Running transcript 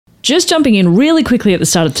Just jumping in really quickly at the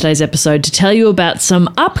start of today's episode to tell you about some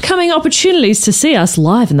upcoming opportunities to see us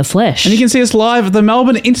live in the flesh. And you can see us live at the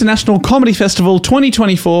Melbourne International Comedy Festival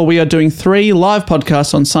 2024. We are doing 3 live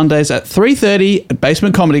podcasts on Sundays at 3:30 at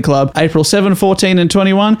Basement Comedy Club, April 7, 14 and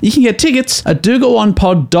 21. You can get tickets at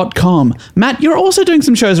dogoonpod.com. Matt, you're also doing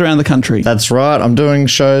some shows around the country. That's right. I'm doing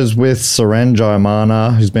shows with Seren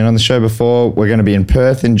Jayamana, who's been on the show before. We're going to be in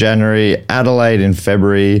Perth in January, Adelaide in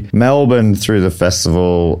February, Melbourne through the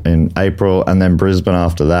festival in April, and then Brisbane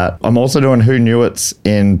after that. I'm also doing Who Knew It's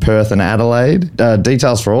in Perth and Adelaide.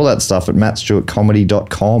 Details for all that stuff at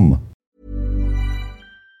mattstewartcomedy.com.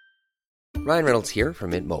 Ryan Reynolds here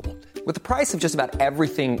from Mint Mobile. With the price of just about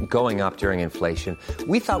everything going up during inflation,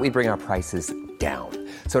 we thought we'd bring our prices down.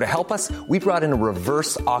 So to help us, we brought in a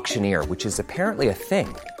reverse auctioneer, which is apparently a thing.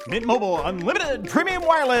 Mint Mobile Unlimited Premium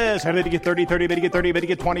Wireless. How to get 30, 30, bit to get 30, bit to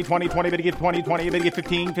get 20, 20, 20, bit to get 20, 20, bit to get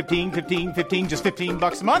 15, 15, 15, 15, just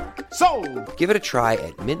 $15 a month? Sold! Give it a try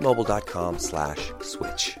at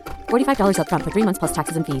mintmobile.com/switch. $45 up front for 3 months plus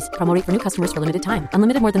taxes and fees. Promo rate for new customers for limited time.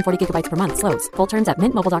 Unlimited more than 40 gigabytes per month. Slows full terms at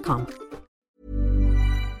mintmobile.com.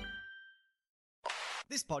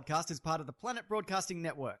 This podcast is part of the Planet Broadcasting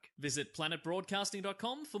Network. Visit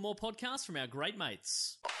planetbroadcasting.com for more podcasts from our great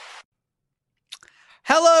mates.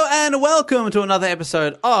 Hello and welcome to another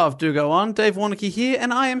episode of Do Go On. Dave Warnocky here,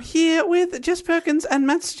 and I am here with Jess Perkins and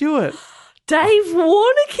Matt Stewart. Dave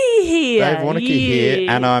Warnocky here. Dave Warnocky here,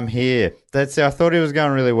 and I'm here. That's it. I thought he was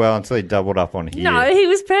going really well until he doubled up on here. No, he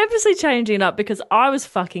was purposely changing it up because I was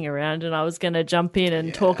fucking around and I was going to jump in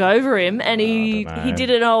and talk over him, and he did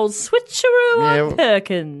an old switcheroo on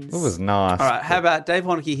Perkins. It was nice. All right, how about Dave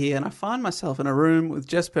Warnocky here, and I find myself in a room with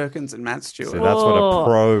Jess Perkins and Matt Stewart. So that's what a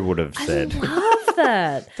pro would have said. Love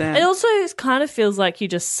that. Damn. It also kind of feels like you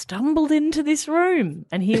just stumbled into this room,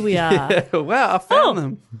 and here we are. Yeah, wow, I found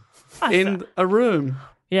them in a room.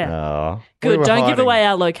 Yeah. Oh, Good. Don't give away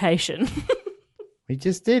our location. He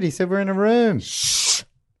just did. He said we're in a room.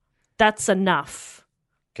 That's enough.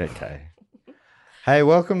 Okay. Hey,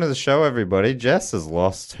 welcome to the show, everybody. Jess has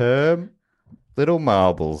lost her little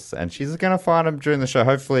marbles, and she's going to find them during the show.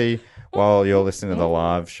 Hopefully, while you're listening to the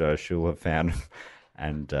live show, she'll have found them,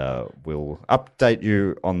 and we'll update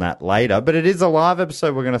you on that later. But it is a live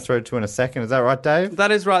episode we're going to throw to in a second. Is that right, Dave? That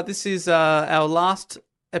is right. This is our last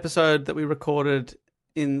episode that we recorded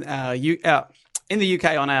in the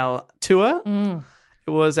UK on our tour. It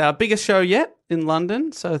was our biggest show yet in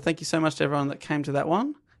London, so thank you so much to everyone that came to that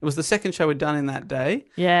one. It was the second show we'd done in that day.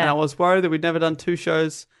 Yeah. And I was worried that we'd never done 2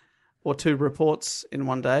 shows or 2 reports in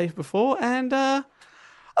one day before, and I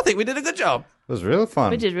think we did a good job. It was really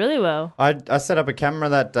fun. We did really well. I set up a camera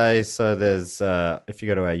that day, so there's if you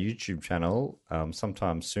go to our YouTube channel,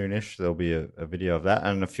 sometime soonish there'll be a video of that,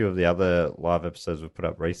 and a few of the other live episodes we've put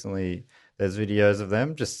up recently. There's videos of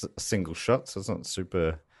them, just a single shot, so it's not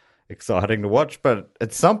super exciting to watch, but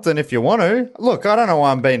it's something if you want to. Look, I don't know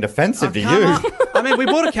why I'm being defensive to you. I mean, we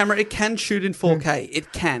bought a camera. It can shoot in 4K.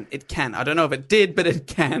 It can. I don't know if it did, but it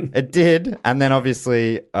can. It did, and then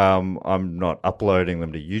obviously I'm not uploading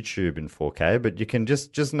them to YouTube in 4K, but you can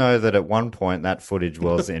just know that at one point that footage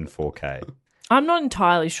was in 4K. I'm not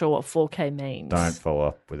entirely sure what 4K means. Don't follow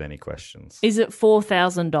up with any questions. Is it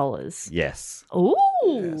 $4,000? Yes. Ooh.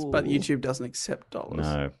 Yes, but YouTube doesn't accept dollars.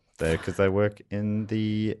 No, because they work in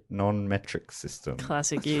the non-metric system.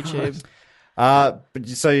 Classic YouTube. But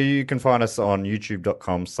so you can find us on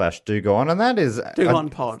youtube.com/dogoon, and that is Do Go On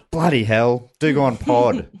Pod. Bloody hell, Do Go On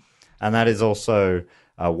Pod. And that is also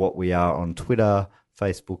what we are on Twitter,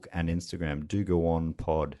 Facebook, and Instagram. Do Go On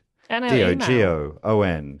Pod. And our email.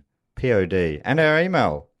 DOGOONPOD. And our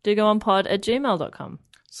email. dogoonpod@gmail.com.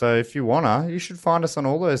 So if you wanna, you should find us on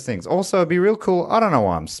all those things. Also, it'd be real cool. I don't know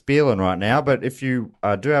why I'm spieling right now, but if you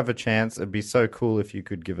do have a chance, it'd be so cool if you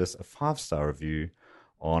could give us a 5-star review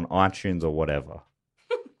on iTunes or whatever.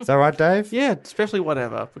 Is that right, Dave? Yeah, especially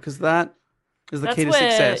whatever, because that is the key to where,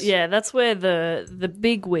 success. Yeah, that's where the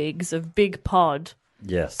big wigs of Big Pod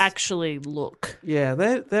Yes. actually look. Yeah,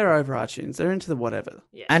 they're over iTunes. They're into the whatever.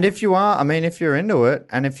 Yeah. And if you are, if you're into it,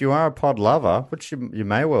 and if you are a pod lover, which you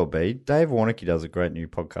may well be, Dave Warnocky does a great new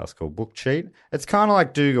podcast called Book Cheat. It's kind of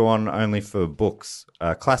like Do Go On, only for books,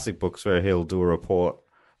 classic books, where he'll do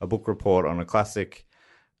a book report on a classic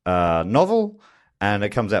novel, and it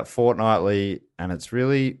comes out fortnightly, and it's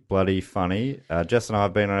really bloody funny. Jess and I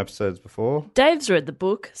have been on episodes before. Dave's read the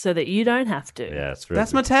book so that you don't have to. Yeah, it's really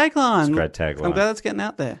That's my tagline. It's a great tagline. I'm glad it's getting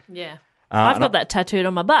out there. Yeah. I've got that tattooed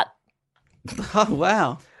on my butt. Oh,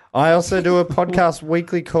 wow. I also do a podcast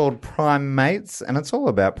weekly called Prime Mates, and it's all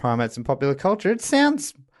about primates in popular culture. It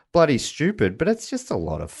sounds bloody stupid, but it's just a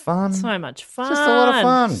lot of fun. So much fun. Just a lot of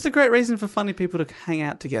fun. It's a great reason for funny people to hang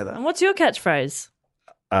out together. And what's your catchphrase?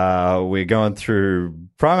 We're going through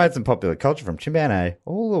primates and popular culture from chimpanzee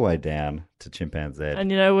all the way down to chimpanzee.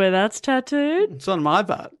 And you know where that's tattooed? It's on my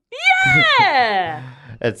butt. Yeah!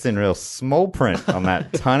 It's in real small print on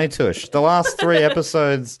that tiny tush. The last 3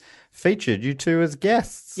 episodes featured you two as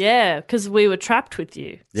guests. Yeah, because we were trapped with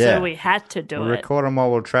you. Yeah. So we had to do We it. record them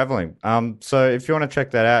while we're traveling. So if you want to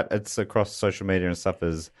check that out, it's across social media and stuff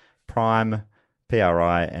as Prime,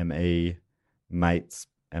 Prime, Mates,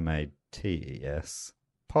 Mates,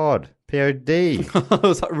 Pod, Pod. I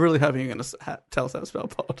was really hoping you were going to tell us how to spell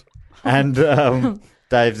pod. And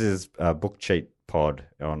Dave's is Book Cheat Pod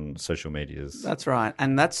on social medias. That's right.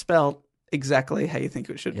 And that's spelled exactly how you think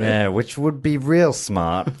it should be. Yeah, which would be real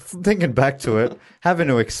smart. Thinking back to it, having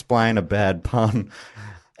to explain a bad pun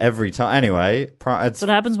every time. Anyway, it's That's what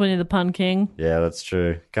happens when you're the pun king. yeah, that's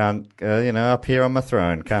true. Can't up here on my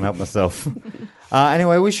throne, can't help myself.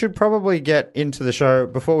 Anyway, we should probably get into the show.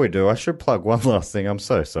 Before we do, I should plug one last thing. I'm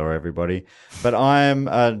so sorry, everybody, but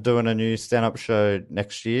I'm doing a new stand-up show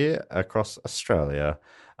next year across Australia.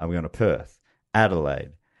 I'm going to Perth,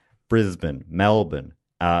 Adelaide, Brisbane, Melbourne.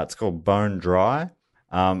 It's called Bone Dry.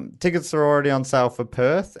 Tickets are already on sale for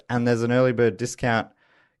Perth, and there's an early bird discount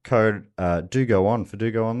code Do Go On for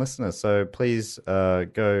Do Go On listeners. So please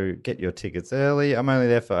go get your tickets early. I'm only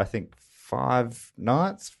there for, I think, 5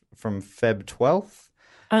 nights from Feb 12th.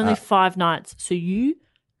 Only 5 nights. So you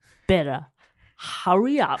better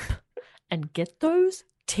hurry up and get those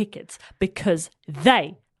tickets because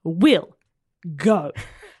they will go.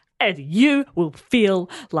 And you will feel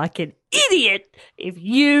like an idiot if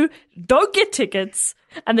you don't get tickets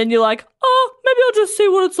and then you're like, oh, maybe I'll just see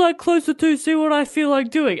what it's like closer to, see what I feel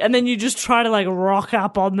like doing. And then you just try to like rock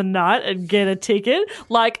up on the night and get a ticket.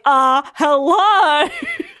 Like, hello.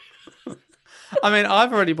 I mean,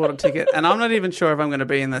 I've already bought a ticket and I'm not even sure if I'm going to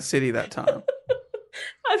be in that city that time.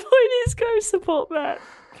 My point is go support Matt.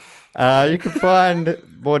 You can find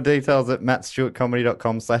more details at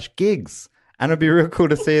mattstewartcomedy.com/gigs. And it'd be real cool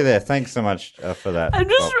to see you there. Thanks so much for that. I'm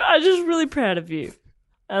just really proud of you.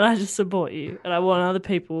 And I just support you. And I want other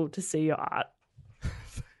people to see your art.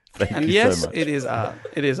 Thank you yes, so much. it is art.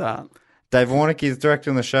 It is art. Dave Warnick is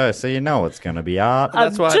directing the show, so you know it's going to be art.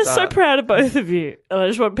 That's why I'm it's just so art. proud of both of you. And I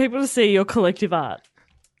just want people to see your collective art.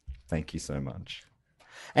 Thank you so much.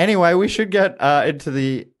 Anyway, we should get into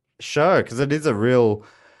the show because it is a real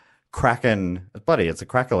cracking... Buddy, it's a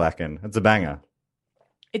crack-a-lackin'. It's a banger.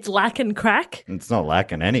 It's lacking crack. It's not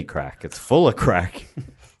lacking any crack. It's full of crack.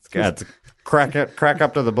 It's crack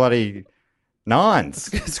up to the bloody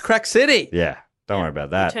 9s. It's Crack City. Yeah, don't worry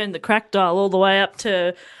about that. Turn the crack dial all the way up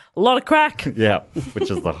to a lot of crack. Yeah, which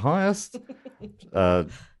is the highest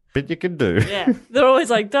bit you can do. Yeah. They're always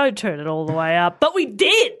like, don't turn it all the way up. But we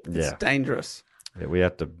did. Yeah. It's dangerous. Yeah, we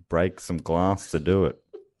had to break some glass to do it.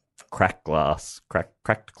 Crack glass. Cracked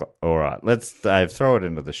glass. All right, let's, Dave, throw it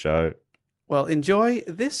into the show. Well, enjoy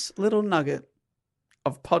this little nugget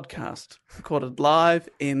of podcast recorded live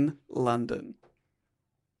in London.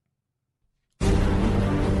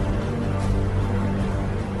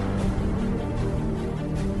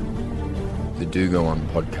 The Do Go On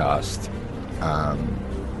podcast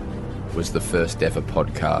was the first ever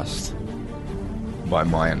podcast, by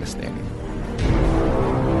my understanding.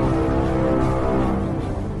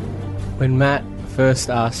 When Matt first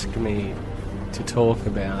asked me to talk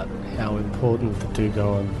about how important the Do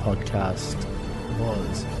Go On podcast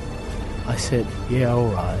was, I said, yeah, all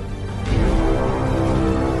right.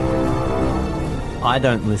 I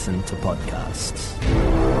don't listen to podcasts.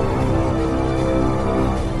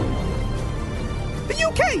 The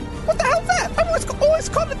UK! What the hell's that? I've always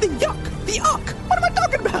called it the yuck! The uck! What am I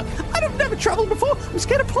talking about? I've never traveled before. I'm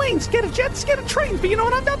scared of planes, scared of jets, scared of trains, but you know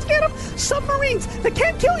what I'm not scared of? Submarines! They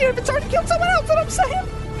can't kill you if it's already killed someone else, what I'm saying?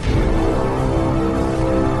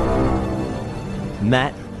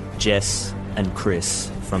 Matt, Jess, and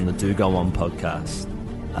Chris from the Do Go On podcast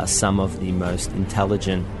are some of the most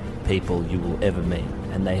intelligent people you will ever meet,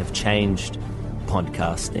 and they have changed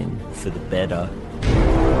podcasting for the better.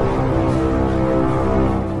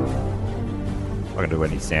 I can do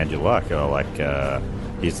any sound you like.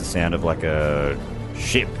 Here's the sound of like a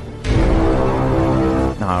ship.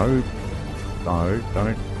 No,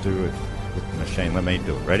 don't do it with the machine. Let me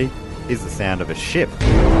do it. Ready? Here's the sound of a ship.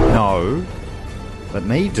 No, let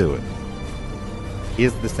me do it.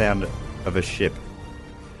 Here's the sound of a ship.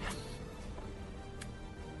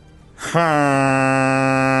 Ha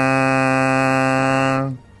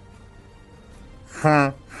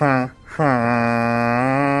ha ha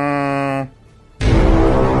ha.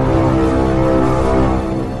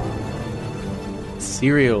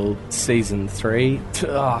 Season 3.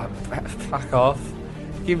 Oh, fuck off.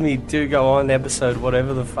 Give me Do Go On episode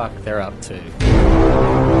whatever the fuck they're up to.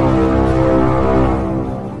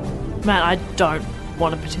 Matt, I don't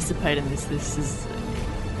want to participate in this. This is...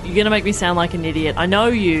 You're going to make me sound like an idiot. I know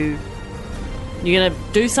you. You're going to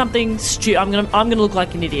do something stupid. I'm going to look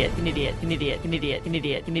like an idiot. An idiot. An idiot. An idiot. An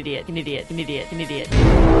idiot. An idiot. An idiot. An idiot. An idiot.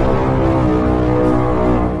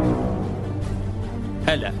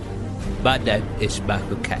 Hello. My name is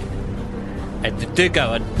Michael Caine. And the Do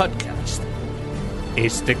Go On podcast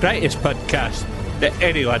is the greatest podcast that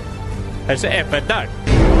anyone has ever done.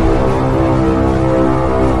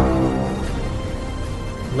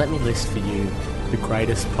 Let me list for you the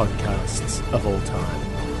greatest podcasts of all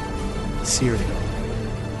time. Serial.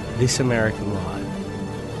 This American Life.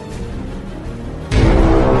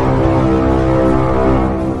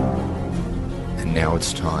 And now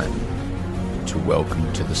it's time to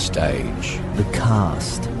welcome to the stage The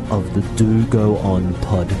cast of the Do Go On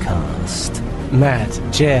podcast. Matt,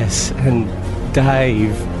 Jess, and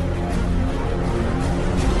Dave.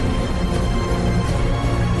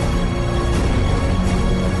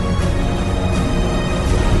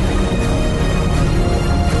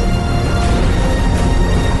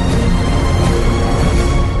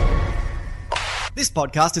 This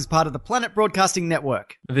podcast is part of the Planet Broadcasting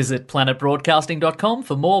Network. Visit planetbroadcasting.com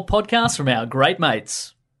for more podcasts from our great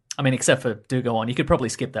mates. I mean, except for Do Go On. You could probably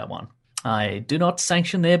skip that one. I do not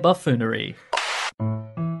sanction their buffoonery.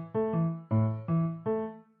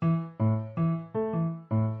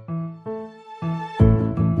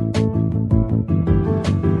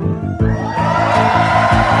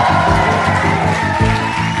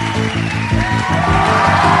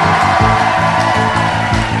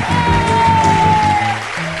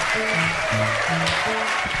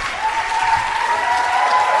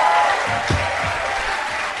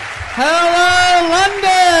 Hello, London!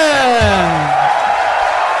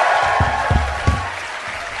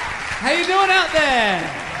 How you doing out there?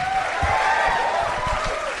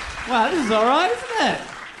 Wow, this is all right, isn't it?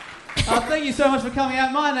 Thank you so much for coming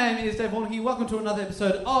out. My name is Dave Warnocky. Welcome to another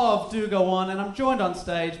episode of Do Go On, and I'm joined on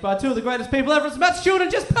stage by two of the greatest people ever. It's Matt Stewart and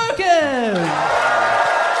Jess Perkins!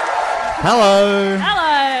 Hello.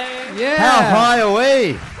 Hello. Yeah. How high are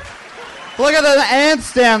we? Look at the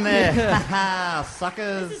ants down there.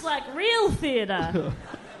 Suckers. This is like real theatre.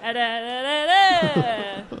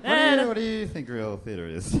 What do you think real theatre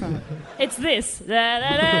is? It's this.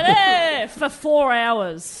 For 4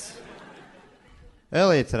 hours.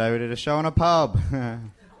 Earlier today we did a show in a pub.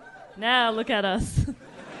 Now look at us.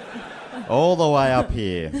 All the way up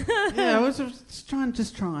here. Yeah, just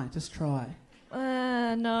try.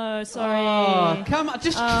 No, sorry. Oh, come on,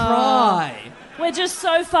 just try. We're just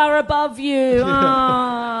so far above you.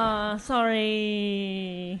 Oh,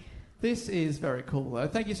 sorry. This is very cool, though.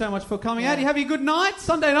 Thank you so much for coming out. You having a good night?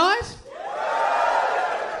 Sunday night?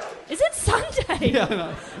 Is it Sunday? Yeah, I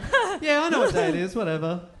know. Yeah, I know what day it is.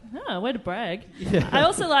 Whatever. Oh, way to brag. Yeah. I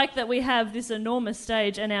also like that we have this enormous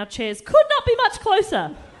stage and our chairs could not be much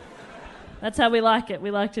closer. That's how we like it. We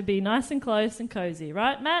like to be nice and close and cozy.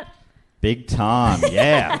 Right, Matt? Big time,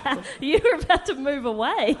 yeah. You were about to move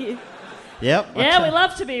away. Yep. Yeah, we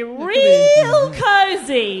love to be real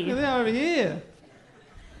cozy. Here they are over here.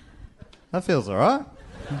 That feels all right.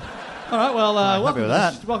 All right, well, happy with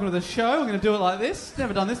that. welcome to the show. We're going to do it like this.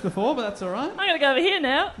 Never done this before, but that's all right. I'm going to go over here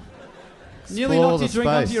now. Nearly Explore knocked your the drink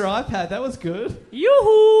space. onto your iPad. That was good.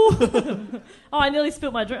 Yoo-hoo! Oh, I nearly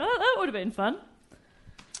spilled my drink. Oh, that would have been fun.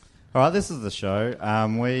 All right, this is the show.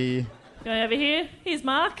 We... Going over here. Here's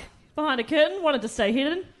Mark. Behind a curtain. Wanted to stay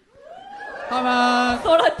hidden. Hi, Mark.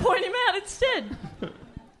 Thought I'd point him out instead.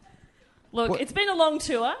 Look, it's been a long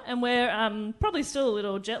tour, and we're probably still a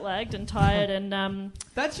little jet-lagged and tired, and...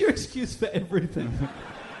 That's your excuse for everything.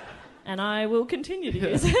 And I will continue to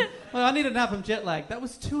use it. Well, I need a nap from jet lag. That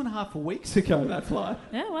was 2.5 weeks ago, that flight.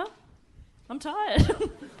 Yeah, well, I'm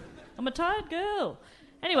tired. I'm a tired girl.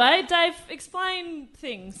 Anyway, Dave, explain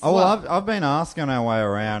things. Oh, well, I've been asking our way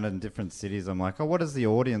around in different cities. I'm like, what does the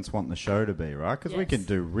audience want the show to be, right? Because we can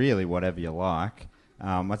do really whatever you like.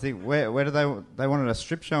 I think, where do they wanted a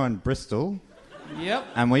strip show in Bristol. Yep.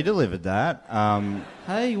 And we delivered that.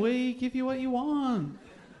 Hey, we give you what you want.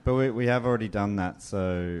 But we have already done that,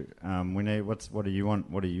 so we need... What do you want?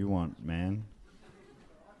 What do you want, man?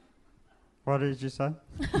 What did you say?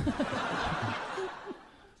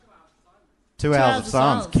 2 hours of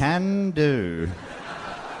silence. Can do.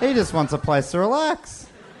 He just wants a place to relax.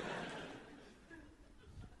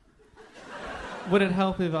 Would it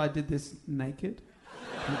help if I did this naked?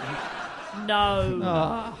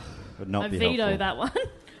 No. Would not I be veto helpful. that one.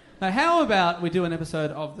 Now, how about we do an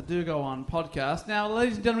episode of the Do Go On podcast? Now,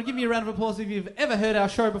 ladies and gentlemen, give me a round of applause if you've ever heard our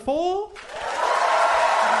show before.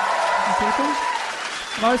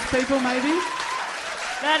 Most people, maybe.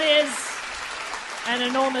 That is an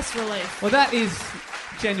enormous relief. Well, that is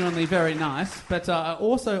genuinely very nice, but I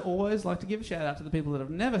also always like to give a shout out to the people that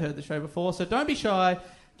have never heard the show before, so don't be shy,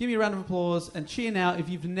 give me a round of applause and cheer now if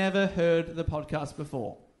you've never heard the podcast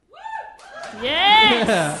before. Yes!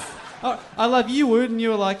 Yeah. Oh, I love you, Wood, and you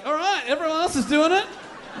were like, all right, everyone else is doing it.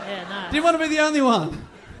 Yeah, no. Didn't want to be the only one.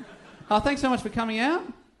 Thanks so much for coming out.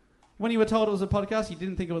 When you were told it was a podcast, you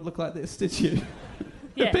didn't think it would look like this, did you?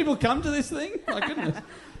 Yeah. Did people come to this thing? My goodness.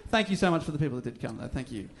 Thank you so much for the people that did come, though.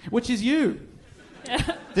 Thank you. Which is you.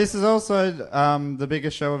 This is also the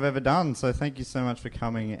biggest show I've ever done, so thank you so much for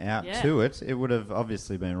coming out to it. It would have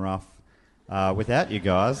obviously been rough without you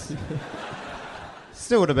guys.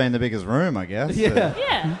 Still would have been the biggest room, I guess.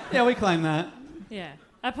 Yeah, we claim that. Yeah.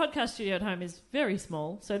 Our podcast studio at home is very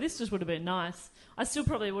small, so this just would have been nice. I still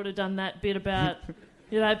probably would have done that bit about,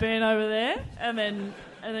 being over there and then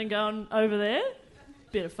going over there.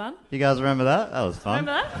 Bit of fun. You guys remember that? That was fun.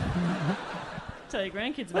 Remember that? Tell your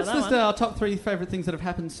grandkids about Let's that list one. our top 3 favourite things that have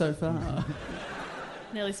happened so far.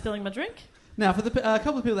 Nearly spilling my drink. Now, for a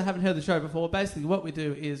couple of people that haven't heard the show before, basically what we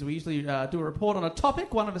do is we usually do a report on a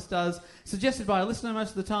topic. One of us does, suggested by a listener most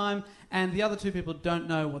of the time, and the other 2 people don't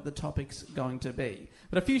know what the topic's going to be.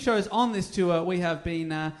 But a few shows on this tour, we have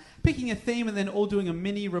been picking a theme and then all doing a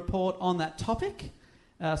mini report on that topic.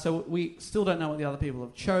 So we still don't know what the other people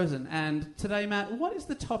have chosen. And today, Matt, what is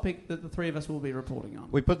the topic that the 3 of us will be reporting on?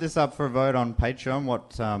 We put this up for a vote on Patreon.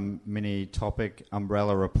 What mini topic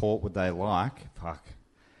umbrella report would they like? Fuck.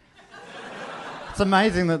 It's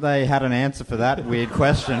amazing that they had an answer for that weird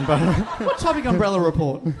question. But what topic umbrella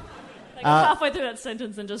report? They got halfway through that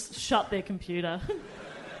sentence and just shut their computer.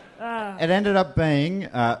 It ended up being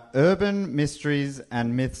urban mysteries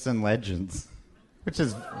and myths and legends, which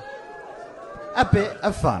is a bit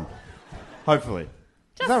of fun, hopefully.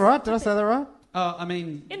 Is that right? Did I say that right? I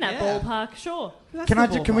mean... In that ballpark, sure.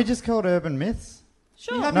 Can we just call it urban myths?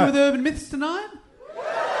 Sure. You happy with urban myths tonight?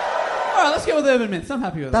 All right, let's go with urban myths. I'm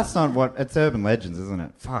happy with that. That's not what... It's urban legends, isn't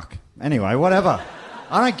it? Fuck. Anyway, whatever.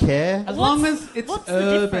 I don't care. As long as it's what's the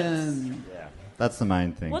urban. Yeah, that's the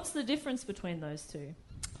main thing. What's the difference between those 2?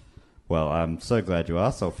 Well, I'm so glad you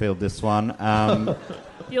asked. I'll field this one.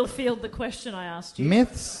 You'll field the question I asked you.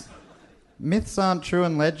 Myths aren't true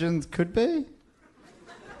and legends could be?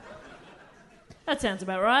 That sounds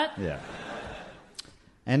about right. Yeah.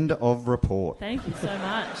 End of report. Thank you so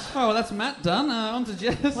much. Oh, well, that's Matt done. On to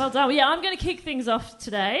Jess. Well done. Yeah, I'm going to kick things off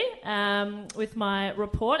today with my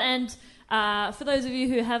report. And for those of you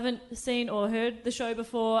who haven't seen or heard the show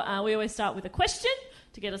before, we always start with a question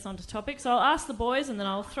to get us onto topic. So I'll ask the boys and then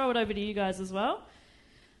I'll throw it over to you guys as well.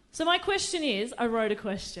 So my question is, I wrote a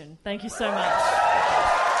question. Thank you so much.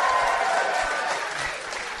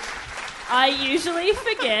 I usually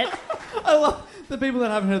forget. I love the people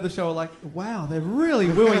that haven't heard the show are like, wow, they're really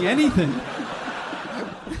wooing anything.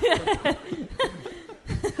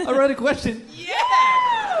 I wrote a question. Yeah!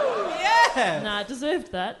 No, I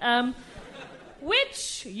deserved that.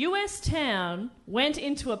 Which US town went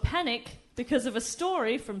into a panic because of a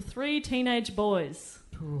story from 3 teenage boys?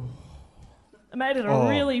 I made it a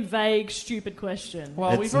really vague, stupid question.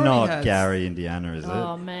 Well, it's not Gary, Indiana, is it?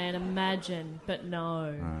 Oh, man, imagine. But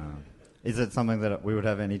no. Is it something that we would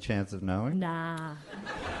have any chance of knowing? Nah.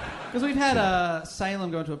 Because we've had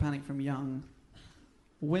Salem go into a panic from young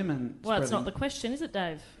women. Well, it's not the question, is it,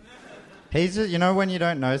 Dave? He's just, when you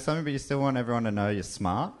don't know something, but you still want everyone to know you're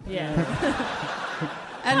smart? Yeah.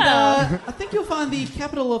 And I think you'll find the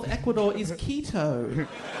capital of Ecuador is Quito.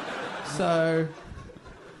 So...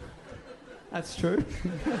 That's true.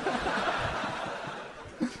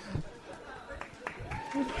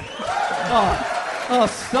 Oh,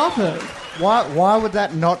 stop it. Why would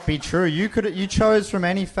that not be true? You chose from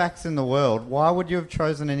any facts in the world. Why would you have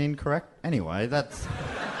chosen an incorrect? Anyway, that's...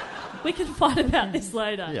 We can fight about this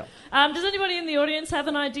later. Yeah. Does anybody in the audience have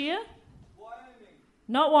an idea? Wyoming.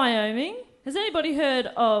 Not Wyoming. Has anybody heard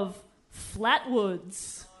of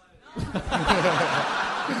Flatwoods? No. You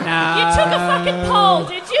took a fucking poll,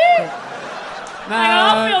 did you? No. Hang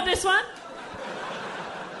on, I'll field this one.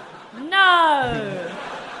 No.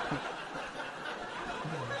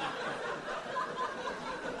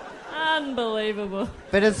 Unbelievable.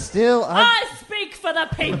 But it's still... I speak for the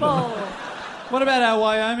people. What about our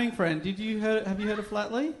Wyoming friend? Have you heard of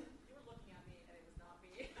Flatley?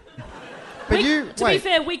 But to be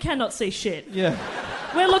fair, we cannot see shit. Yeah.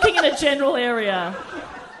 We're looking at a general area.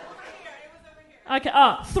 Okay.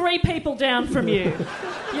 Oh, 3 people down from you.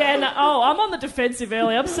 Yeah. No. Oh, I'm on the defensive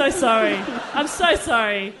early. I'm so sorry. I'm so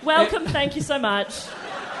sorry. Welcome. Thank you so much.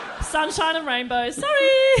 Sunshine and rainbows.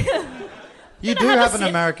 Sorry. You do have an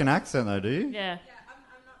American accent, though, do you? Yeah.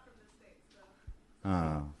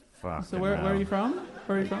 Oh, fuck. So where are you from?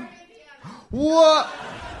 Where are you from? What?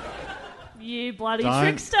 You bloody Don't.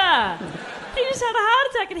 trickster. He just had a heart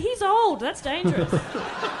attack and he's old. That's dangerous.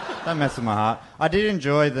 Don't mess with my heart. I did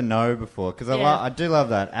enjoy the no before because Yeah. I do love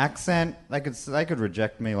that accent. They could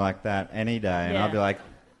reject me like that any day, and Yeah. I'd be like,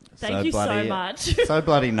 Thank you so bloody, much. so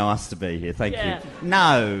bloody nice to be here. Thank Yeah. you.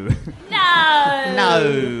 No. No.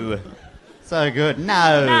 No. So good.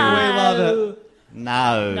 No. No. We love it.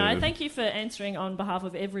 No. No, thank you for answering on behalf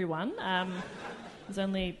of everyone. There's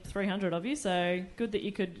only 300 of you, so good that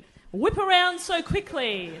you could whip around so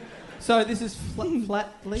quickly. So this is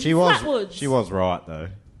Flatleaf? She was. Flatwoods. She was right though.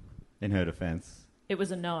 In her defence. It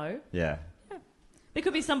was a no. Yeah. There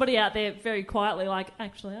could be somebody out there very quietly like,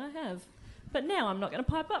 actually, I have. But now I'm not going to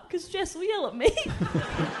pipe up because Jess will yell at me.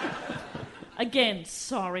 Again,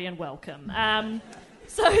 sorry and welcome.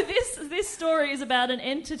 So this story is about an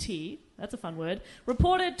entity, that's a fun word,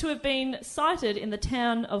 reported to have been sighted in the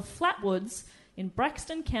town of Flatwoods in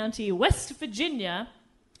Braxton County, West Virginia,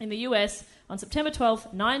 in the US on September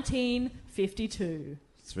 12th, 1952.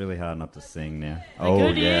 It's really hard not to sing now.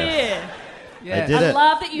 Good yes. year. They did I it.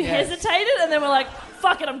 love that you hesitated and then we're like,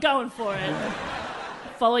 fuck it, I'm going for it.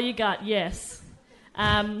 Follow your gut, yes.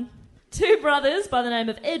 2 brothers by the name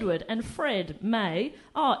of Edward and Fred May.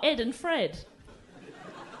 Oh, Ed and Fred.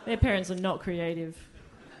 Their parents are not creative.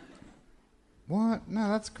 What? No,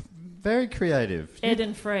 that's very creative. Ed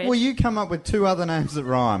and Fred. Well, you come up with 2 other names that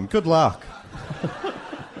rhyme. Good luck.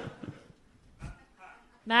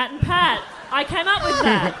 Matt and Pat. I came up with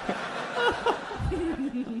that.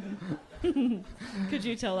 Could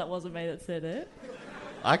you tell that wasn't me that said it?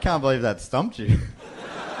 I can't believe that stumped you.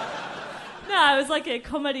 No, it was like a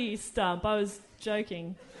comedy stump. I was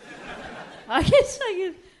joking. I guess I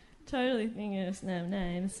could totally think of some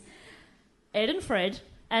names. Ed and Fred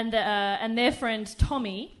and their friend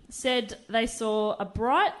Tommy said they saw a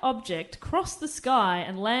bright object cross the sky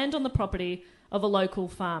and land on the property of a local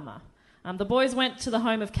farmer. The boys went to the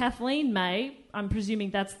home of Kathleen May. I'm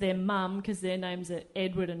presuming that's their mum because their names are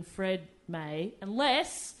Edward and Fred May,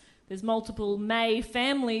 unless there's multiple May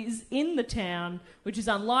families in the town, which is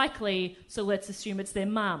unlikely, so let's assume it's their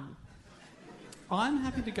mum. I'm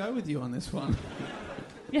happy to go with you on this one.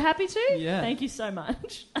 You're happy to? Yeah. Thank you so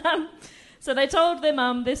much. So they told their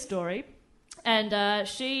mum this story, and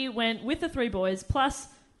she went with the 3 boys, plus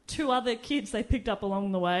 2 other kids they picked up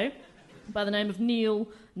along the way, by the name of Neil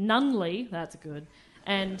Nunley, that's good,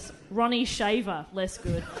 and Ronnie Shaver, less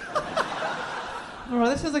good. All right,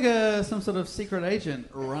 this sounds like some sort of secret agent.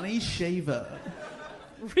 Ronnie Shaver.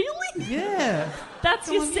 Really? Yeah. That's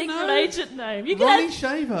Come your on, you secret know. agent name. You Ronnie can have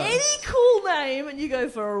Shaver. any cool name, and you go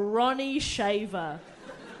for a Ronnie Shaver.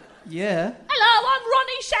 Yeah. Hello, I'm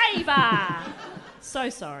Ronnie Shaver. So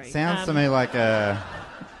sorry. Sounds to me like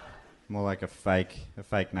more like a fake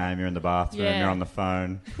name. You're in the bathroom, Yeah. you're on the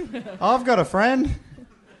phone. I've got a friend,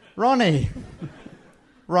 Ronnie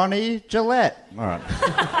Gillette. All right.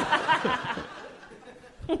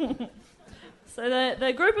 So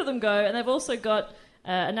the group of them go, and they've also got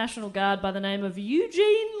a National Guard by the name of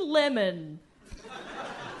Eugene Lemon.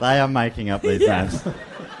 They are making up these names.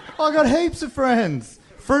 I got heaps of friends.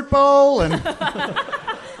 Fruit bowl and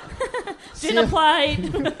Dinner plate.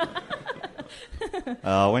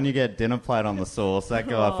 when you get dinner plate on the sauce, that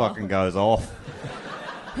guy fucking goes off.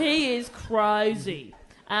 He is crazy.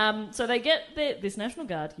 So they get this National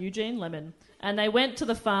Guard, Eugene Lemon, and they went to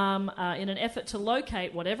the farm in an effort to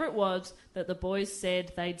locate whatever it was that the boys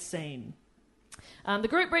said they'd seen. The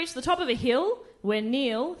group reached the top of a hill where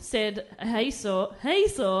Neil said, hey saw.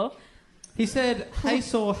 He said, hey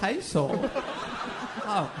saw.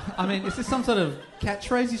 Oh, I mean, is this some sort of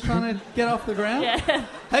catchphrase he's trying to get off the ground? Yeah.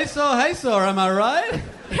 Hey saw, am I right?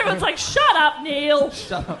 Everyone's like, shut up, Neil.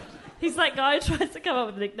 Shut up. He's that guy who tries to come up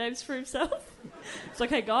with nicknames for himself. It's like,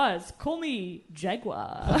 hey, guys, call me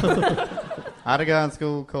Jaguar. I had a guy in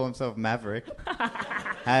school call himself Maverick.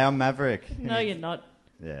 Hey, I'm Maverick. No, you're not.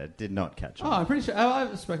 Yeah, did not catch on. Oh, I'm pretty sure.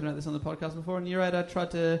 I've spoken about this on the podcast before. In year 8, I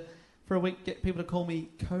tried to, for a week, get people to call me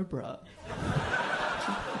Cobra.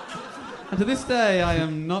 And to this day, I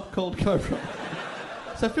am not called Cobra.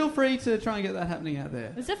 So feel free to try and get that happening out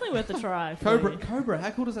there. It's definitely worth a try. Cobra,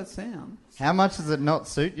 how cool does that sound? How much does it not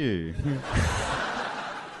suit you?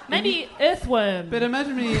 Maybe Earthworm. But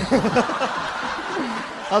imagine me...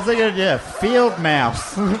 I was thinking, field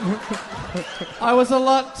mouse. I was a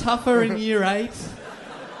lot tougher in year 8.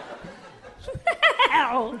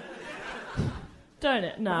 Ow! Don't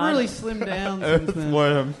it? No. Really slimmed down since then.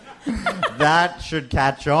 Earthworm. That should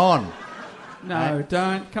catch on. No,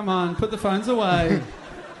 don't. Come on, put the phones away.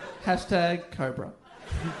 Hashtag Cobra.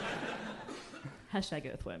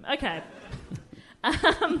 Hashtag earthworm. Okay.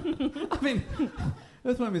 I mean,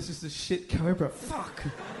 earthworm is just a shit cobra. Fuck.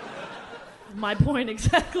 My point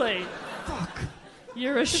exactly. Fuck.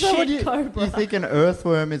 You're a Is that what shit cobra. You think an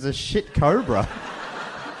earthworm is a shit cobra?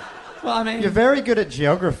 Well, I mean... You're very good at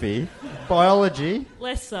geography, biology.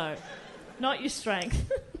 Less so. Not your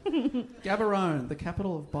strength. Gaborone, the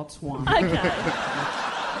capital of Botswana. Okay.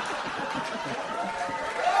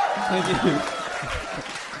 Thank you.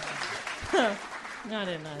 I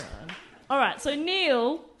didn't know that one. All right, so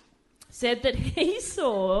Neil said that he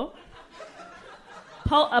saw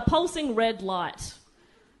a pulsing red light.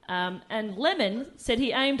 And Lemon said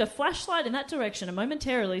he aimed a flashlight in that direction and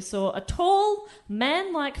momentarily saw a tall,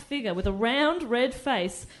 man-like figure with a round red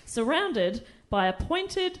face surrounded by a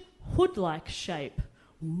pointed, hood-like shape.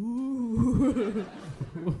 Ooh.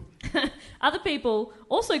 Other people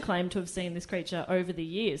also claim to have seen this creature over the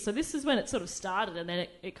years. So this is when it sort of started, and then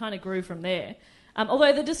it kind of grew from there.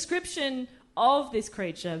 Although the description of this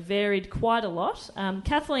creature varied quite a lot.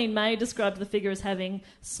 Kathleen May described the figure as having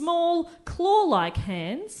small, claw-like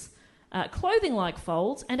hands, clothing-like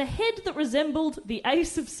folds, and a head that resembled the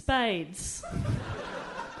ace of spades.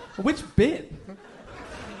 Which bit?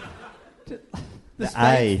 The spades,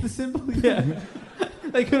 A. The symbol? Yeah.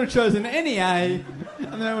 They could have chosen any A,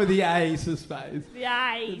 and then with the ace of spades. The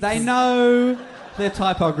ace. They know their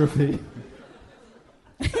typography.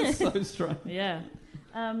 That's so strange. Yeah.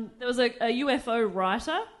 There was a UFO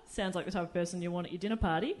writer, sounds like the type of person you want at your dinner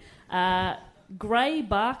party, Gray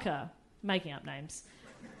Barker, making up names.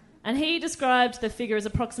 And he described the figure as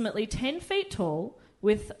approximately 10 feet tall,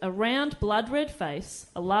 with a round blood-red face,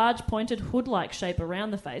 a large pointed hood-like shape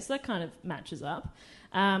around the face. That kind of matches up.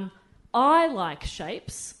 Eye-like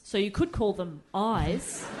shapes, so you could call them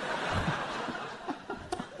eyes.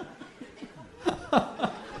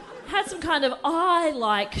 Had some kind of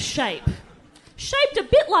eye-like shape. Shaped a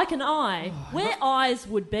bit like an eye, where eyes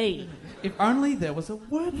would be. If only there was a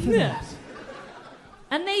word for that.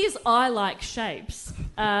 And these eye-like shapes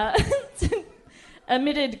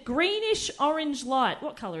emitted greenish-orange light.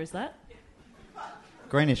 What colour is that?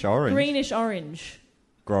 Greenish-orange? Greenish-orange.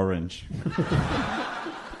 Grorange.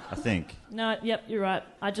 I think. No, yep, you're right.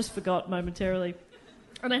 I just forgot momentarily.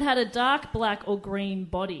 And it had a dark black or green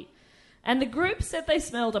body. And the group said they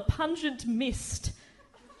smelled a pungent mist.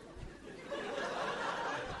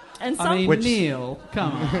 And some... I mean, Neil,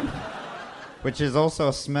 come on. Which is also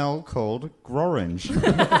a smell called grorange.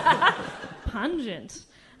 Pungent.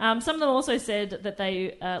 Some of them also said that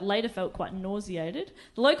they later felt quite nauseated.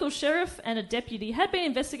 The local sheriff and a deputy had been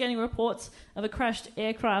investigating reports of a crashed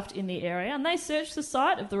aircraft in the area, and they searched the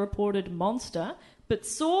site of the reported monster, but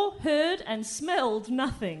saw, heard, and smelled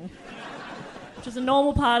nothing. Which is a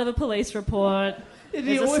normal part of a police report.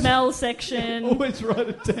 There's a smell section. Always write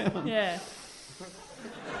it down. Yeah.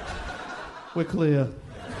 We're clear.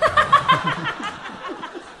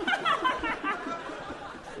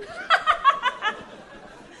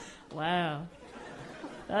 Wow.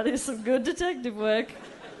 That is some good detective work.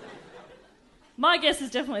 My guess is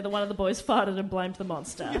definitely that one of the boys farted and blamed the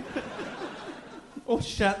monster. Or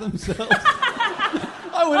shat themselves.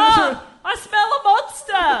 I smell a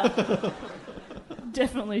monster!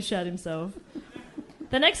 Definitely shat himself.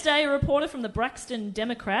 The next day, a reporter from the Braxton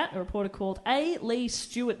Democrat, a reporter called A. Lee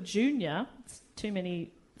Stewart Jr., it's too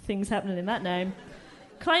many things happening in that name,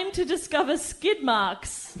 claimed to discover skid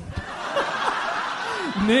marks.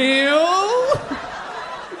 Neil!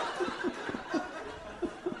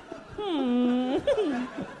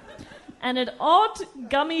 And an odd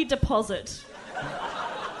gummy deposit.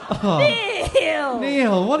 Oh.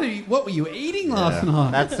 Neil, what were you eating last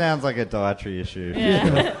night? That sounds like a dietary issue.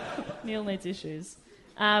 Yeah. Neil needs issues.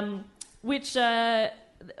 Which were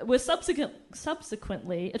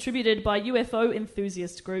subsequently attributed by UFO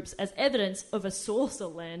enthusiast groups as evidence of a saucer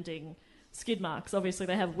landing. Skid marks. Obviously,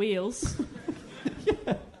 they have wheels.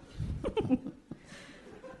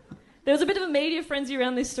 There was a bit of a media frenzy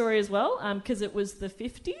around this story as well, because it was the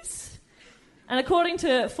 50s. And according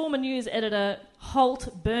to former news editor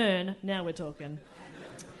Holt Byrne, now we're talking,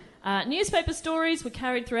 newspaper stories were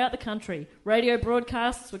carried throughout the country, radio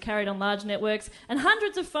broadcasts were carried on large networks, and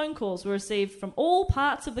hundreds of phone calls were received from all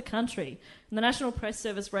parts of the country. And the National Press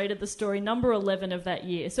Service rated the story number 11 of that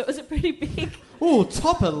year, so it was a pretty big... Ooh,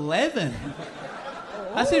 top 11!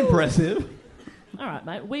 That's impressive. All right,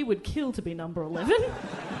 mate, we would kill to be number 11.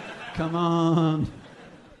 Come on.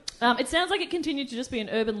 It sounds like it continued to just be an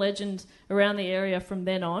urban legend around the area from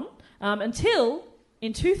then on, until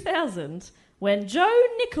in 2000, when Joe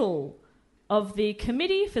Nickel of the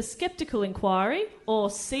Committee for Skeptical Inquiry, or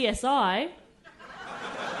CSI,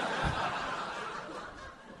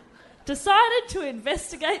 decided to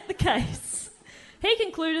investigate the case. He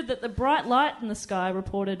concluded that the bright light in the sky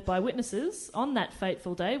reported by witnesses on that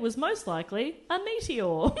fateful day was most likely a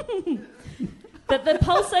meteor. That the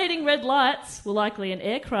pulsating red lights were likely an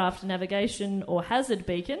aircraft navigation or hazard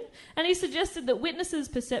beacon, and he suggested that witnesses'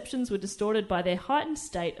 perceptions were distorted by their heightened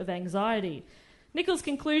state of anxiety. Nichols'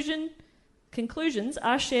 conclusions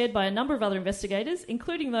are shared by a number of other investigators,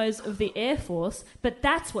 including those of the Air Force, but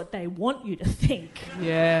that's what they want you to think.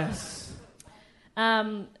 Yes.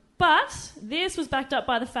 But this was backed up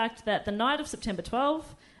by the fact that the night of September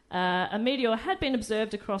 12, a meteor had been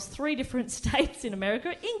observed across 3 different states in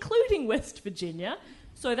America, including West Virginia,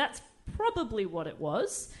 so that's probably what it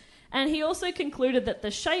was. And he also concluded that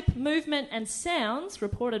the shape, movement and sounds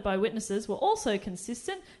reported by witnesses were also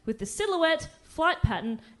consistent with the silhouette, flight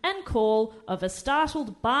pattern and call of a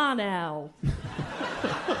startled barn owl.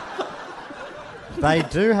 They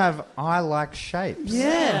do have eye-like shapes.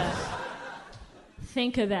 Yeah.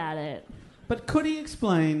 Think about it. But could he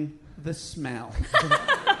explain the smell?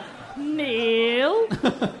 Neil?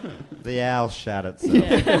 The owl shat itself.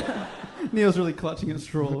 Yeah. Neil's really clutching at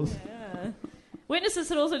straws. Yeah. Witnesses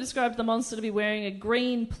had also described the monster to be wearing a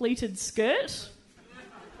green pleated skirt,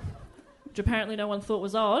 which apparently no one thought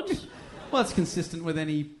was odd. Well, it's consistent with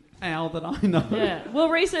any owl that I know. Yeah. Well,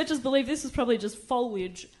 researchers believe this was probably just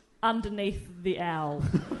foliage underneath the owl.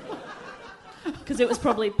 Because it was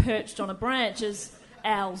probably perched on a branch, as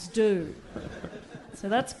owls do. So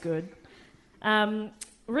that's good.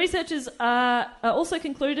 Researchers also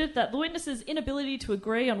concluded that the witnesses' inability to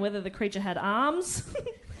agree on whether the creature had arms,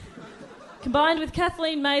 combined with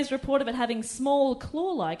Kathleen May's report of it having small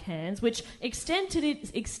claw-like hands, which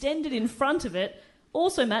extended in front of it,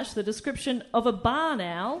 also matched the description of a barn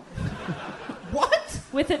owl. What?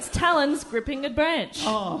 With its talons gripping a branch.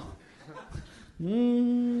 Oh.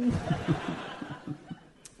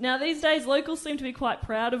 Now, these days, locals seem to be quite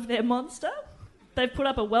proud of their monster. They've put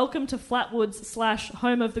up a welcome to Flatwoods /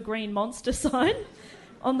 home of the green monster sign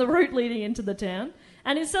on the route leading into the town.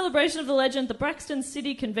 And in celebration of the legend, the Braxton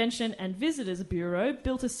City Convention and Visitors Bureau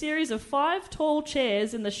built a series of 5 tall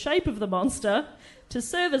chairs in the shape of the monster to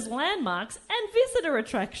serve as landmarks and visitor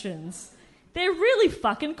attractions. They're really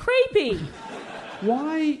fucking creepy.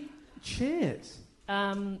 Why chairs?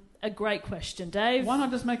 A great question, Dave. Why not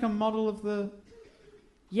just make a model of the...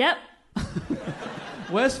 Yep.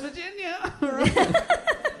 West Virginia.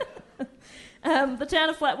 The town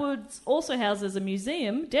of Flatwoods also houses a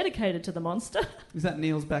museum dedicated to the monster. Is that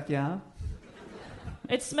Neil's backyard?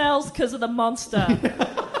 It smells because of the monster.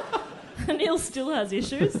 Neil still has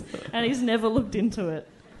issues, and he's never looked into it.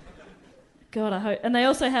 God, I hope. And they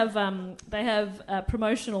also have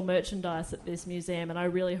promotional merchandise at this museum, and I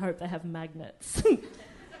really hope they have magnets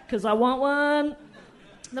because I want one.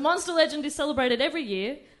 The monster legend is celebrated every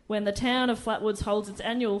year when the town of Flatwoods holds its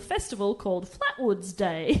annual festival called Flatwoods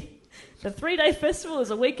Day. The 3-day festival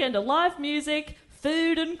is a weekend of live music,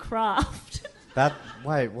 food and craft.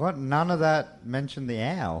 Wait, what? None of that mentioned the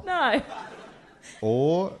owl? No.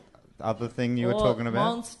 Or the other thing you were talking about?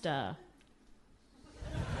 Monster.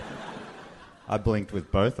 I blinked with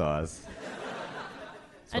both eyes.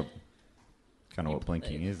 That's kind of what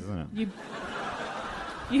blinking is, isn't it?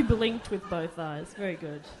 You blinked with both eyes. Very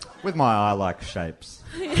good. With my eye-like shapes.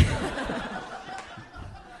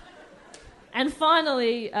 And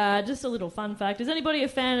finally, just a little fun fact. Is anybody a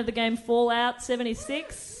fan of the game Fallout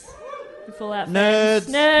 76? The Fallout Nerds.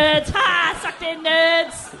 Fans? Nerds. Ha! Sucked in,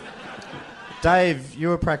 nerds. Dave, you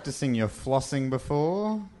were practicing your flossing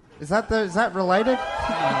before. Is that related? Is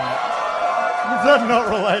that not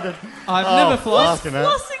related? I've never flossed.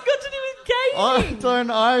 What's flossing got to do with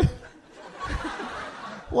gaming?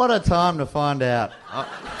 What a time to find out.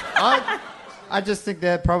 I just think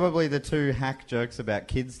they're probably the 2 hack jokes about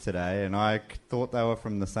kids today, and I thought they were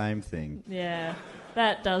from the same thing. Yeah,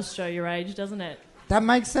 that does show your age, doesn't it? That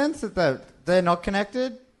makes sense that they're not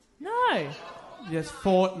connected? No. Yes,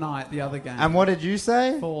 Fortnite, the other game. And what did you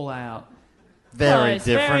say? Fallout. Very Close,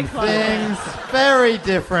 different very things. Very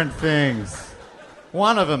different things.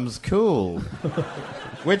 One of them's cool.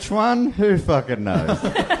 Which one? Who fucking knows?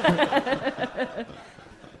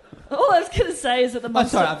 All I was going to say is that the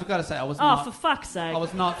monster... I'm sorry, I forgot to say, I was not... Oh, for fuck's sake. I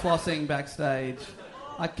was not flossing backstage.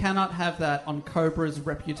 I cannot have that on Cobra's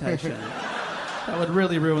reputation. That would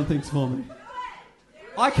really ruin things for me.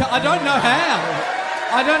 I don't know how.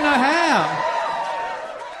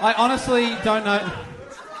 I honestly don't know...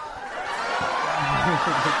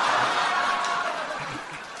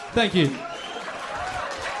 Thank you.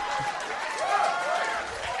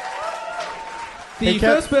 The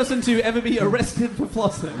first person to ever be arrested for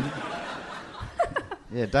flossing.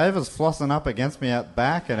 Yeah, Dave was flossing up against me out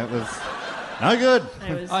back, and it was no good.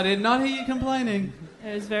 I did not hear you complaining.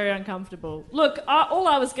 It was very uncomfortable. Look, all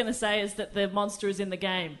I was going to say is that the monster is in the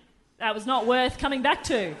game. That was not worth coming back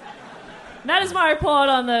to. And that is my report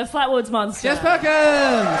on the Flatwoods Monster. Jess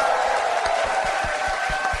Perkins!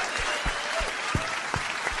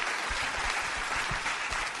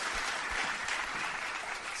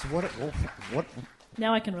 So what?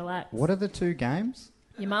 Now I can relax. What are the two games?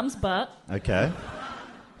 Your mum's butt. Okay.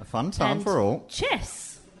 A fun time and for all.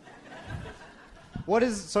 Chess. What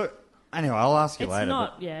is... So, anyway, I'll ask you It's later.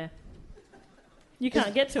 not, yeah. You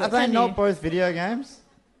can't get to it, Are they can not you? both video games?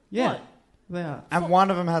 Yeah, What? they are. And one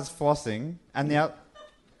of them has flossing, and the other...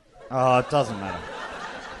 Oh, it doesn't matter.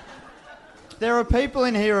 There are people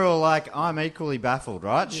in here who are like, I'm equally baffled,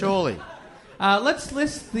 right? Surely. Let's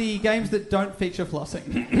list the games that don't feature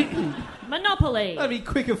flossing. Monopoly. That'd be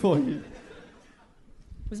quicker for you.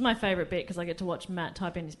 This is my favourite bit because I get to watch Matt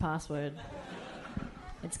type in his password.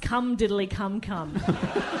 It's cum diddly cum cum.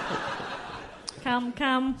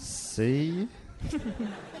 Cum. See?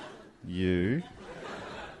 You.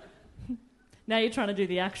 Now you're trying to do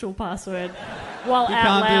the actual password while You out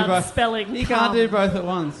can't do loud both. spelling You cum. can't do both at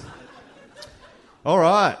once. All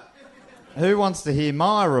right. Who wants to hear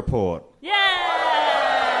my report? Yay!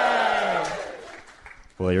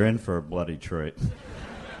 Well, you're in for a bloody treat.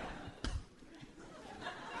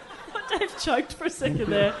 Dave choked for a second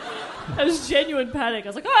there. That was genuine panic. I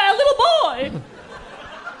was like, oh, a little boy!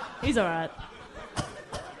 He's all right.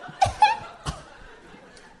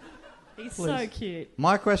 He's so cute.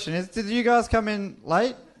 My question is, did you guys come in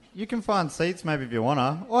late? You can find seats maybe if you want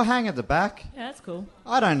to, or hang at the back. Yeah, that's cool.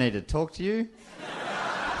 I don't need to talk to you.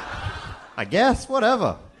 I guess,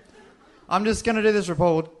 whatever. I'm just going to do this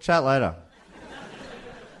report. We'll chat later.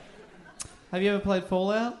 Have you ever played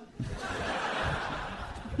Fallout?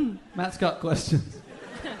 Matt's got questions.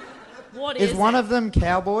 What Is one of them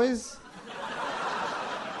cowboys?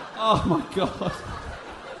 Oh my god.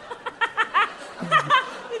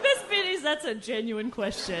 The best bit is that's a genuine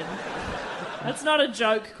question. That's not a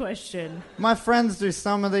joke question. My friends do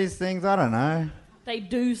some of these things. I don't know. They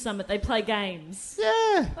do some. They play games.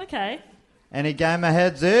 Yeah. Okay. Any gamer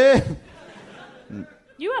heads here?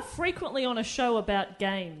 You are frequently on a show about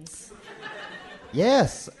games.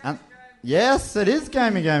 Yes. Yes, it is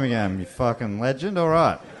game, you fucking legend. All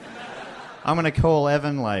right. I'm going to call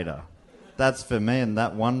Evan later. That's for me and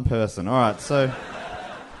that one person. All right, so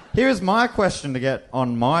here's my question to get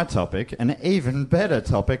on my topic, an even better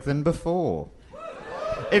topic than before.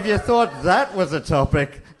 If you thought that was a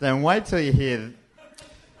topic, then wait till you hear...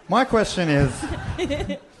 My question is,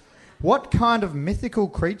 what kind of mythical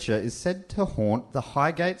creature is said to haunt the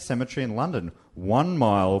Highgate Cemetery in London, 1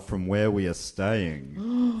 mile from where we are staying?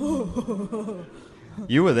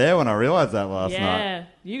 You were there when I realised that last night. Yeah,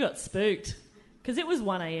 you got spooked. Because it was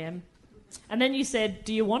 1 a.m. And then you said,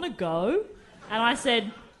 do you want to go? And I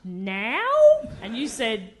said, now? And you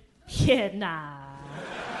said, yeah, nah.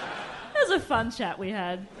 It was a fun chat we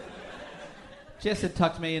had. Jess had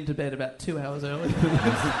tucked me into bed about 2 hours early.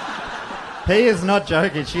 He is not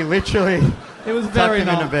joking. She literally It was tucked very him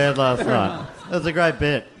nice. into bed last Very night. nice. It was a great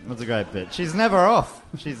bit. It was a great bit. She's never off.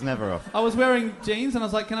 She's never off. I was wearing jeans and I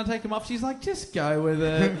was like, can I take them off? She's like, just go with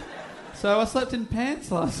it. So I slept in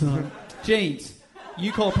pants last night. Jeans.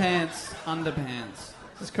 You call pants underpants.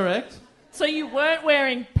 Is this correct? So you weren't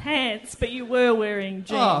wearing pants, but you were wearing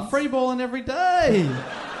jeans. Oh, free balling every day.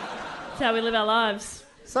 That's how we live our lives.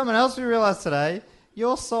 Something else we realised today,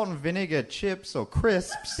 your salt and vinegar chips or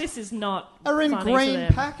crisps This is not are in funny to green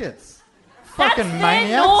them. packets. That's Fucking their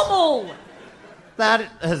maniacs. normal. That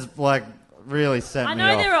has, like, really sent I me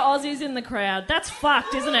know off. there are Aussies in the crowd. That's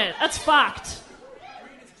fucked, isn't it? That's fucked.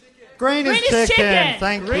 Green is chicken.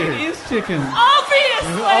 Thank Green you. is chicken.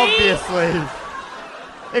 Obviously. Obviously.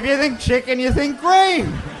 If you think chicken, you think green.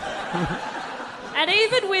 And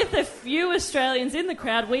even with a few Australians in the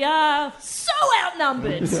crowd, we are so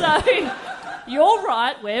outnumbered. So you're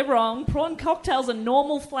right, we're wrong. Prawn cocktail's a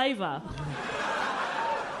normal flavour. What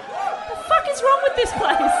the fuck is wrong with this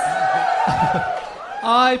place?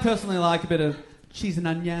 I personally like a bit of cheese and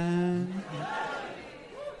onion.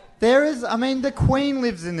 There is, I mean, the Queen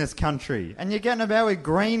lives in this country, and you're getting about with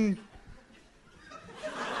green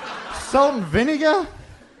salt and vinegar?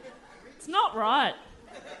 It's not right.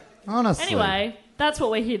 Honestly. Anyway, that's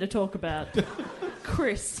what we're here to talk about.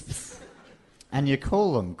 Crisps. And you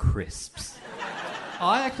call them crisps.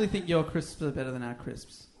 I actually think your crisps are better than our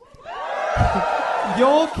crisps.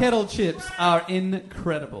 Your kettle chips are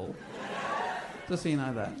incredible. Just so you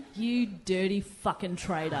know that. You dirty fucking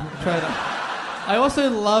traitor. Trader. I also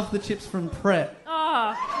love the chips from Pret.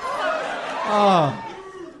 Oh.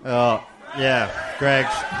 Oh, yeah,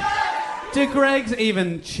 Greg's. Do Greg's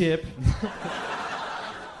even chip?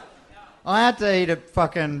 I had to eat a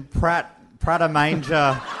fucking Pratter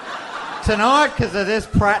manger tonight because of this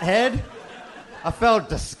Pratt head. I felt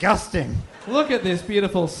disgusting. Look at this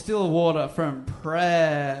beautiful still water from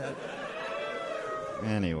Pret.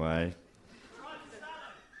 Anyway.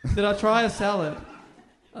 Did I try a salad?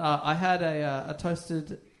 I had a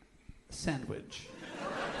toasted sandwich.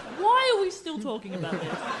 Why are we still talking about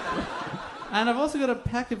this? And I've also got a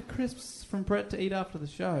pack of crisps from Pret to eat after the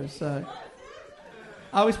show, so...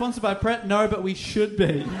 Are we sponsored by Pret? No, but we should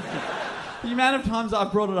be. The amount of times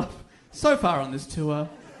I've brought it up so far on this tour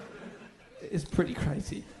is pretty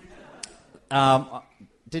crazy.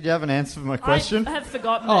 Did you have an answer for my question? I have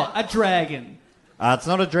forgotten Oh, a dragon. It's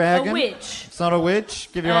not a dragon. A witch. It's not a witch.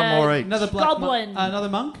 Give you one more each. Another black Goblin. another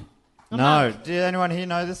monk? No. Do anyone here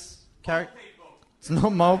know this character? It's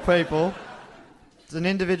not mole people. It's an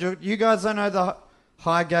individual. You guys don't know the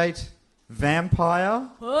Highgate vampire?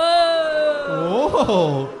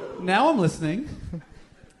 Oh, now I'm listening.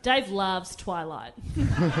 Dave loves Twilight.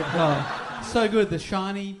 So good. The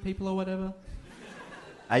shiny people or whatever.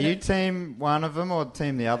 Are you team one of them or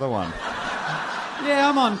team the other one? Yeah,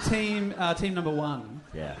 I'm on team number one.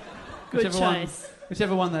 Yeah. Good choice.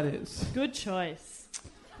 Whichever one that is. Good choice.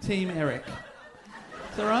 Team Eric.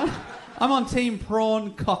 Is that right? I'm on team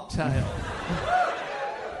prawn cocktail.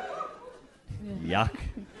 Yuck.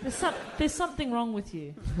 There's something wrong with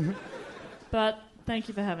you. But thank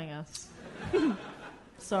you for having us.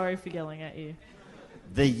 Sorry for yelling at you.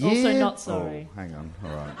 The year... Also not sorry. Oh, hang on.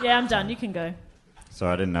 All right. Yeah, I'm done. You can go.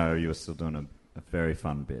 Sorry, I didn't know you were still doing a very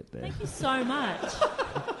fun bit there. Thank you so much.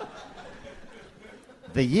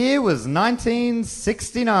 The year was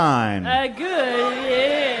 1969. Good,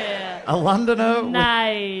 yeah. A Londoner...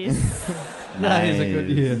 Nice. That is a good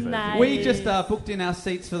year. Nice. We just booked in our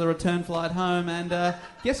seats for the return flight home, and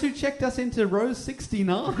guess who checked us into row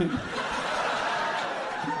 69?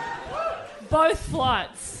 Both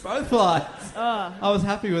flights. Both flights. Oh. I was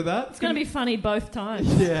happy with that. It's going to be funny both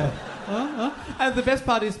times. Yeah. And the best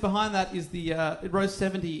part is behind that is the row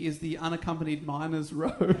 70 is the unaccompanied minors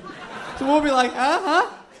row. So we'll be like,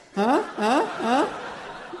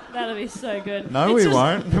 That'll be so good. No, we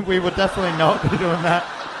won't. We will definitely not be doing that.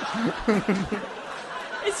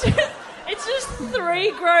 It's just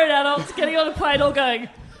three grown adults getting on a plane all going...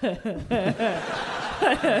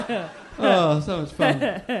 Oh, so much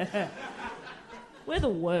fun. We're the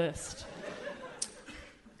worst.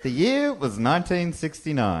 The year was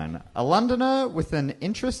 1969. A Londoner with an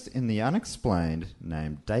interest in the unexplained,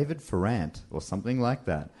 named David Ferrant, or something like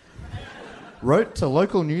that, wrote to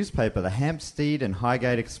local newspaper, the Hampstead and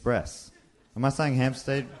Highgate Express. Am I saying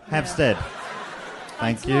Hampstead? Hampstead.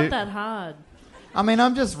 Thank you. It's not that hard. I mean,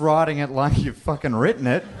 I'm just writing it like you've fucking written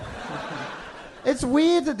it. It's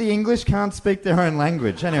weird that the English can't speak their own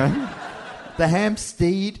language. Anyway, the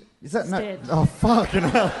Hampstead... Is that Stead. no? Oh, fucking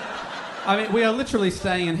hell. I mean, we are literally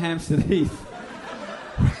staying in Hampstead Heath.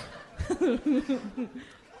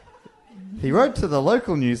 He wrote to the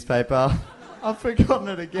local newspaper. I've forgotten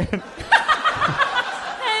it again.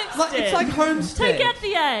 Hampstead. It's like Homestead. Take out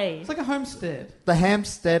the A. It's like a homestead. The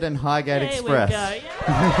Hampstead and Highgate There Express. we go.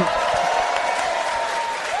 Yeah.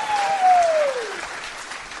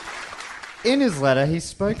 In his letter, he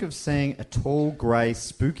spoke of seeing a tall, grey,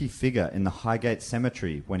 spooky figure in the Highgate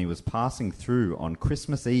Cemetery when he was passing through on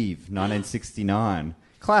Christmas Eve, 1969.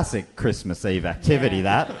 Classic Christmas Eve activity,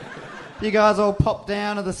 that. You guys all pop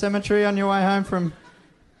down to the cemetery on your way home from...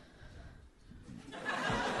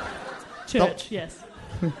 Church, yes.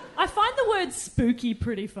 I find the word spooky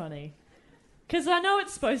pretty funny. Because I know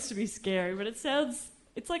it's supposed to be scary, but it sounds...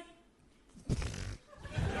 It's like...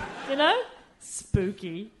 You know?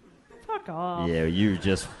 Spooky. Fuck off. Yeah, you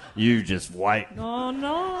just wait. Oh,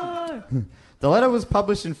 no. The letter was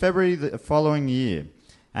published in February the following year,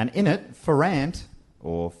 and in it, Ferrant,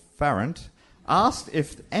 or Farrant, asked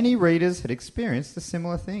if any readers had experienced a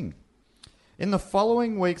similar thing. In the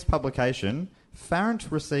following week's publication,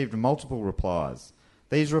 Farrant received multiple replies.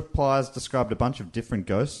 These replies described a bunch of different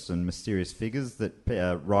ghosts and mysterious figures that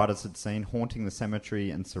writers had seen haunting the cemetery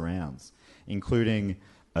and surrounds, including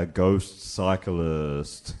a ghost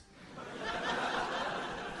cyclist,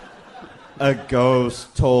 a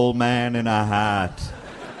ghost tall man in a hat,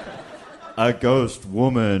 a ghost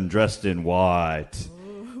woman dressed in white,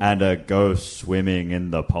 and a ghost swimming in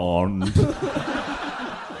the pond.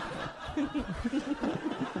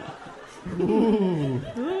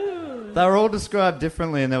 They were all described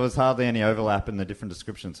differently, and there was hardly any overlap in the different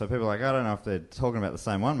descriptions. So people are like, I don't know if they're talking about the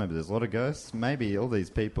same one. Maybe there's a lot of ghosts. Maybe all these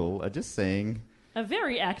people are just seeing A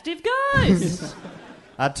very active ghost.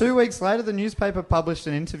 2 weeks later, the newspaper published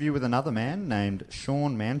an interview with another man named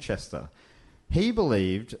Sean Manchester. He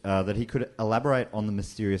believed that he could elaborate on the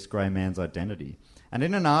mysterious grey man's identity. And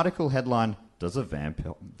in an article headlined, Does a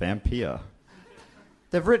Vampire...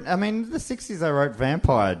 They've written... I mean, in the 60s they wrote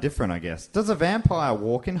vampire, different, I guess. Does a vampire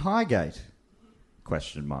walk in Highgate?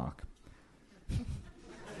 Question mark.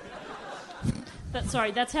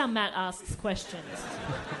 That's how Matt asks questions.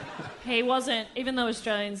 He wasn't... Even though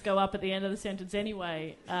Australians go up at the end of the sentence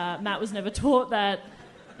anyway, Matt was never taught that.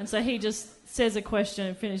 And so he just says a question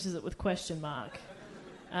and finishes it with question mark.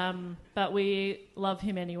 But we love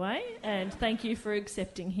him anyway, and thank you for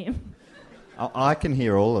accepting him. I can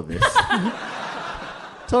hear all of this.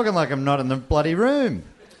 Talking like I'm not in the bloody room.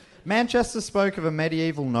 Manchester spoke of a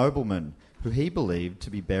medieval nobleman who he believed to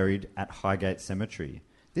be buried at Highgate Cemetery.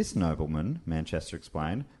 This nobleman, Manchester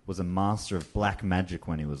explained, was a master of black magic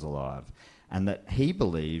when he was alive, and that he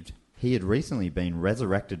believed he had recently been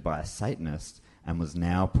resurrected by a Satanist and was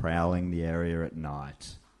now prowling the area at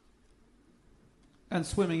night. And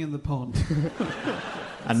swimming in the pond.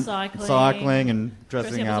 And cycling and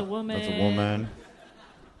dressing up as a woman.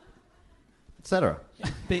 Etc.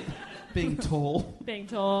 Being tall. Being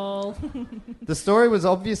tall. The story was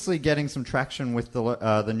obviously getting some traction with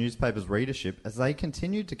the newspaper's readership as they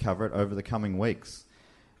continued to cover it over the coming weeks.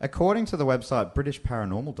 According to the website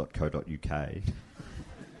britishparanormal.co.uk,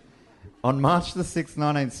 on March the 6th,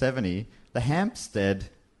 1970, the Hampstead...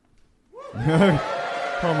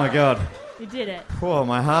 Oh my God. You did it. Oh,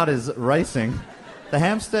 my heart is racing. The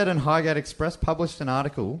Hampstead and Highgate Express published an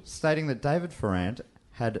article stating that David Ferrant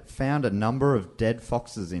had found a number of dead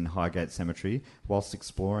foxes in Highgate Cemetery whilst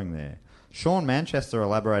exploring there. Sean Manchester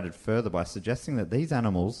elaborated further by suggesting that these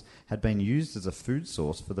animals had been used as a food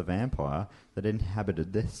source for the vampire that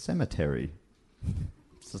inhabited the cemetery.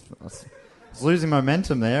 It's losing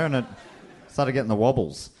momentum there, and it started getting the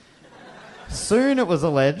wobbles. Soon it was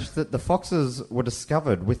alleged that the foxes were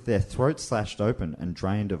discovered with their throats slashed open and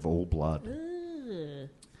drained of all blood.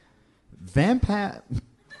 Vampel?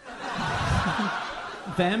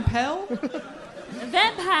 Vampire?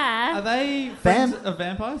 Are they friends of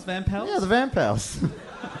vampires? Vampels? Yeah, the Vampels.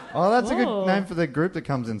 Oh, that's a Whoa. good name for the group that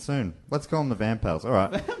comes in soon. Let's call them the Vampels. All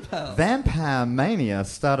right. Vampels. Vampire mania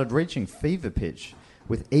started reaching fever pitch,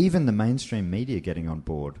 with even the mainstream media getting on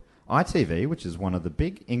board. ITV, which is one of the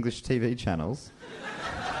big English TV channels.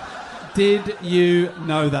 Did you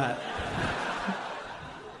know that?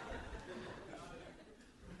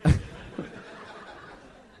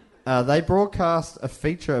 They broadcast a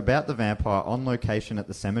feature about the vampire on location at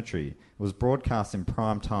the cemetery. It was broadcast in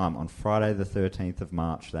prime time on Friday the 13th of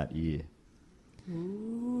March that year.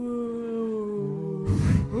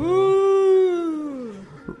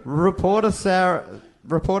 Reporter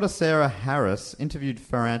Sarah Harris interviewed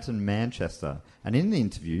Ferrant in Manchester, and in the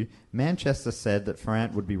interview, Manchester said that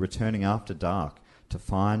Ferrant would be returning after dark to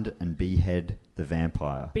find and behead the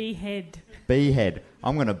vampire. Behead. Behead.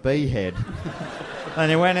 I'm going to behead. And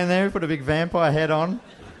he went in there, put a big vampire head on,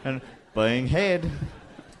 and being head.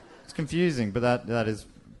 It's confusing, but that is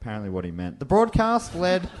apparently what he meant. The broadcast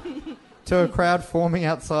led to a crowd forming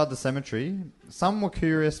outside the cemetery. Some were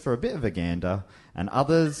curious for a bit of a gander, and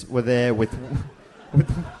others were there with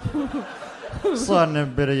sliding a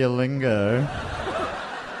bit of your lingo.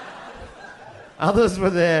 Others were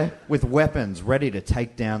there with weapons ready to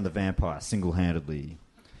take down the vampire single-handedly.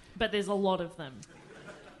 But there's a lot of them.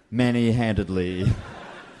 Many-handedly.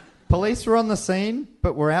 Police were on the scene,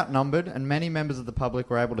 but were outnumbered, and many members of the public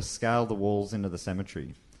were able to scale the walls into the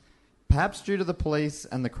cemetery. Perhaps due to the police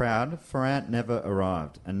and the crowd, Ferrant never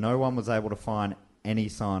arrived, and no one was able to find any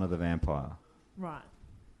sign of the vampire. Right.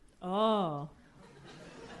 Oh.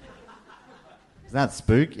 Isn't that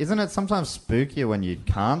spook? Isn't it sometimes spookier when you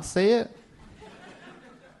can't see it?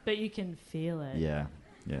 But you can feel it. Yeah.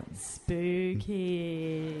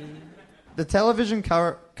 Spooky. The television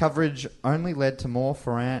coverage only led to more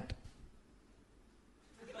Ferrant.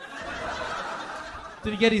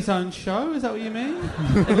 Did he get his own show? Is that what you mean?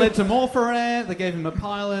 It led to more Ferrant. They gave him a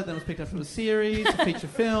pilot. Then it was picked up for a series, a feature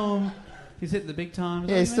film. He's hitting the big time.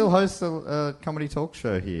 Yeah, he still hosts a comedy talk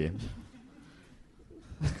show here.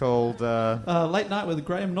 It's called Late Night with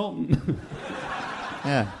Graham Norton.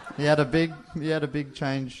 Yeah, he had a big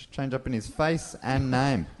change up in his face and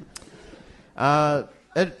name.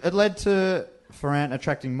 It led to Ferrant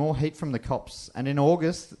attracting more heat from the cops, and in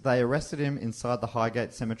August they arrested him inside the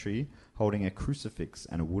Highgate Cemetery, holding a crucifix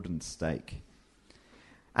and a wooden stake.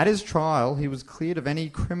 At his trial, he was cleared of any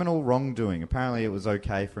criminal wrongdoing. Apparently, it was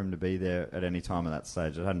okay for him to be there at any time at that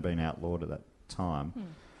stage. It hadn't been outlawed at that time.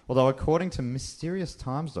 Although, according to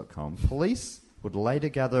MysteriousTimes.com, police would later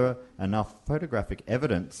gather enough photographic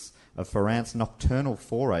evidence of Ferrant's nocturnal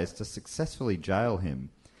forays to successfully jail him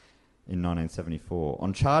in 1974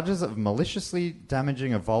 on charges of maliciously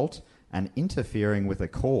damaging a vault and interfering with a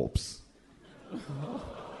corpse.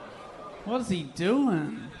 What is he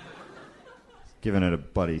doing? Giving it a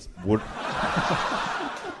bloody wood.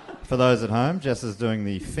 For those at home, Jess is doing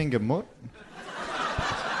the finger mutt.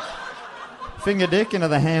 Finger dick into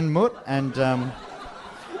the hand mutt, and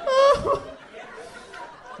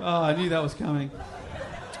Oh, I knew that was coming.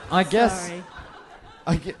 I guess Sorry.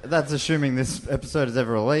 that's assuming this episode is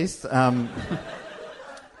ever released. I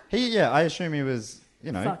assume he was,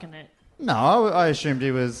 Fucking it. No, I assumed he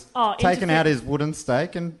was taking out his wooden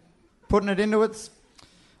stake and putting it into its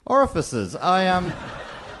orifices. Is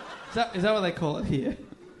that what they call it here?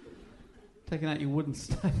 Taking out your wooden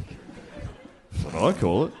stake. That's what I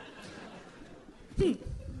call it.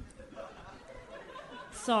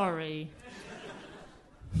 Sorry.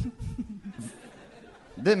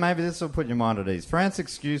 Maybe this will put your mind at ease. Fran's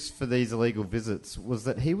excuse for these illegal visits was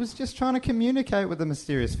that he was just trying to communicate with the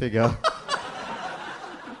mysterious figure.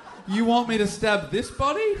 You want me to stab this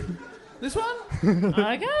body? This one?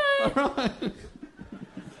 Okay. All right.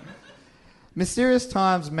 Mysterious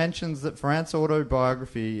Times mentions that Ferrant's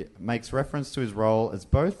autobiography makes reference to his role as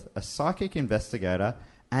both a psychic investigator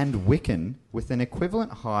and Wiccan with an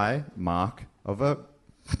equivalent high mark of a...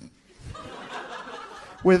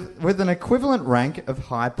 with an equivalent rank of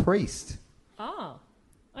high priest. Oh,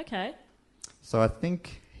 okay. So I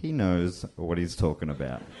think he knows what he's talking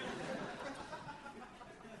about.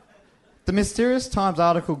 The Mysterious Times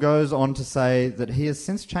article goes on to say that he has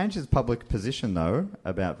since changed his public position, though,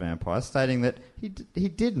 about vampires, stating that he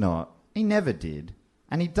never did,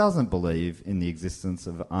 and he doesn't believe in the existence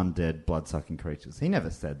of undead, blood-sucking creatures. He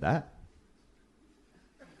never said that.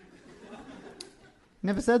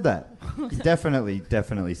 Never said that. He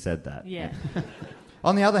definitely said that. Yeah.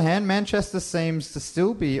 On the other hand, Manchester seems to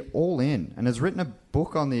still be all in and has written a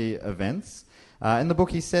book on the events. In the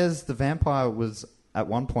book, he says the vampire was at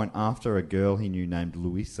one point after a girl he knew named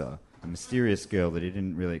Louisa, a mysterious girl that he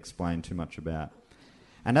didn't really explain too much about.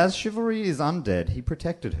 And as chivalry is undead, he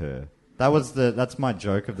protected her. That's my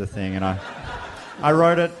joke of the thing, and I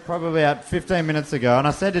wrote it probably about 15 minutes ago, and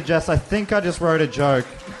I said to Jess, I think I just wrote a joke.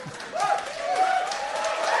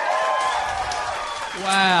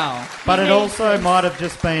 Wow. But it also might have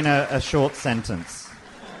just been a short sentence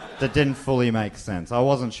that didn't fully make sense. I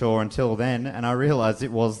wasn't sure until then, and I realised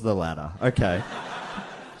it was the latter. Okay.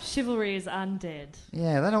 Chivalry is undead.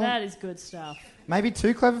 Yeah, that is good stuff. Maybe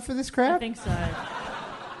too clever for this crowd? I think so.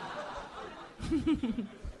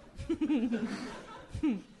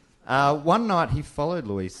 One night he followed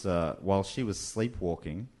Louisa while she was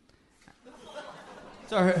sleepwalking.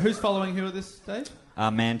 So who's following who at this stage?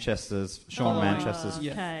 Sean Manchester's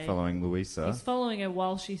okay. following Louisa. He's following her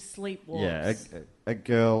while she sleepwalks.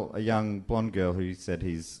 Yeah, a young blonde girl who he said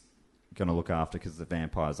he's going to look after because the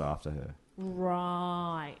vampire's after her.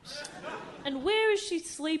 Right. And where is she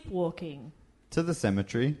sleepwalking? To the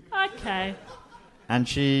cemetery. Okay. And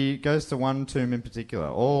she goes to one tomb in particular,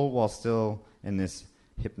 all while still in this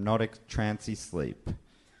hypnotic, trancey sleep.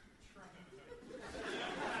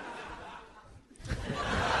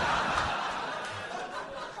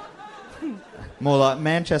 More like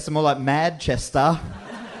Manchester, more like Madchester.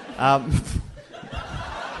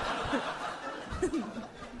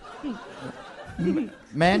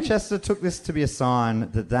 Manchester took this to be a sign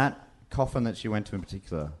that coffin that she went to in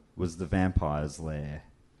particular was the vampire's lair.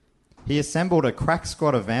 He assembled a crack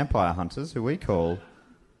squad of vampire hunters, who we call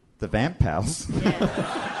the Vamp Pals.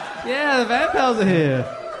 Yeah, the Vamp Pals are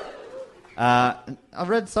here. I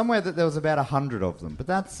read somewhere that there was about 100 of them, but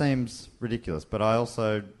that seems ridiculous. But I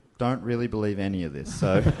also don't really believe any of this.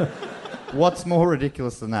 So what's more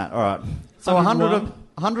ridiculous than that? All right. So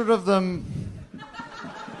 100 of them...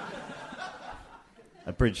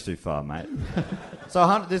 A bridge too far, mate.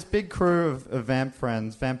 So this big crew of vamp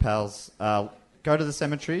friends, Vamp Pals, go to the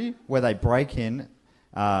cemetery where they break in.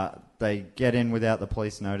 They get in without the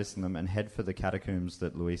police noticing them and head for the catacombs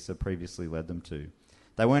that Louisa previously led them to.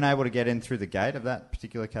 They weren't able to get in through the gate of that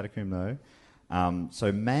particular catacomb, though.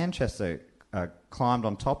 So Manchester climbed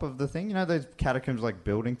on top of the thing. You know those catacombs like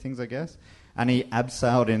building things, I guess? And he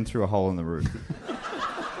abseiled in through a hole in the roof.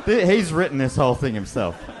 He's written this whole thing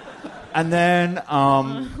himself. And then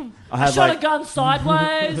I shot a gun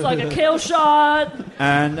sideways, like a kill shot.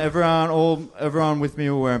 And everyone with me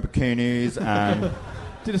were wearing bikinis and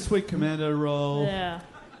did a sweet commando roll. Yeah.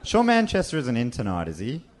 Sure, Manchester isn't in tonight, is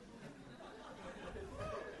he?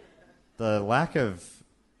 The lack of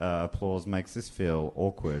applause makes this feel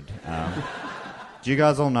awkward. Do you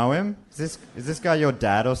guys all know him? Is this guy your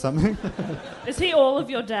dad or something? Is he all of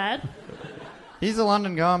your dad? He's a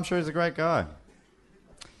London guy. I'm sure he's a great guy.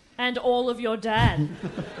 And all of your dad?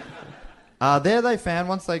 There they found,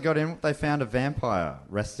 once they got in, they found a vampire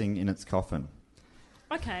resting in its coffin.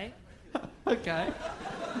 Okay. Okay.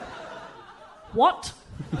 What?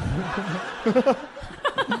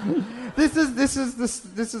 This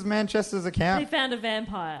is Manchester's They account. found a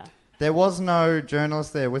vampire. There was no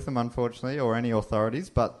journalist there with them, unfortunately, or any authorities,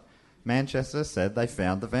 but Manchester said they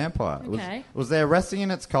found the vampire. Okay. It was there resting in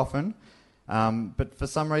its coffin, but for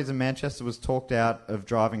some reason Manchester was talked out of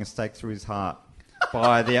driving a stake through his heart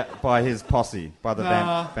by his posse, by the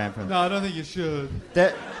vampire. No, I don't think you should.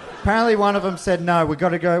 Apparently one of them said, no, we got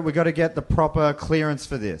to get the proper clearance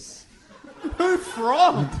for this. Who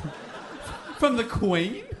from? From the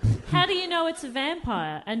Queen? How do you know it's a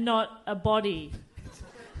vampire and not a body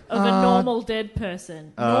of a normal dead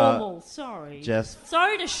person? Sorry. Jess.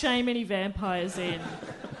 Sorry to shame any vampires in.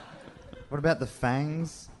 What about the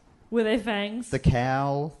fangs? Were there fangs? The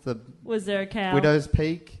cowl? Was there a cow? Widow's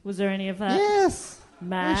Peak? Was there any of that? Yes.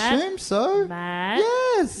 Matt? I assume so. Matt?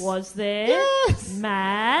 Yes. Was there? Yes.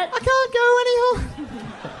 Matt? I can't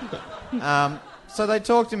go anymore. So they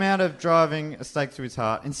talked him out of driving a stake through his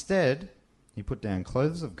heart. Instead, he put down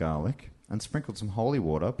cloves of garlic and sprinkled some holy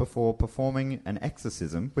water before performing an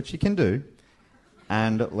exorcism, which he can do,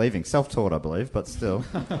 and leaving. Self-taught, I believe, but still.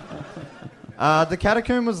 The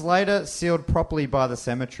catacomb was later sealed properly by the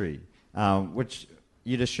cemetery, which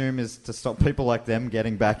you'd assume is to stop people like them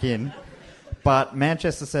getting back in. But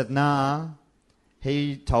Manchester said, nah,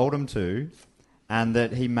 he told him to, and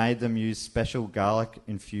that he made them use special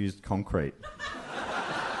garlic-infused concrete.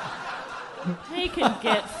 He can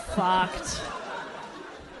get fucked.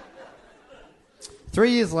 3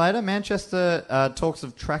 years later, Manchester talks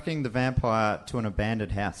of tracking the vampire to an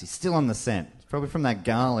abandoned house. He's still on the scent. It's probably from that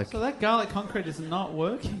garlic. So that garlic concrete is not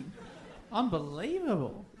working.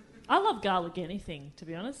 Unbelievable. I love garlic anything, to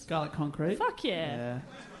be honest. Garlic concrete? Fuck yeah.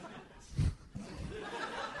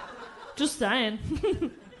 Just saying.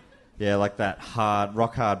 Yeah, like that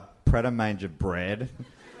rock-hard Pret-a Manger bread.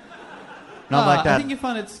 Not like that. I think you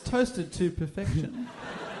find it's toasted to perfection.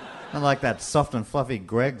 Not like that soft and fluffy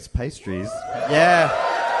Greg's pastries. Yeah.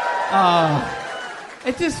 Oh,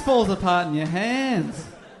 it just falls apart in your hands.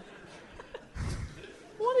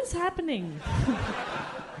 What is happening?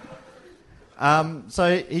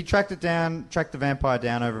 So he tracked the vampire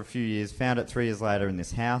down over a few years, found it 3 years later in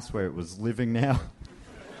this house where it was living now.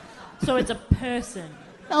 So it's a person.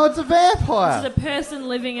 No, it's a vampire. It's a person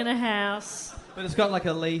living in a house. But it's got like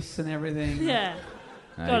a lease and everything. Yeah.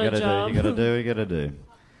 No, got a job. You gotta do.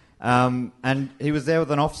 And he was there with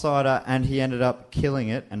an offsider, and he ended up killing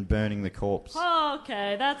it and burning the corpse. Oh,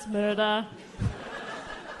 okay, that's murder.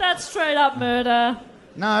 That's straight up murder.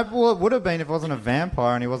 No, well, it would have been if it wasn't a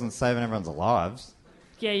vampire and he wasn't saving everyone's lives.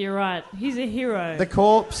 Yeah, you're right. He's a hero. The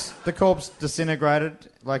corpse disintegrated,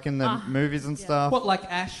 like in the movies and stuff. What, like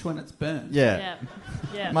ash when it's burnt? Yeah.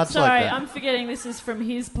 Yeah. Much Sorry, like that. I'm forgetting this is from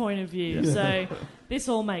his point of view, so this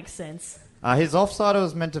all makes sense. His offsider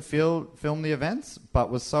was meant to film the events,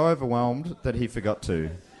 but was so overwhelmed that he forgot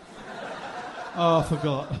to. Oh, I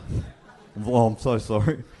forgot. Oh, I'm so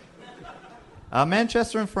sorry.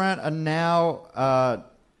 Manchester and Ferrand are now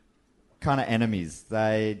kind of enemies.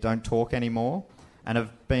 They don't talk anymore and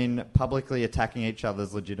have been publicly attacking each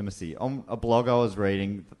other's legitimacy. On a blog I was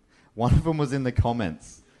reading, one of them was in the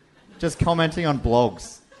comments, just commenting on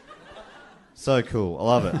blogs. So cool. I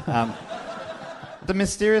love it. The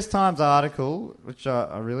Mysterious Times article, which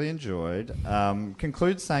I really enjoyed,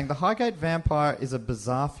 concludes saying the Highgate vampire is a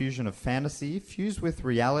bizarre fusion of fantasy fused with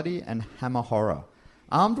reality and hammer horror.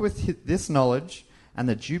 Armed with this knowledge and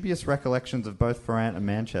the dubious recollections of both Ferrand and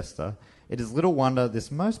Manchester, it is little wonder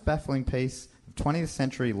this most baffling piece of 20th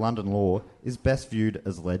century London lore is best viewed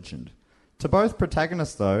as legend. To both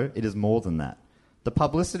protagonists, though, it is more than that. The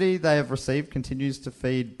publicity they have received continues to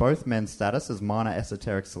feed both men's status as minor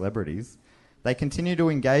esoteric celebrities. They continue to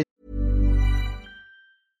engage.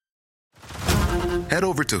 Head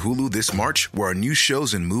over to Hulu this March, where our new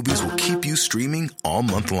shows and movies will keep you streaming all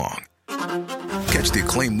month long. Catch the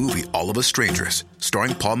acclaimed movie All of Us Strangers,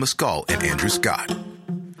 starring Paul Mescal and Andrew Scott.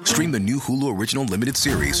 Stream the new Hulu original limited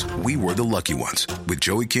series We Were the Lucky Ones with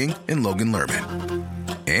Joey King and Logan Lerman.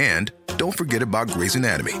 And don't forget about Grey's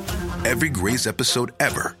Anatomy. Every Grey's episode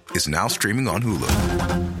ever is now streaming on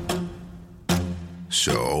Hulu.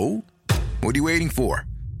 So, what are you waiting for?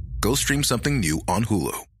 Go stream something new on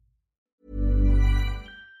Hulu.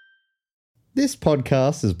 This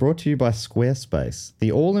podcast is brought to you by Squarespace,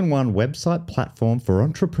 the all-in-one website platform for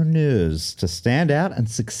entrepreneurs to stand out and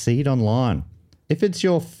succeed online. If it's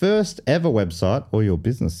your first ever website or your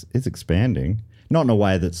business is expanding, not in a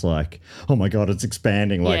way that's like, oh my God, it's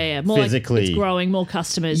expanding, like more physically. like it's growing, more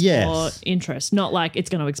customers, Yes. more interest. Not like it's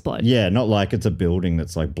going to explode. Yeah, not like it's a building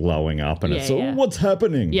that's like blowing up and Yeah. what's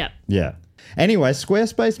happening? Yeah. Yeah. Anyway,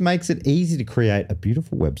 Squarespace makes it easy to create a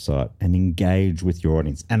beautiful website and engage with your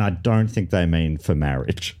audience. And I don't think they mean for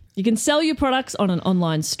marriage. You can sell your products on an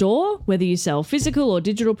online store, whether you sell physical or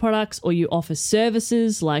digital products, or you offer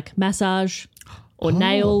services like massage or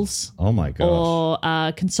nails Oh my gosh. or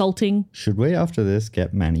consulting. Should we, after this,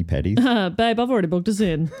 get mani-pedis? Babe, I've already booked us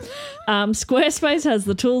in. Squarespace has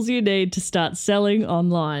the tools you need to start selling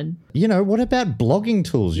online. You know, what about blogging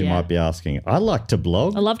tools, you Yeah. might be asking? I like to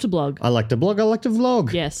blog. I love to blog. I like to blog. I like to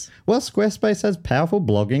vlog. Yes. Well, Squarespace has powerful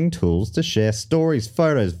blogging tools to share stories,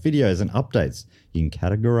 photos, videos, and updates. You can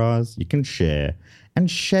categorize, you can share,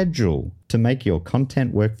 and schedule to make your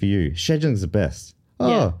content work for you. Scheduling's the best. Oh,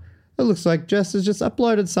 Yeah. it looks like Jess has just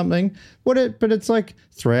uploaded something. But it's like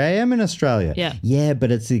 3 a.m. in Australia. Yeah. Yeah,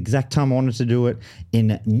 but it's the exact time I wanted to do it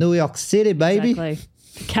in New York City, baby. Exactly.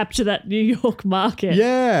 Capture that New York market.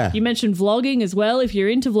 Yeah. You mentioned vlogging as well. If you're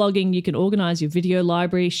into vlogging, you can organize your video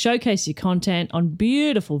library, showcase your content on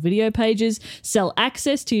beautiful video pages, sell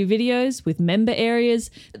access to your videos with member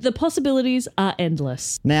areas. The possibilities are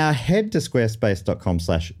endless. Now head to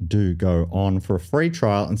squarespace.com/do-go-on for a free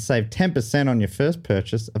trial and save 10% on your first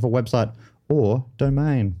purchase of a website or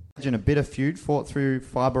domain. Imagine a bitter feud fought through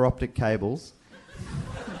fibre optic cables.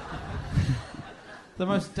 The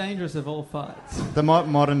most dangerous of all fights. The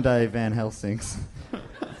modern day Van Helsings.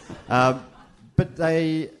 But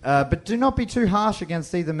do not be too harsh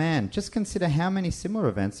against either man. Just consider how many similar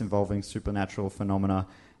events involving supernatural phenomena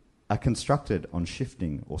are constructed on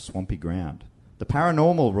shifting or swampy ground. The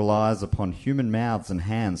paranormal relies upon human mouths and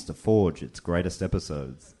hands to forge its greatest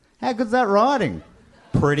episodes. How good's that writing?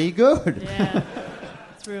 Pretty good. Yeah,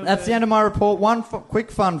 it's real That's good. the end of my report. One quick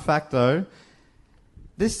fun fact, though.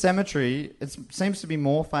 This cemetery, it seems to be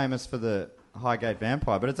more famous for the Highgate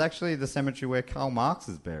Vampire, but it's actually the cemetery where Karl Marx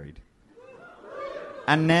is buried.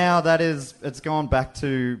 And now it's gone back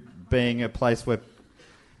to being a place where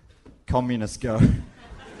communists go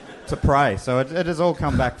to pray. So it has all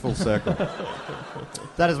come back full circle.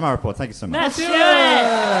 That is my report. Thank you so much. That's it.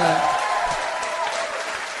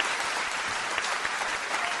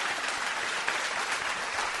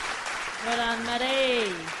 Well done,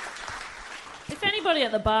 Maddie. If anybody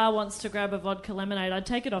at the bar wants to grab a vodka lemonade, I'd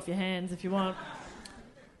take it off your hands if you want.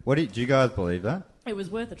 Do you guys believe that? It was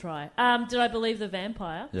worth a try. Did I believe the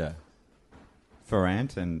vampire? Yeah.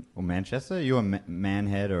 Ferrant or Manchester? You a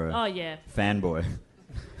manhead or a Oh, yeah. fanboy?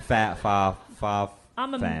 Far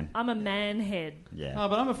I'm a fan. I'm a manhead. Yeah. Oh,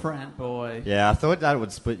 but I'm a Frant boy. Yeah, I thought that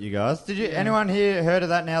would split you guys. Did you? Anyone here heard of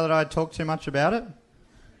that now that I talked too much about it?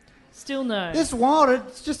 Still no. This wild,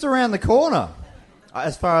 it's just around the corner.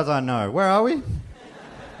 As far as I know. Where are we?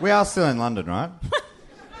 We are still in London, right?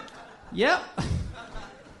 Yep.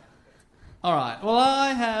 All right. Well,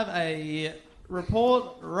 I have a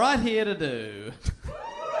report right here to do.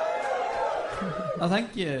 Oh,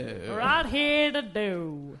 thank you. Right here to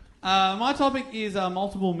do. My topic is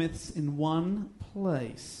multiple myths in one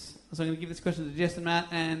place. So I'm going to give this question to Jess and Matt,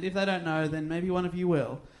 and if they don't know, then maybe one of you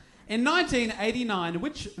will. In 1989,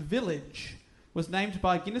 which village was named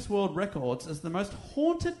by Guinness World Records as the most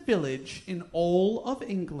haunted village in all of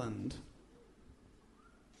England?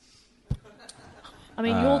 I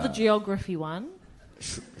mean, you're the geography one.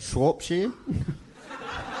 Shropshire?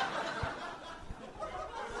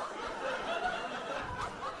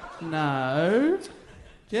 No.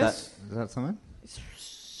 Jess? Is that something?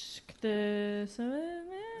 The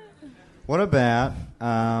What about,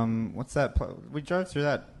 what's that? We drove through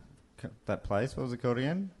that place. What was it called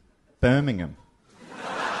again? Birmingham.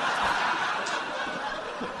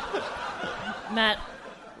 Matt,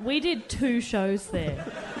 we did 2 shows there.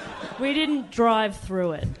 We didn't drive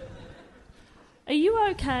through it. Are you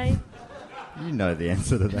okay? You know the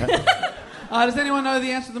answer to that. Does anyone know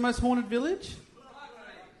the answer to the most haunted village?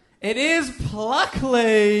 It is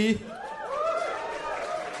Pluckley.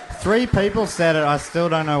 3 people said it. I still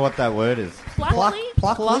don't know what that word is. Pluckley?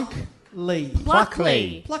 Pluckley.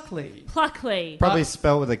 Pluckley. Pluckley. Pluckley. Probably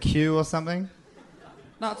spelled with a Q or something.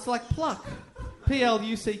 No, it's like pluck.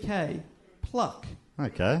 P-L-U-C-K. Pluck.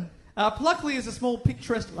 Okay. Pluckley is a small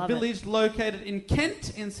picturesque village located in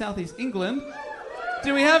Kent in southeast England.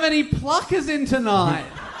 Do we have any pluckers in tonight?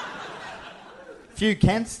 Few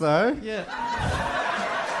Kents though. Yeah.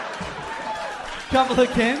 Couple of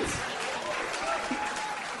Kents.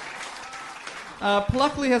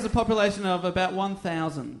 Pluckley has a population of about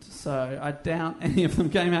 1,000, so I doubt any of them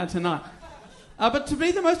came out tonight. But to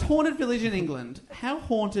be the most haunted village in England, how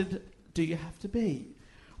haunted do you have to be?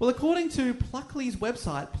 Well, according to Pluckley's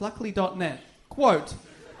website, pluckley.net, quote,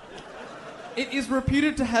 it is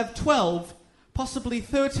reputed to have 12, possibly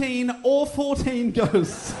 13 or 14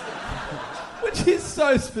 ghosts, which is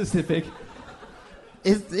so specific.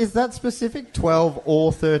 Is that specific? 12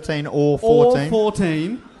 or 13 or 14? Or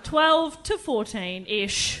 14. 12 to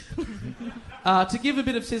 14-ish. To give a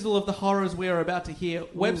bit of sizzle of the horrors we are about to hear,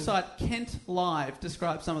 website Kent Live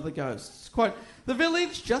describes some of the ghosts. Quote, the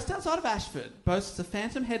village just outside of Ashford boasts a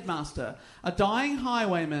phantom headmaster, a dying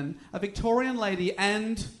highwayman, a Victorian lady,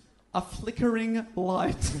 and a flickering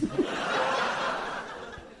light.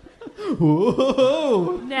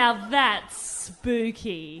 Whoa. Now that's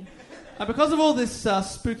spooky. Because of all this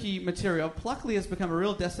spooky material, Pluckley has become a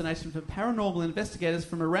real destination for paranormal investigators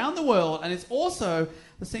from around the world, and it's also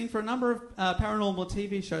the scene for a number of paranormal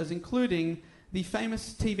TV shows, including the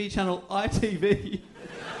famous TV channel ITV.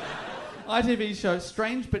 ITV show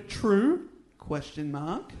Strange But True, ?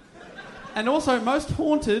 And also Most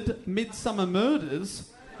Haunted, Midsummer Murders,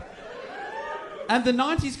 and the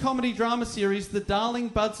 90s comedy drama series The Darling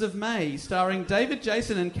Buds of May, starring David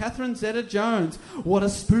Jason and Catherine Zeta-Jones. What a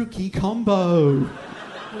spooky combo.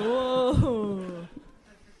 Whoa.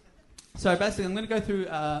 So basically, I'm going to go through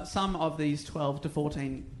some of these 12 to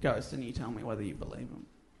 14 ghosts, and you tell me whether you believe them.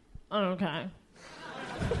 Okay.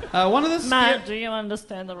 One of the Matt, do you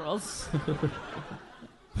understand the rules?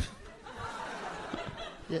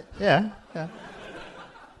 Yeah.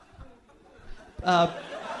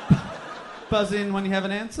 Buzz in when you have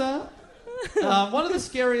an answer. One of the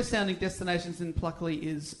scariest sounding destinations in Pluckley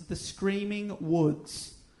is the Screaming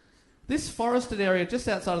Woods. This forested area just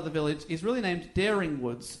outside of the village is really named Daring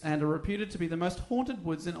Woods and are reputed to be the most haunted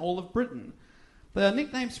woods in all of Britain. They are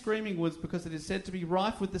nicknamed Screaming Woods because it is said to be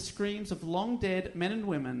rife with the screams of long dead men and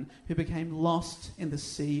women who became lost in the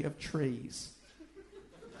sea of trees.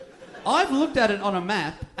 I've looked at it on a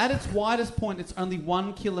map. At its widest point, it's only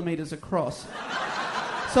 1 kilometre across.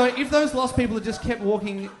 So if those lost people had just kept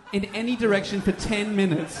walking in any direction for 10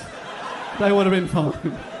 minutes, they would have been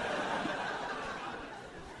fine.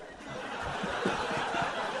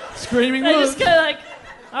 Screaming They Woods. just go like,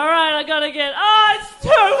 all right, I gotta get... Oh, it's too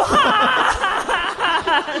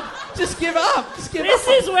hard! Just give up. This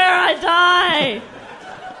is where I die.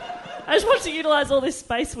 I just want to utilise all this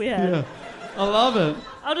space we have. Yeah, I love it.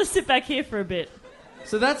 I'll just sit back here for a bit.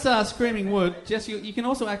 So that's Screaming Wood. Jess, you can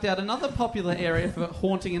also act out. Another popular area for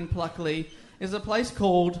haunting in Pluckley is a place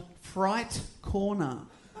called Fright Corner.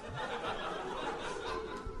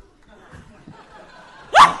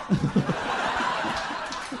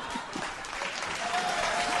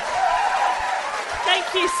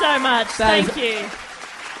 Thank you so much. Thank you.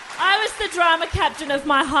 I was the drama captain of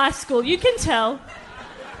my high school. You can tell.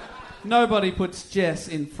 Nobody puts Jess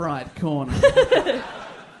in Fright Corner.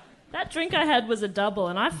 That drink I had was a double,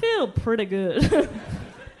 and I feel pretty good.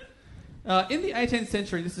 In the 18th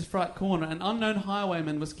century, this is Fright Corner, an unknown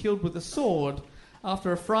highwayman was killed with a sword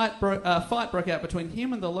after a fight broke out between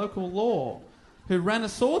him and the local law, who ran a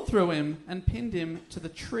sword through him and pinned him to the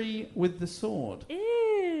tree with the sword.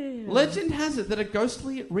 Ew. Legend has it that a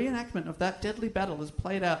ghostly reenactment of that deadly battle is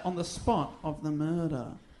played out on the spot of the murder.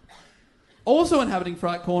 Also inhabiting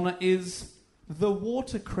Fright Corner is the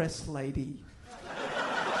Watercress Lady.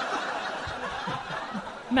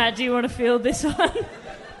 Matt, do you want to field this one?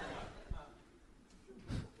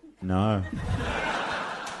 No.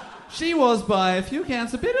 She was, by a few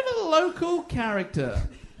accounts, a bit of a local character.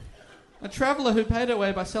 A traveller who paid her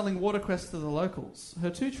way by selling watercress to the locals. Her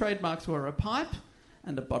two trademarks were a pipe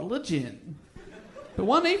and a bottle of gin. But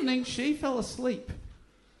one evening, she fell asleep.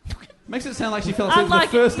 Makes it sound like she fell asleep for the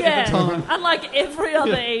first ever time. Unlike every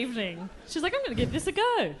other evening. She's like, I'm going to give this a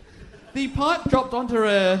go. The pipe dropped onto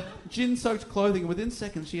her gin-soaked clothing, and within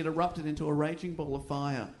seconds she had erupted into a raging ball of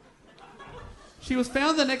fire. She was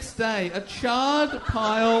found the next day, a charred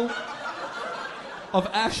pile of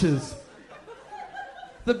ashes.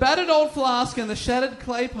 The battered old flask and the shattered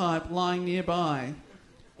clay pipe lying nearby.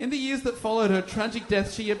 In the years that followed her tragic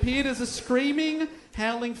death, she appeared as a screaming,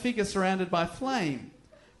 howling figure surrounded by flame.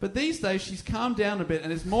 But these days she's calmed down a bit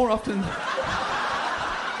and is more often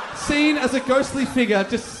seen as a ghostly figure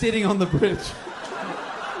just sitting on the bridge.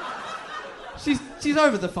 She's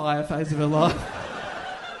over the fire phase of her life.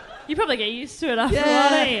 You probably get used to it after a while,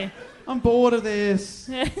 don't you? I'm bored of this.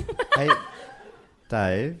 Hey,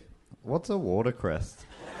 Dave, what's a watercress?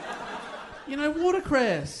 You know,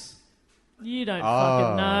 watercress. You don't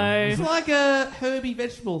fucking know. It's like a herby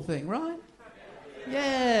vegetable thing, right?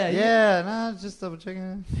 Yeah, no, just double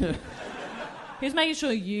checking. He was making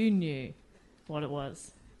sure you knew what it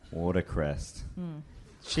was. Watercress.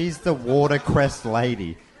 She's the watercress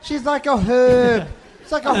lady. She's like a herb.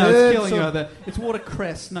 It's like a herb. It's killing so- you over there. It's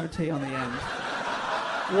watercress, no T on the end.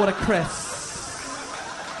 Watercress.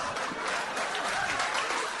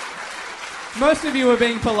 Most of you were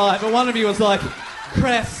being polite, but one of you was like,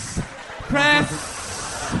 cress.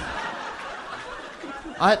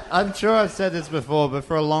 I'm sure I've said this before, but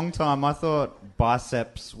for a long time I thought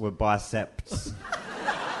biceps were biceps.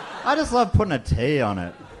 I just love putting a T on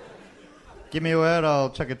it. Give me a word, I'll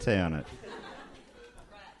chuck a T on it.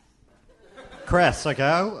 Crest, okay,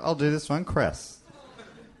 I'll do this one. Crest.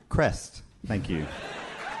 Thank you.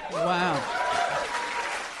 Wow.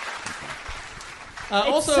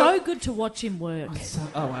 It's so good to watch him work.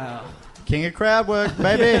 Oh, wow. King of crowd work,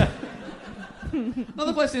 baby.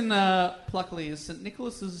 Another place in Pluckley is St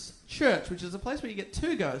Nicholas's Church, which is a place where you get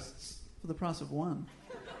 2 ghosts for the price of 1.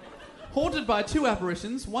 Haunted by 2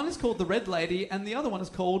 apparitions. One is called the Red Lady, and the other one is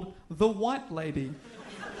called the White Lady.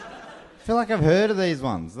 I feel like I've heard of these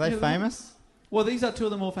ones. Are they famous? Well, these are 2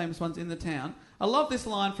 of the more famous ones in the town. I love this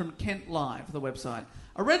line from Kent Live, the website.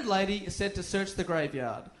 A red lady is said to search the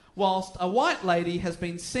graveyard, whilst a white lady has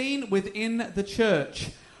been seen within the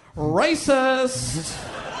church. Racist!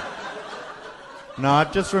 No,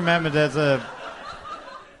 I've just remembered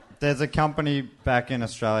there's a company back in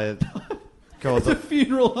Australia called It's a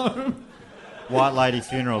funeral home. White Lady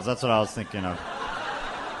Funerals. That's what I was thinking of.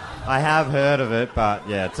 I have heard of it, but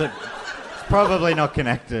yeah, it's probably not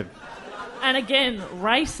connected. And again,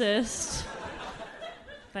 racist.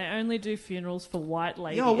 They only do funerals for white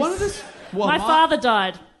ladies. Yeah, one of this. Well, my father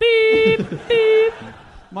died. Beep, beep.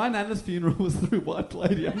 My nana's funeral was through White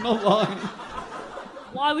Lady. I'm not lying.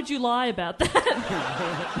 Why would you lie about that?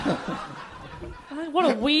 What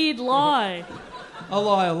a weird lie. I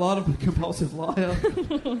lie a lot. I'm a compulsive liar.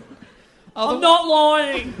 I'm not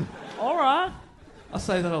lying. All right. I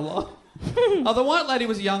say that a lot. The White Lady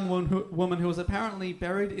was a young woman who was apparently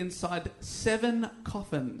buried inside 7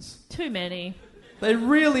 coffins. Too many. They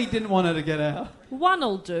really didn't want her to get out.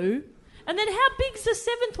 One'll do. And then how big's the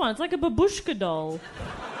 7th one? It's like a babushka doll.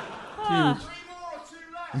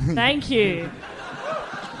 Thank you.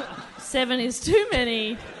 7 is too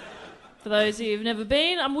many. For those of you who've never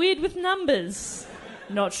been, I'm weird with numbers.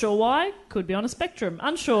 Not sure why. Could be on a spectrum.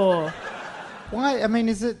 Unsure. Why? I mean,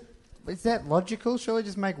 is that logical? Surely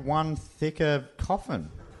just make one thicker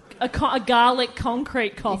coffin. A garlic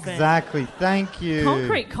concrete coffin. Exactly. Thank you.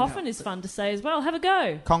 Concrete coffin is fun to say as well. Have a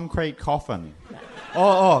go. Concrete coffin.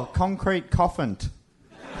 Oh, concrete coffin.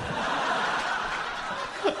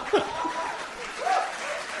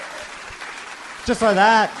 Just like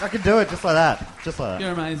that. I can do it just like that. Just like that.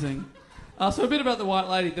 You're amazing. So a bit about the White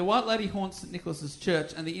Lady. The White Lady haunts St Nicholas's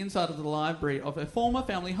Church and the inside of the library of her former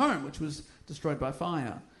family home, which was destroyed by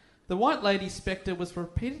fire. The White Lady's spectre was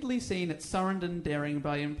repeatedly seen at Surrenden Daring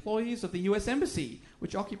by employees of the US Embassy,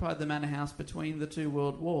 which occupied the manor house between the 2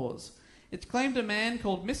 world wars. It's claimed a man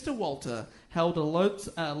called Mr. Walter held a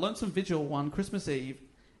lonesome vigil one Christmas Eve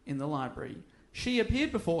in the library. She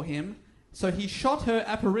appeared before him, so he shot her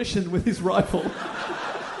apparition with his rifle.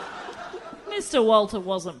 Mr. Walter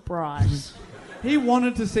wasn't bright. He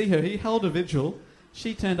wanted to see her. He held a vigil.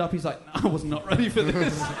 She turned up. He's like, no, I was not ready for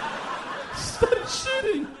this. Started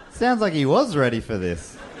shooting. Sounds like he was ready for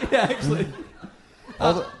this. Yeah, actually.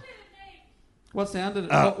 What sound did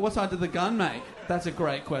what sound did the gun make? That's a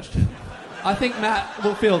great question. I think Matt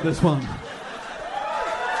will field this one.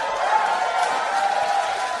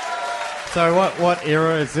 So what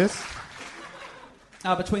era is this?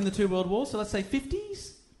 Between the 2 world wars, so let's say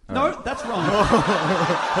 50s? All No, right. that's wrong.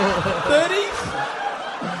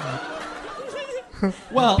 30s?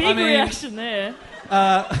 Well, Big I mean, reaction there.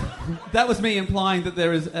 that was me implying that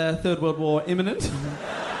there is a 3rd World War imminent.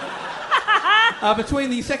 Between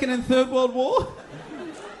the 2nd and 3rd World War,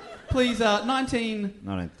 please, 1930s.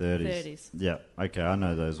 1930s. Yeah, okay, I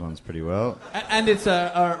know those ones pretty well. And it's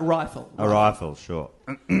a rifle. A rifle, sure.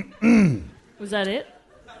 Was that it?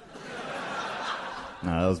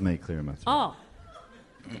 No, that was me clearing my throat. Oh.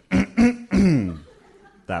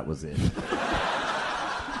 That was it.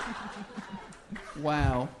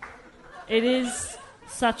 Wow. It is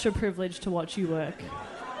such a privilege to watch you work.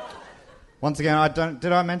 Once again,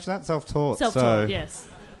 did I mention that? Self-taught. Self-taught, yes.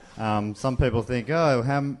 Some people think, oh,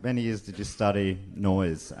 how many years did you study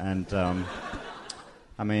noise? And,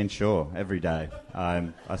 I mean, sure, every day.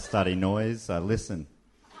 I study noise, I listen.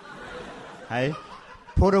 Hey,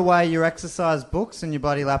 put away your exercise books and your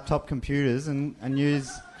bloody laptop computers and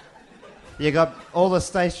use... You got all the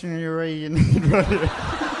stationery you need right here.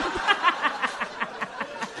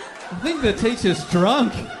 think the teacher's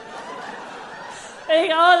drunk.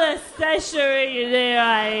 Take all the stationery you do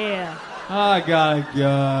right here. I gotta go.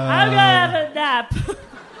 I'm gonna have a nap.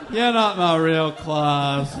 You're not my real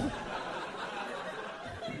class.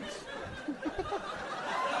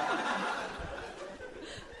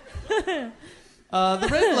 The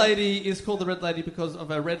Red Lady is called the Red Lady because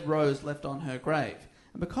of a red rose left on her grave.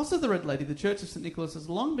 And because of the Red Lady, the Church of St. Nicholas has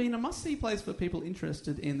long been a must-see place for people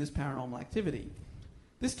interested in this paranormal activity.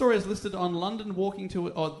 This story is listed on the London Walking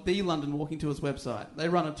Tours website. They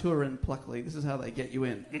run a tour in Pluckley. This is how they get you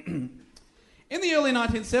in. In the early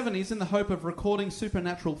 1970s, in the hope of recording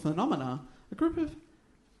supernatural phenomena, a group of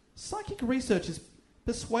psychic researchers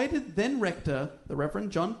persuaded then rector, the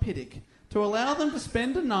Reverend John Piddick, to allow them to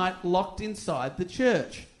spend a night locked inside the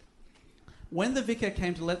church. When the vicar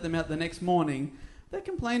came to let them out the next morning, they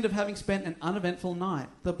complained of having spent an uneventful night,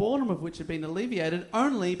 the boredom of which had been alleviated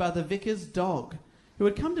only by the vicar's dog, who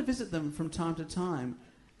had come to visit them from time to time.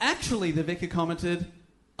 Actually, the vicar commented,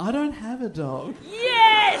 "I don't have a dog."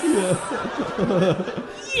 Yes!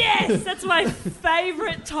 Yes! That's my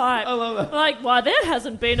favourite type. I love that. Like, why, there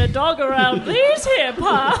hasn't been a dog around these here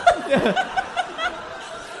parts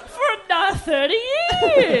for 30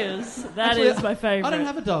 years. That Actually, is my favourite. I don't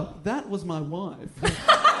have a dog. That was my wife.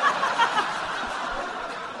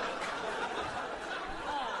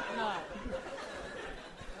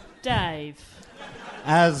 Dave.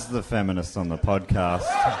 As the feminist on the podcast,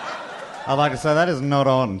 I'd like to say that is not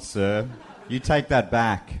on, sir. You take that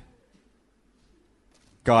back.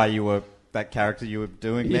 Guy, that character you were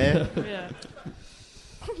doing there. Yeah.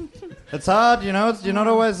 It's hard, you know. You're not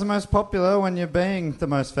always the most popular when you're being the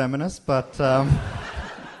most feminist, but... The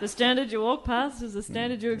standard you walk past is the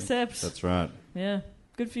standard you accept. That's right. Yeah.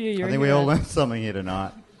 Good for you. You're I think we all learned something here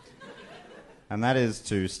tonight. And that is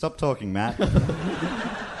to stop talking, Matt.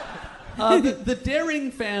 The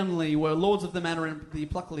Daring family were lords of the manor in the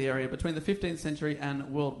Pluckley area between the 15th century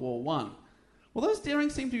and World War I. Well, those Daring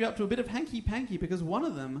seemed to be up to a bit of hanky-panky because one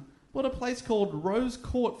of them bought a place called Rose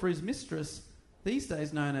Court for his mistress, these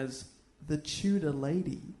days known as the Tudor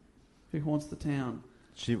Lady, who haunts the town.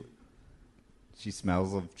 She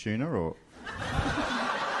smells of tuna, or...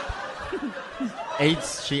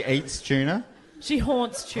 She eats tuna? She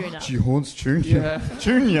haunts tuna. She haunts tuna? Yeah.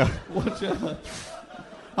 Tuna. Watch out.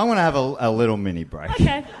 I'm going to have a little mini break.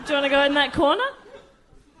 Okay. Do you want to go in that corner?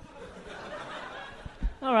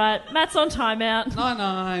 All right. Matt's on timeout.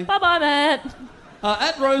 Night-night. Bye-bye, Matt.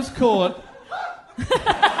 At Rose Court...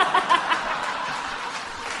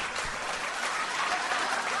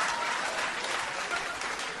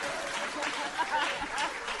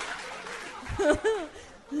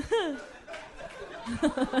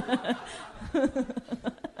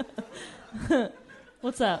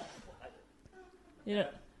 What's up? You know,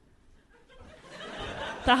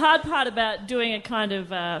 the hard part about doing a kind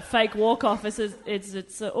of fake walk-off is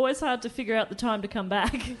it's always hard to figure out the time to come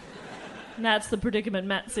back. And that's the predicament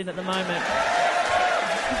Matt's in at the moment.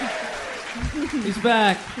 He's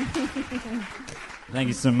back. Thank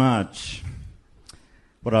you so much.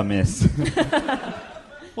 What'd I miss?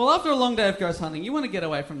 Well, after a long day of ghost hunting, you want to get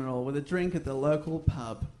away from it all with a drink at the local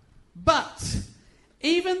pub. But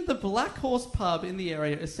even the Black Horse pub in the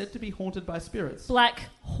area is said to be haunted by spirits. Black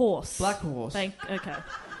Horse. Black Horse. Okay.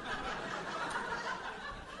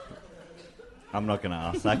 I'm not going to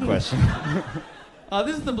ask that question.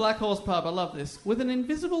 This is the Black Horse pub. I love this. With an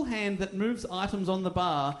invisible hand that moves items on the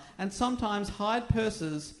bar and sometimes hide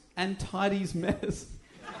purses and tidies mess.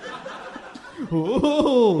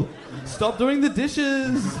 Ooh, stop doing the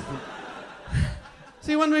dishes.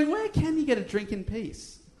 So you're wondering, where can you get a drink in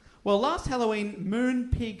peace? Well, last Halloween,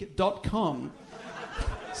 moonpig.com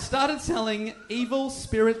started selling Evil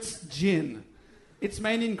Spirits Gin. Its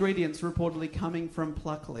main ingredients reportedly coming from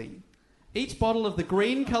Pluckley. Each bottle of the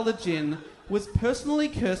green-coloured gin was personally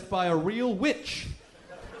cursed by a real witch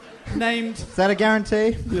named... Is that a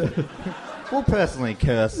guarantee? Yeah. We'll personally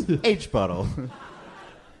curse each bottle.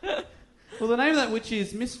 Well, the name of that witch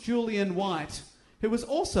is Miss Julian White, who was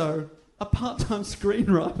also a part-time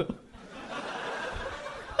screenwriter.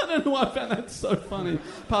 I don't know why I found that so funny.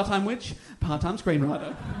 Part-time witch, part-time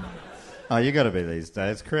screenwriter. Oh, you got to be these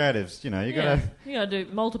days. Creatives, you know, you got to... You got to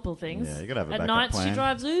do multiple things. Yeah, you got to have a At backup nights plan. she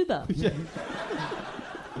drives Uber. Yeah.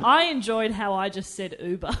 I enjoyed how I just said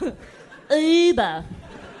Uber. Uber.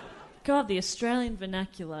 God, the Australian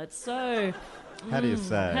vernacular. It's so... How do you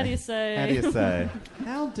say? How do you say? How do you say?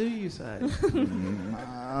 How do you say?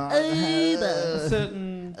 Uber. A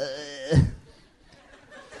certain...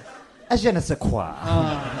 Je ne sais quoi.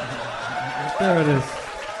 There it is.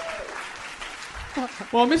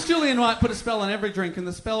 Well, Miss Julian White put a spell on every drink, and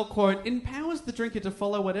the spell, quote, empowers challenge the drinker to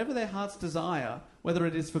follow whatever their heart's desire, whether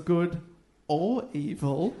it is for good or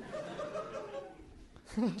evil.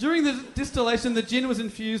 During the distillation, the gin was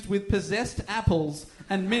infused with possessed apples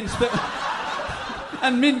and mint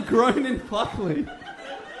grown in Pluckley.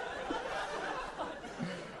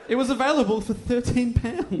 It was available for £13.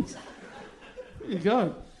 There you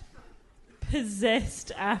go.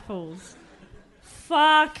 Possessed apples.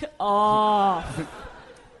 Fuck off.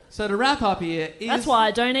 So to wrap up here... That's why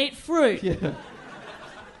I don't eat fruit. Yeah.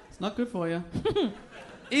 It's not good for you.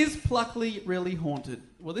 Is Pluckley really haunted?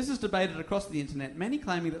 Well, this is debated across the internet, many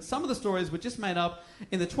claiming that some of the stories were just made up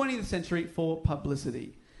in the 20th century for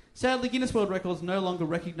publicity. Sadly, Guinness World Records no longer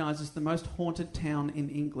recognises the most haunted town in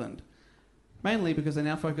England. Mainly because they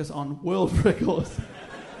now focus on world records.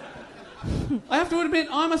 I have to admit,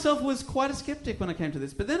 I myself was quite a sceptic when I came to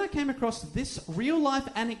this, but then I came across this real-life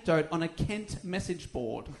anecdote on a Kent message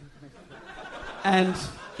board. And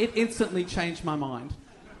it instantly changed my mind.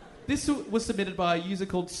 This was submitted by a user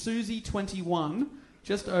called Susie21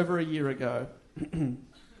 just over a year ago.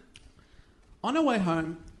 On her way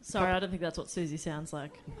home... Sorry, I don't think that's what Susie sounds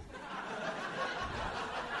like.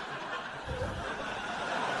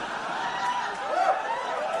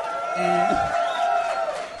 And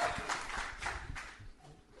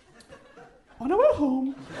on our way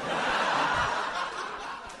home,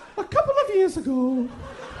 a couple of years ago,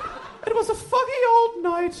 it was a foggy old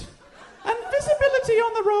night, and visibility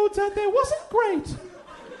on the roads out there wasn't great.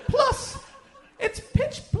 Plus, it's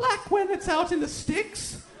pitch black when it's out in the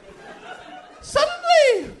sticks.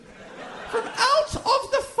 Suddenly, from out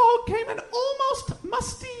of the fog came an almost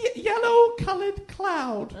musty yellow-coloured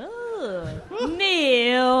cloud.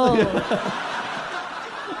 Neil!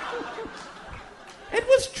 It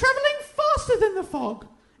was travelling faster than the fog.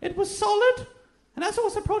 It was solid, and as I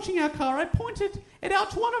was approaching our car, I pointed it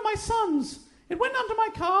out to one of my sons. It went under my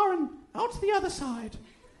car and out the other side.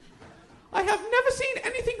 I have never seen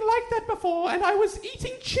anything like that before, and I was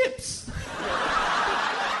eating chips.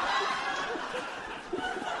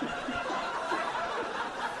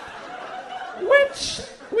 Which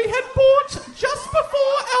we had bought just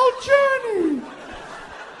before our journey.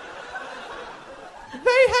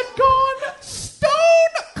 They had gone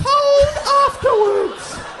stone cold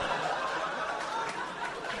afterwards.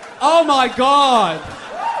 Oh my God.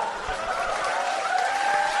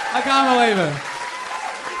 I can't believe it.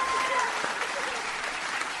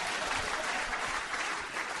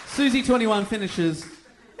 Susie21 finishes,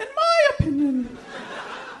 in my opinion,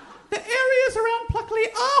 the areas around Pluckley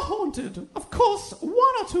are haunted. Of course,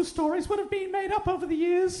 one or two stories would have been made up over the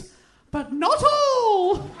years, but not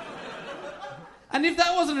all. And if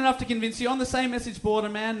that wasn't enough to convince you, on the same message board, a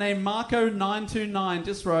man named Marco929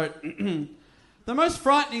 just wrote, the most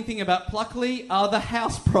frightening thing about Pluckley are the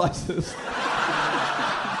house prices.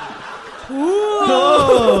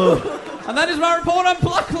 Ooh. And that is my report on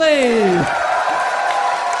Pluckley.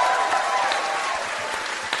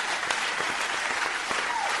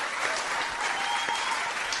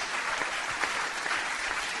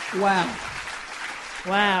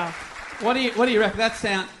 Wow. What do you reckon? That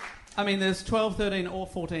sound... I mean, there's 12, 13 or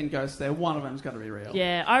 14 ghosts there. One of them's got to be real.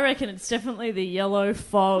 Yeah, I reckon it's definitely the yellow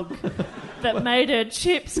fog that made her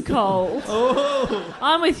chips cold. Oh.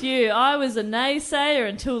 I'm with you. I was a naysayer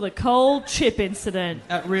until the cold chip incident.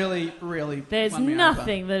 Really, really... There's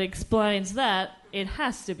nothing that explains that. It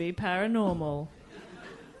has to be paranormal.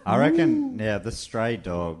 I reckon, the stray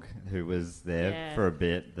dog who was there for a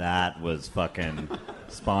bit, that was fucking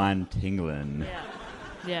spine tingling.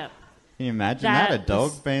 Yeah. Can you imagine that? A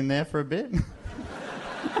dog being there for a bit?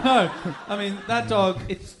 No, I mean, that dog,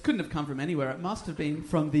 it couldn't have come from anywhere. It must have been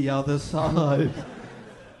from the other side.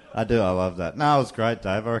 I love that. No, it was great,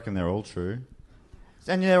 Dave. I reckon they're all true.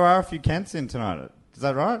 And there are a few Kents in tonight. Is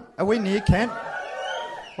that right? Are we near Kent?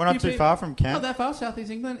 We're not too far from Kent. Not that far, South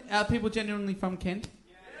East England. Are people genuinely from Kent?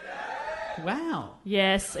 Wow.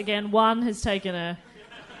 Yes, again, one has taken a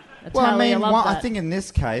well, tally. I mean, I I think in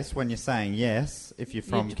this case, when you're saying yes, if you're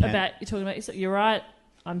from Kent... You're talking about... You're right.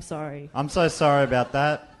 I'm sorry. I'm so sorry about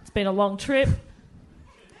that. It's been a long trip.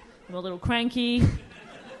 I'm a little cranky.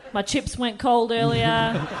 My chips went cold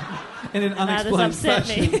earlier. In an unexplained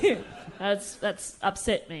fashion. Me. That's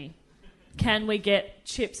upset me. Can we get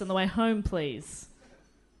chips on the way home, please?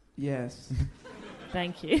 Yes.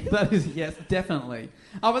 Thank you. That is, yes, definitely.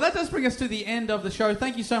 But that does bring us to the end of the show.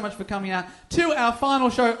 Thank you so much for coming out to our final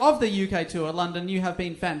show of the UK tour, London. You have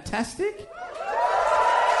been fantastic.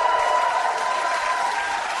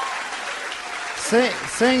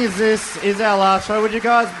 Seeing as this is our last show, would you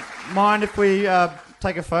guys mind if we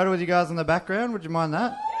take a photo with you guys in the background? Would you mind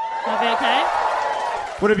that? That'd be okay.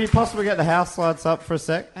 Would it be possible to get the house lights up for a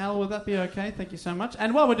sec? Our Al, would that be okay? Thank you so much.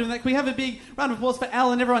 And while we're doing that, can we have a big round of applause for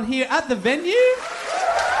Al and everyone here at the venue?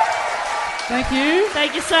 Thank you.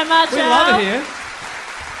 Thank you so much, We Al. love it here.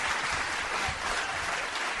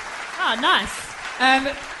 Oh, nice.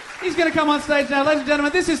 And he's going to come on stage now. Ladies and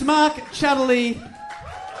gentlemen, this is Mark Chatterley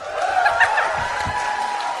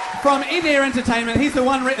from In-Ear Entertainment. He's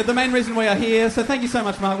the main reason we are here. So thank you so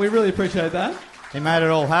much, Mark. We really appreciate that. He made it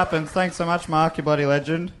all happen. Thanks so much, Mark, you bloody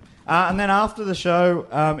legend. And then after the show,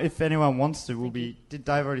 if anyone wants to, we'll be... Did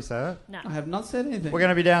Dave already say that? No. I have not said anything. We're going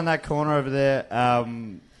to be down that corner over there,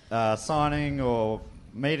 signing or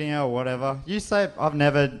meeting her or whatever. You say I've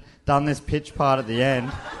never done this pitch part at the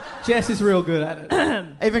end. Jess is real good at it.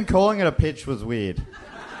 Even calling it a pitch was weird.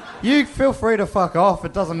 You feel free to fuck off.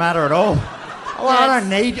 It doesn't matter at all. Well, I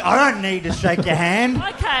don't need to shake your hand.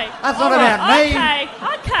 Okay. That's not about me.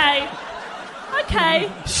 Okay.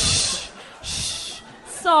 Shh.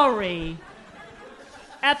 Sorry.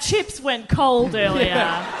 Our chips went cold earlier.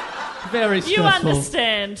 Yeah. Very stressful. You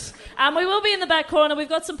understand. We will be in the back corner. We've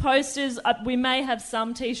got some posters. We may have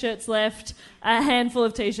some T-shirts left, a handful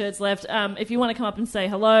of T-shirts left. If you want to come up and say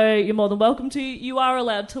hello, you're more than welcome to. You are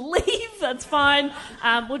allowed to leave. That's fine.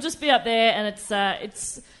 We'll just be up there, and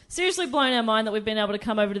it's seriously blown our mind that we've been able to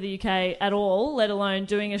come over to the UK at all, let alone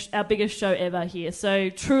doing our biggest show ever here.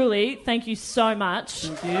 So truly, thank you so much.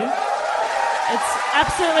 Thank you. It's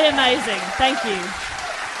absolutely amazing. Thank you.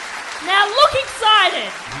 Now look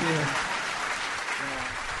excited. Yeah.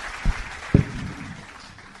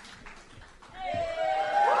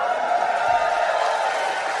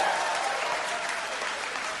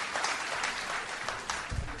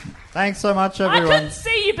 Thanks so much, I everyone. couldn't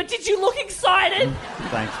see you, but did you look excited?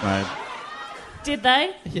 Thanks, mate. Did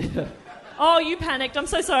they? Yeah. Oh, you panicked. I'm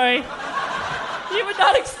so sorry. You were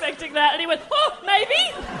not expecting that. And he went, oh,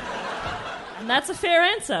 maybe? And that's a fair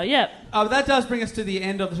answer, yep. That does bring us to the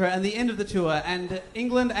end of the tour and the end of the tour. And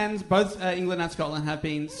England and both England and Scotland have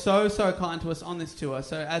been so kind to us on this tour.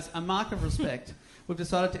 So as a mark of respect, we've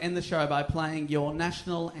decided to end the show by playing your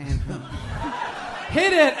national anthem.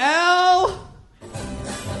 Hit it, Al!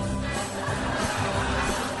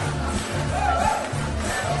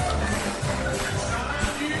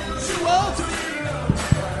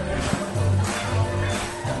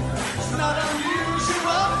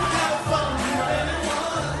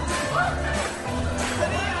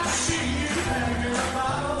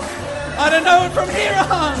 I don't know it from here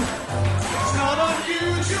on. It's not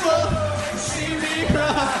unusual to see me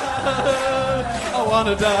cry. I want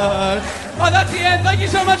to die. Oh, that's the end. Thank you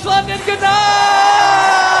so much, London. Good night.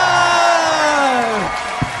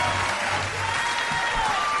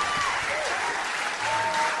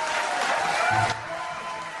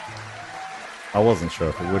 I wasn't sure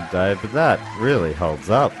if it would, Dave, but that really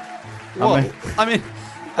holds up. Well, I mean,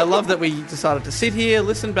 I love that we decided to sit here,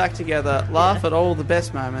 listen back together, laugh at all the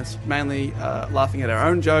best moments, mainly laughing at our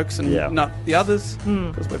own jokes and not the others,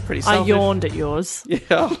 because we're pretty selfish. I yawned at yours.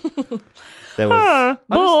 Yeah. There was...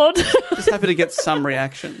 bored. Just happy to get some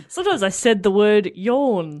reaction. Sometimes I said the word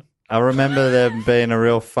yawn. I remember there being a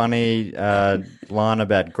real funny line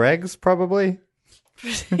about Greg's, probably.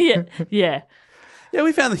 Yeah. Yeah,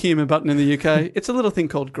 we found the humour button in the UK. It's a little thing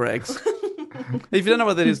called Greg's. If you don't know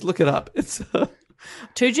what that is, look it up. It's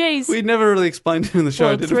 2 G's. we never really explained it in the show,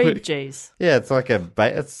 Well, did 3 we? G's. Yeah, it's like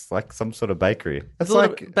it's like some sort of bakery. It's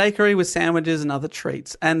like a bakery with sandwiches and other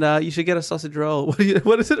treats. And you should get a sausage roll.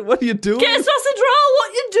 What is it? What are you doing? Get a sausage roll.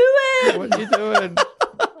 What you doing? What are you doing?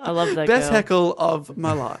 I love that Best girl. heckle of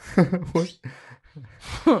my life.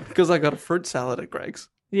 Because I got a fruit salad at Greg's.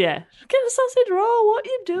 Yeah. Get a sausage roll. What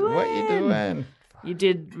you doing? What you doing? You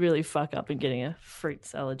did really fuck up in getting a fruit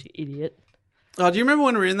salad, you idiot. Oh, do you remember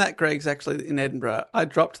when we were in that Greg's actually in Edinburgh? I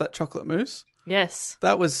dropped that chocolate mousse. Yes.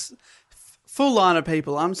 That was full line of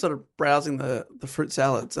people. I'm sort of browsing the fruit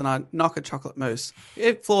salads and I knock a chocolate mousse.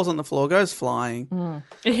 It falls on the floor, goes flying.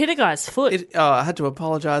 It hit a guy's foot. I had to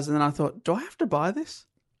apologise and then I thought, do I have to buy this?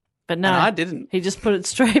 But no. And I didn't. He just put it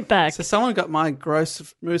straight back. So someone got my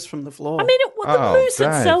gross mousse from the floor. I mean, the mousse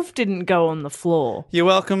itself didn't go on the floor. You're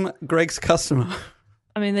welcome, Greg's customer.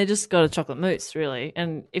 I mean, they just got a chocolate mousse, really.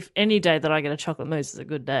 And if any day that I get a chocolate mousse is a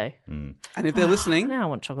good day. And if they're listening, now I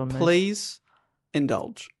want chocolate mousse. Please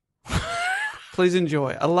indulge. Please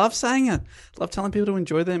enjoy. I love saying it. I love telling people to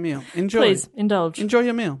enjoy their meal. Enjoy. Please indulge. Enjoy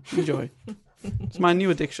your meal. Enjoy. It's my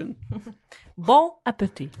new addiction. Bon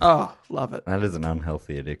appetit. Oh, love it. That is an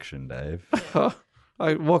unhealthy addiction, Dave.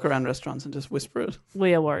 I walk around restaurants and just whisper it.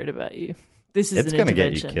 We are worried about you. This is It's an going to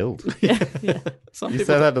get you intervention. killed. Yeah. Some You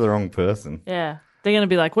people say that to the wrong person. Yeah. They're going to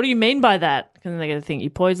be like, what do you mean by that? Because then they're going to think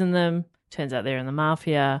you poisoned them. Turns out they're in the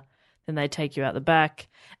mafia. Then they take you out the back.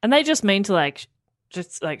 And they just mean to, like,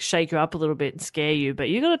 just like shake you up a little bit and scare you, but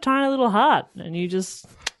you got a tiny little heart, and you just.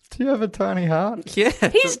 Do you have a tiny heart? Yeah.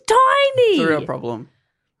 He's tiny. It's a real problem.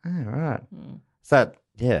 Oh, right.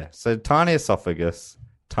 So tiny esophagus,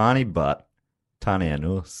 tiny butt, tiny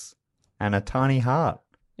anus, and a tiny heart.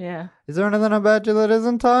 Yeah. Is there anything about you that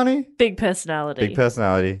isn't tiny? Big personality. Big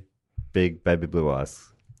personality, big baby blue eyes,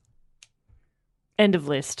 End of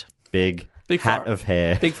list. big hat forehead. of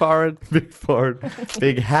hair, Big forehead. big forehead,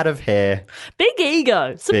 big hat of hair, Big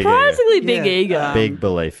ego. Surprisingly big Yeah. ego. big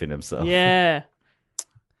belief in himself. Yeah.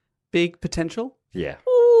 Big potential. Yeah.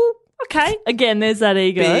 Ooh, okay. Again, there's that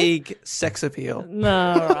ego. Big sex appeal.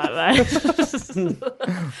 No, right, mate.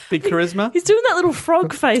 Big charisma. He's doing that little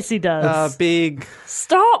frog face he does. Big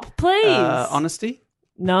Stop, please. honesty.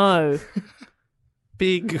 No.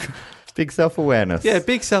 Big. Big self-awareness. Yeah,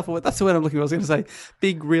 big self-aware. That's the word I'm looking for. I was going to say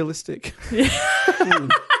big realistic.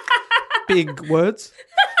 Big words.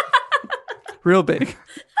 Real big.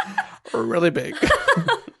 Really big.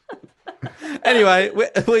 Anyway,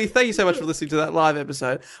 we thank you so much for listening to that live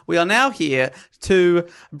episode. We are now here to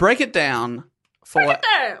break it down for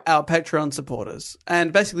our Patreon supporters.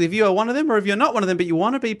 And basically, if you are one of them or if you're not one of them, but you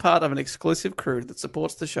want to be part of an exclusive crew that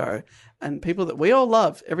supports the show and people that we all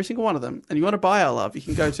love, every single one of them, and you want to buy our love, you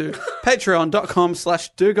can go to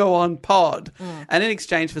patreon.com/dogoonpod. And in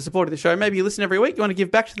exchange for supporting the show, maybe you listen every week, you want to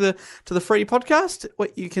give back to the free podcast,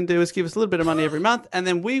 what you can do is give us a little bit of money every month, and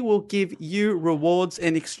then we will give you rewards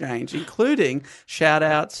in exchange, including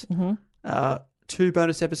shout-outs, 2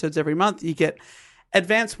 bonus episodes every month. You get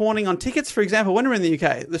advance warning on tickets. For example, when we were in the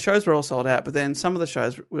UK, the shows were all sold out, but then some of the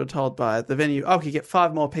shows we were told by the venue, we could get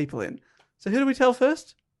 5 more people in. So who do we tell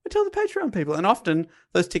first? We tell the Patreon people. And often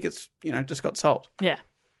those tickets, just got sold. Yeah.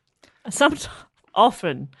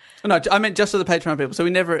 Often. No, I meant just to the Patreon people. So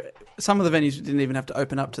some of the venues didn't even have to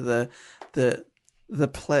open up to the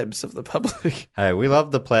plebs of the public. Hey, we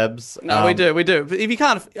love the plebs. No, we do. But if you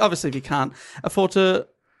can't afford to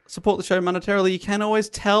support the show monetarily, you can always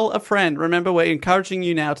tell a friend. Remember, we're encouraging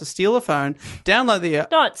you now to steal a phone, download the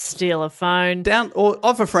Not steal a phone. or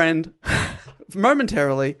of a friend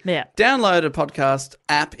momentarily. Yeah. Download a podcast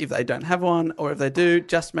app if they don't have one, or if they do,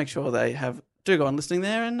 just make sure they do go on listening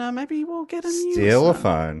there, and maybe we'll get a new Steal a one.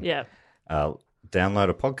 phone. Yeah. Download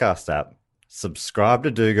a podcast app. Subscribe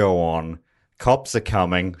to Do Go On. Cops are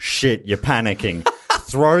coming. Shit, you're panicking.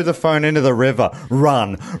 Throw the phone into the river.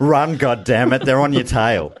 Run, goddammit. They're on your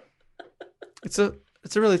tail. It's a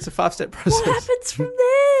 5-step process. What happens from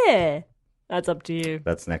there? That's up to you.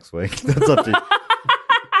 That's next week. That's up to you.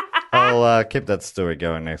 I'll keep that story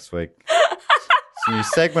going next week. It's a new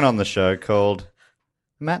segment on the show called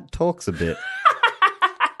Matt Talks a Bit.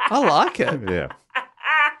 I like it. Yeah.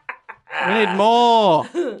 We need more.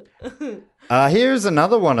 Here's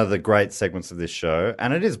another one of the great segments of this show,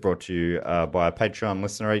 and it is brought to you by a Patreon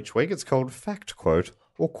listener each week. It's called Fact, Quote,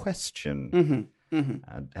 or Question.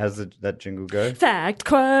 How's that jingle go? Fact,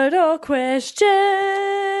 quote, or question.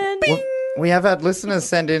 Well, we have had listeners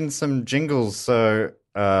send in some jingles as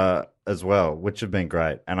well, which have been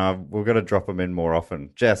great, and we're going to drop them in more often.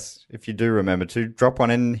 Jess, if you do remember to, drop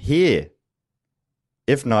one in here.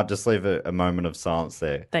 If not, just leave a moment of silence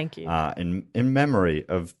there. Thank you. In memory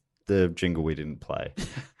of the jingle we didn't play.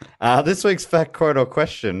 This week's Fact, Quote, or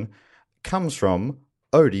Question comes from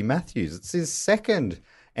Odie Matthews. It's his second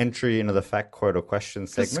entry into the Fact, Quote, or Question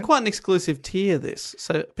segment. It's quite an exclusive tier, this.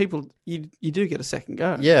 So people, you do get a second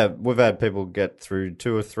go. Yeah, we've had people get through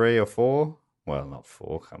 2 or 3 or 4. Well, not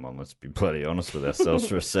 4. Come on, let's be bloody honest with ourselves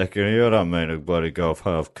for a second here. I don't mean to bloody go off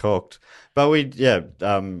half-cocked. But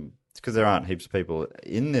because there aren't heaps of people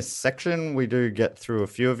in this section, we do get through a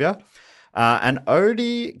few of you. And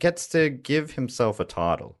Odie gets to give himself a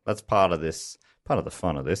title. That's part of the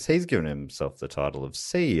fun of this. He's given himself the title of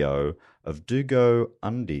CEO of Dugo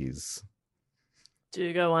Undies.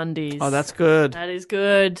 Dugo Undies. Oh, that's good. That is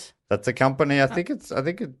good. That's a company. I think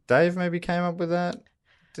Dave maybe came up with that.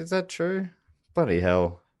 Is that true? Bloody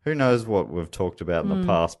hell. Who knows what we've talked about in the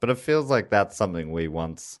past, but it feels like that's something we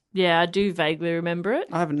once... Yeah, I do vaguely remember it.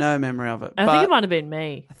 I have no memory of it. I think it might have been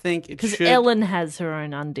me. I think it Because should... Ellen has her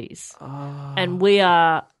own undies. Oh. And we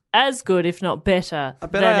are as good, if not better,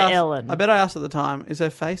 than Ellen. I bet I asked at the time, is her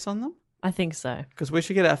face on them? I think so. Because we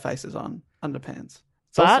should get our faces on underpants.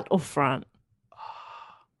 Butt or front?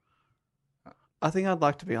 I think I'd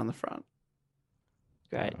like to be on the front.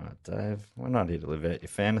 Great. All right, Dave, we're not here to live out your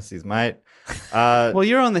fantasies, mate. Well,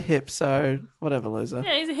 you're on the hip, so whatever, loser.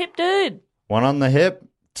 Yeah, he's a hip dude. 1 on the hip,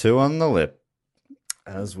 2 on the lip,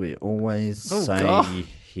 as we always say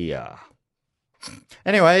here.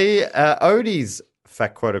 Anyway, Odie's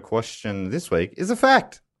Fact, Quote, or Question this week is a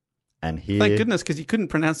fact. And here... Thank goodness, because you couldn't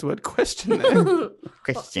pronounce the word question there.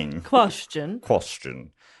 Question. Question.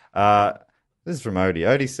 This is from Odie.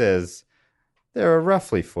 Odie says, there are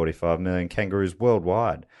roughly 45 million kangaroos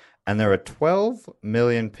worldwide, and there are 12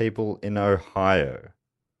 million people in Ohio.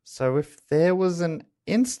 So if there was an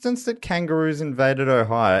instance that kangaroos invaded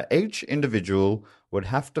Ohio, each individual would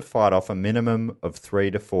have to fight off a minimum of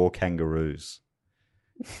 3 to 4 kangaroos.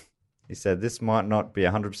 He said this might not be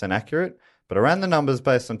 100% accurate, but I ran the numbers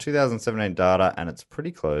based on 2017 data, and it's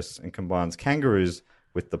pretty close and combines kangaroos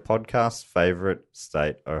with the podcast's favourite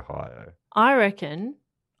state, Ohio. I reckon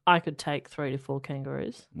I could take 3 to 4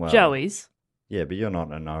 kangaroos. Well, Joey's. Yeah, but you're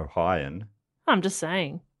not an Ohioan. I'm just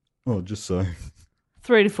saying. Oh, just so.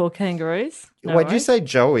 3 to 4 kangaroos. No Wait, did you worries. say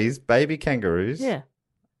Joey's baby kangaroos? Yeah.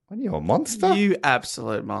 What are you, a monster? You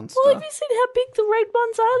absolute monster. Well, have you seen how big the red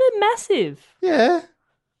ones are? They're massive. Yeah.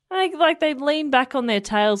 Like they lean back on their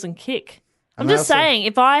tails and kick. I'm And just they also- saying,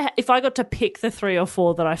 if I got to pick the 3 or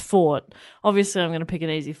 4 that I fought, obviously I'm going to pick an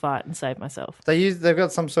easy fight and save myself. They've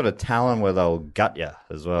got some sort of talon where they'll gut you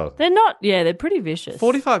as well. They're not. Yeah, they're pretty vicious.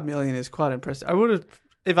 45 million is quite impressive. I would have,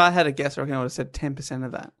 if I had a guess, I reckon I would have said 10%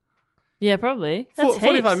 of that. Yeah, probably. That's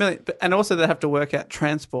 45 heaps. million. And also they have to work out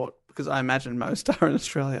transport, because I imagine most are in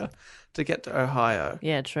Australia, to get to Ohio.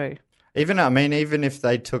 Yeah, true. Even if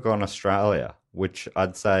they took on Australia, which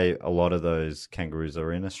I'd say a lot of those kangaroos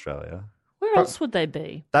are in Australia. Where else would they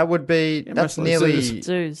be? That would be that's mostly nearly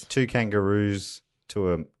zoos. 2 kangaroos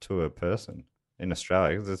to a person in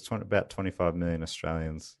Australia. 'Cause there's about 25 million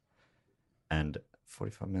Australians and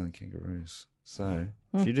 45 million kangaroos. So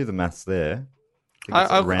if you do the maths there,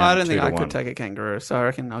 I around don't 2 think to I could 1. take a kangaroo, so I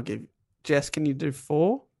reckon I'll give... Jess, can you do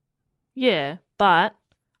 4? Yeah, but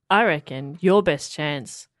I reckon your best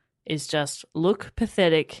chance is just look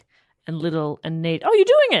pathetic and little and neat. Oh, you're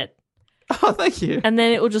doing it. Oh, thank you. And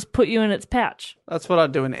then it will just put you in its pouch. That's what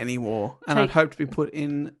I'd do in any war. And Take- I'd hope to be put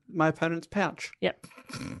in my opponent's pouch. Yep.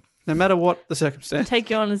 No matter what the circumstance. Take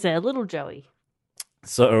you on as their little Joey.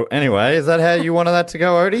 So anyway, is that how you wanted that to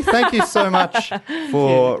go, Odie? Thank you so much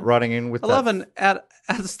for writing in with I that. love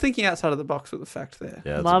I was thinking outside of the box with the fact there.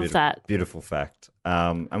 Yeah, it's Love a that. beautiful fact.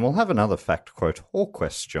 And we'll have another fact quote or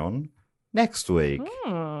question next week.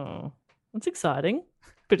 Oh, that's exciting.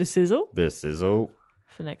 Bit of sizzle Bit of sizzle.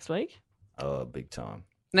 for next week. Oh, big time.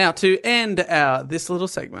 Now, to end this little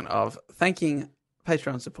segment of thanking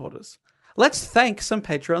Patreon supporters, let's thank some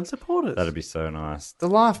Patreon supporters. That'd be so nice. The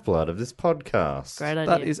lifeblood of this podcast. Great idea.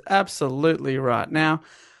 That is absolutely right. Now,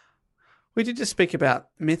 we did just speak about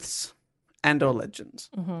myths and or legends.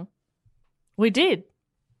 Mm-hmm. We did.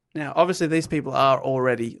 Now, obviously, these people are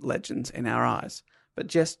already legends in our eyes. But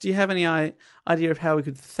Jess, do you have any idea of how we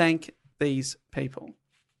could thank these people?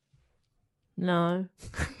 No.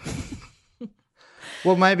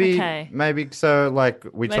 Well, maybe so. Like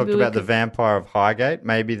we Maybe talked we about the could- vampire of Highgate.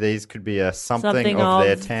 Maybe these could be a something of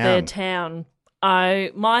their town. Their town.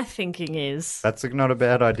 My thinking is That's not a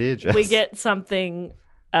bad idea, Jess. we get something.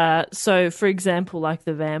 So, for example, like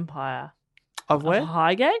the vampire Of where? of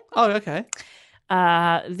Highgate. Oh, okay.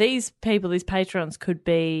 These people, these patrons, could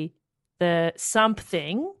be the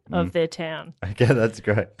something of their town. Okay, that's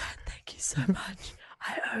great. Thank you so much.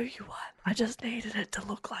 I owe you one. I just needed it to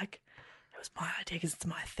look like it was my idea because it's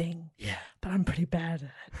my thing. Yeah. But I'm pretty bad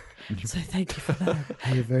at it. So thank you for that.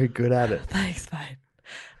 Hey, you're very good at it. Thanks, mate.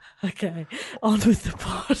 Okay, on with the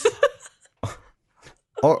pod.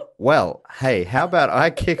 Oh, well, hey, how about I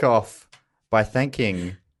kick off by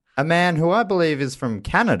thanking a man who I believe is from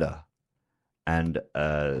Canada. And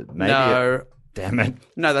maybe... No. Damn it.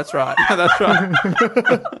 No, that's right. No, that's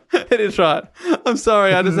right. It is right. I'm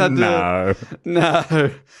sorry. I just had to.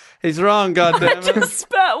 No. He's wrong, goddammit. I just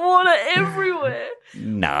spat water everywhere.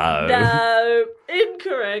 No. No,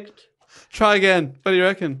 incorrect. Try again. What do you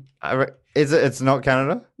reckon? Is it? It's not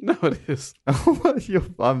Canada? No, it is.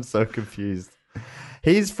 I'm so confused.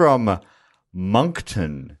 He's from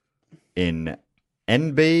Moncton in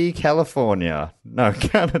NB, California. No,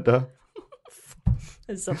 Canada.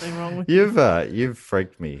 There's something wrong with you. You've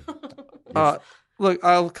freaked me. Look,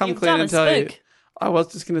 I'll come You've clean done and a tell you. spook. I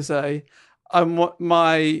was just going to say,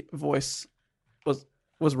 my voice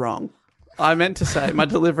was wrong. I meant to say, my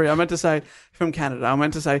delivery, I meant to say from Canada. I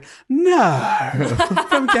meant to say, no.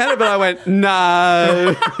 From Canada, but I went,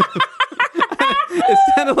 no. It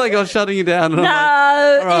sounded like I was shutting you down. And No,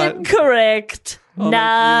 I'm like, all right, incorrect. I'll make you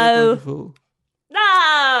No. look like a fool.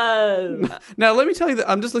 No. Now, let me tell you that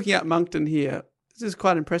I'm just looking at Moncton here. This is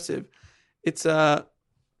quite impressive. It's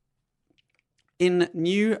in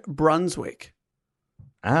New Brunswick.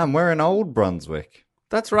 We're in Old Brunswick.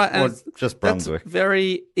 That's right. And Or it's- just Brunswick. That's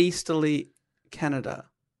very easterly Canada.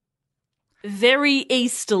 very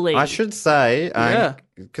easterly. I should say, Yeah.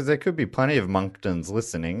 because there could be plenty of Monktons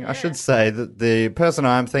listening, I should say that the person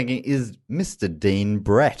I'm thinking is Mr. Dean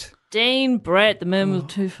Brett. Dean Brett, the man with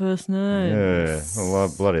two first names. Yeah, well, I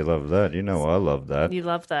bloody love that. You know I love that. You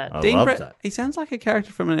love that. I Dean love Brett. that. He sounds like a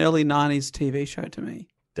character from an early 90s TV show to me.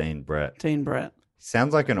 Dean Brett. Dean Brett.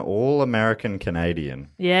 Sounds like an all-American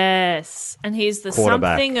Canadian. Yes. And he's the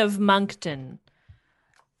Quarterback. something of Moncton.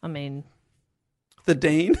 I mean, The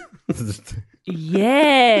Dean?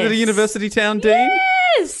 yes. The university town Dean?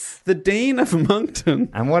 Yes. The Dean of Moncton.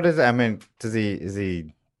 And what is? I mean, is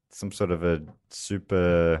he some sort of a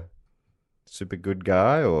super good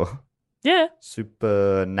guy or Yeah.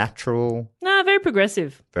 supernatural? No, very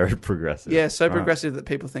progressive. Very progressive. Yeah, so Right. progressive that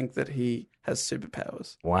people think that he has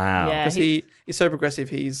superpowers. Wow. Yeah. Because he is so progressive,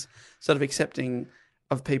 he's sort of accepting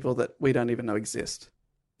of people that we don't even know exist.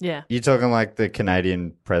 Yeah. You're talking like the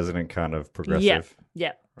Canadian president kind of progressive. Yeah.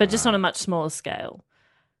 Yeah. But just on a much smaller scale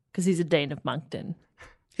because he's a Dean of Moncton.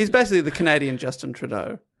 He's basically the Canadian Justin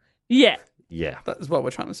Trudeau. Yeah. Yeah. That is what we're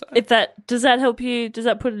trying to say. If that does that help you? Does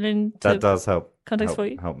that put it into That does help. context for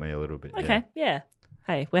you? Help me a little bit. Okay. Yeah.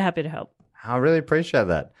 Hey, we're happy to help. I really appreciate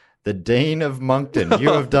that. The Dean of Moncton.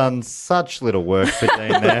 You have done such little work for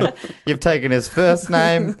Dean there. You've taken his first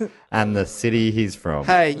name and the city he's from.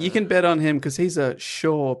 Hey, you can bet on him because he's a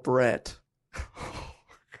sure Brett.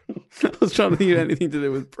 I was trying to think of anything to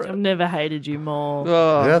do with Brett. I've never hated you more.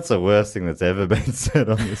 Oh, That's the worst thing that's ever been said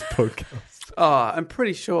on this podcast. oh, I'm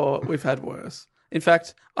pretty sure we've had worse. In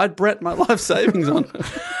fact, I'd bet my life savings on it.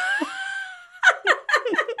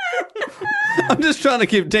 I'm just trying to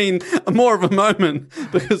give Dean more of a moment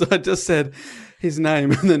because I just said his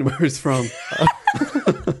name and then where he's from.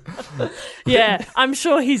 Yeah, I'm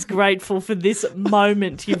sure he's grateful for this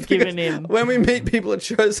moment you've given him. When we meet people at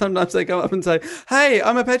shows, sometimes they come up and say, "Hey,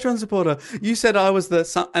 I'm a Patreon supporter. You said I was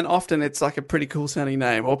the..." And often it's like a pretty cool sounding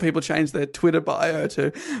name. Or people change their Twitter bio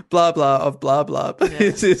to blah, blah of blah, blah. But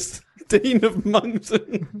it's this Dean of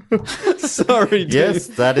Moncton. Sorry, Dean. Yes,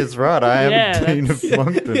 that is right. I am Yeah, Dean of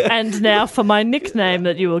Moncton. And now for my nickname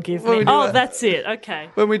that you will give Well, me. we do Oh, that. that's it. Okay.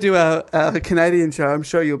 When we do our Canadian show, I'm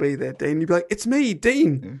sure you'll be there, Dean. You'll be like, "It's me,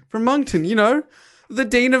 Dean, from Moncton, you know, the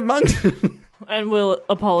Dean of Moncton." And we'll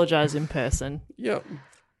apologise in person. Yep.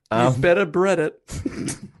 You better bread it.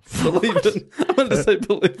 Believe it. I wanted to say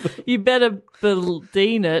believe it. You better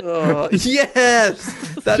Dean it. Oh, yes!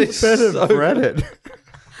 That is Better so bread it.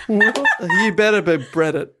 You better be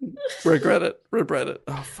bread it. Regret it. Regret it.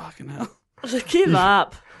 Oh, fucking hell. Give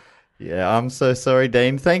up. Yeah, I'm so sorry,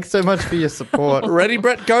 Dean. Thanks so much for your support. Ready,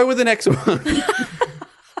 Brett? Go with the next one.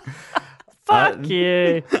 Fuck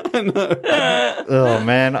you. Oh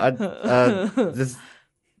man, this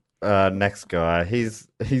next guy, he's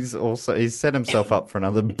set himself up for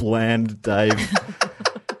another bland Dave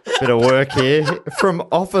bit of work here from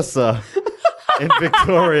Officer in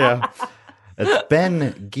Victoria. It's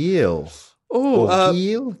Ben Gill. Oh,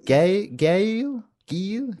 Gill, Gale, Guile,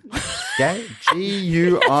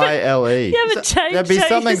 G-U-I-L-E. You haven't changed There'd be how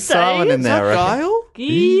something you say silent it. in there. I reckon. Guile?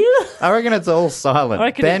 Gil. I reckon it's all silent. I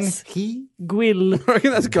reckon Ben it's- He Gwil. I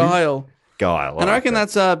reckon that's Guile. Guile. And I reckon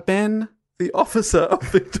that's Ben, the officer of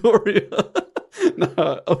Victoria.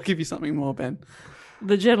 No, I'll give you something more, Ben.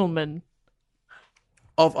 The gentleman.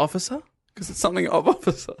 Of officer? Because it's something of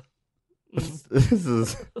officer. this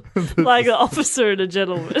is Like an officer and a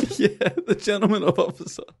gentleman. Yeah, the gentleman of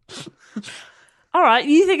officer. All right,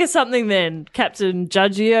 you think of something then, Captain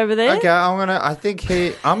Judgy over there? Okay,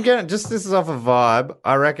 this is off a vibe.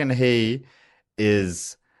 I reckon he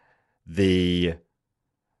is the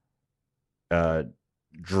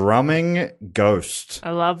drumming ghost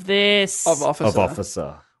I love this. Of officer. of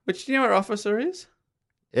Officer. Which, do you know where officer is?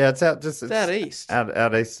 Yeah, it's out just It's out east.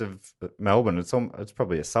 out east of Melbourne. It's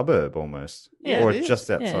probably a suburb almost, Yeah, or it it's is. just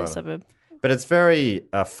outside. Yeah, suburb. But it's very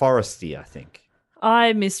foresty, I think.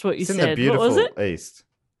 I missed what you It's in said. the beautiful What was it? east.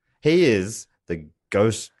 He is the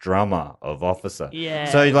ghost drummer of Officer. Yeah.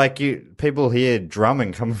 So like people hear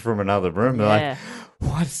drumming coming from another room. They're Yeah. like,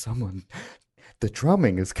 why does someone? The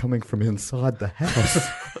drumming is coming from inside the house.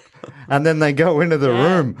 And then they go into the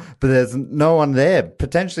room, but there's no one there.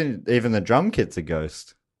 Potentially, even the drum kit's a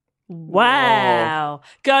ghost. Wow.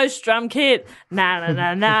 Ghost drum kit. Nah, nah,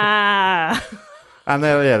 nah, nah. And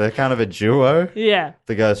they're kind of a duo. Yeah.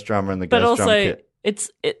 The ghost drummer and the But ghost also, drum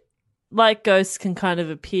kit. like ghosts can kind of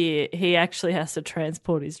appear, he actually has to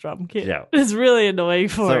transport his drum kit. Yeah. It's really annoying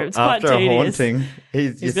for him. It's quite after a tedious. haunting,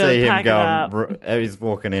 you He's gotta see him pack it up. going. He's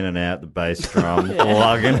walking in and out the bass drum,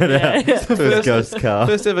 lugging it out to his ghost car.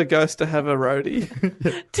 First ever ghost to have a roadie.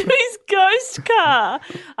 To his ghost car.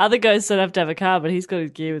 Other ghosts don't have to have a car, but he's got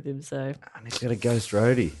his gear with him, so. And he's got a ghost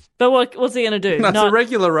roadie. But what's he going to do? That's a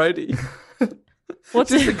regular roadie.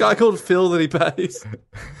 What's Just a guy called Phil that he pays.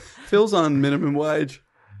 Phil's on minimum wage.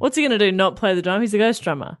 What's he going to do? Not play the drum? He's a ghost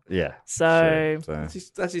drummer. Yeah. So,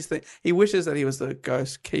 That's his thing. He wishes that he was the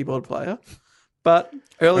ghost keyboard player, but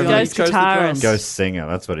early on he Ghost chose the guitarist. drums. Ghost singer.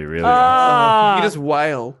 That's what he really Ah. You just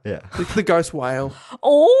wail. Yeah. The ghost wail.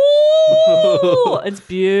 oh, it's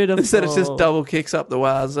beautiful. Instead it's just double kicks up the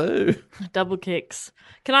wazoo. Double kicks.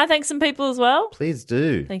 Can I thank some people as well? Please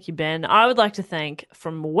do. Thank you, Ben. I would like to thank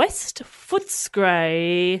from West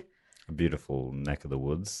Footscray, A beautiful neck of the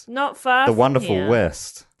woods. not far The from wonderful here,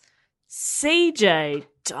 West. CJ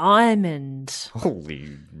Diamond.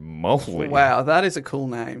 Holy moly. Wow, that is a cool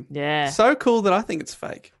name. Yeah. So cool that I think it's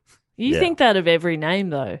fake. You think that of every name,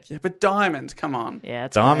 though. Yeah, but Diamond, come on. Yeah,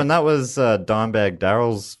 it's Diamond, that was Dimebag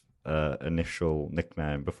Darrell's initial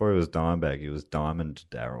nickname. Before he was Dimebag, he was Diamond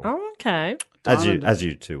Darrell. Oh, okay. As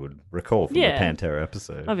you two would recall from Yeah. the Pantera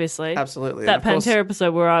episode. Obviously. Absolutely. That And of course- Pantera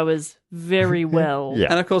episode where I was very well. Yeah.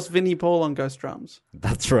 And of course, Vinnie Paul on Ghost Drums.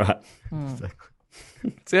 That's right.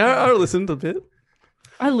 See, I listened a bit.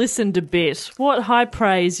 I listened a bit. What high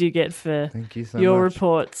praise you get for Thank you so your much.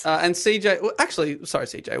 reports. And CJ, well, actually, sorry,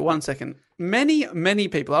 CJ, 1 second. Many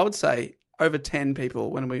people, I would say over 10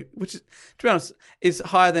 people, which is, to be honest, is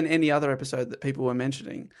higher than any other episode that people were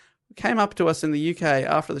mentioning, came up to us in the UK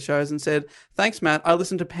after the shows and said, "Thanks, Matt. I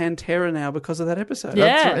listen to Pantera now because of that episode." Yeah.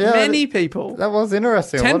 That's right. Yeah, Many people. That was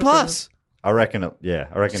interesting. A 10 lot of plus. people- I reckon 'cause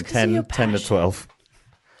of 10 your to 12.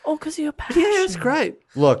 Oh, because of your passion. Yeah, it's great.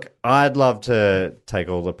 Look, I'd love to take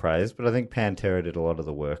all the praise, but I think Pantera did a lot of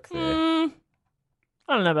the work there. I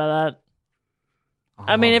don't know about that.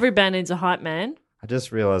 I mean, every band needs a hype man. I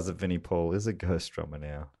just realised that Vinnie Paul is a ghost drummer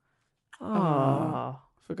now. Oh.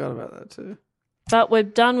 Forgot about that too. But we're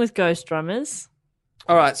done with ghost drummers.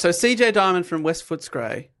 All right, so CJ Diamond from West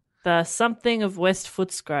Footscray, The something of West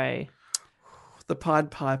Footscray. the Pied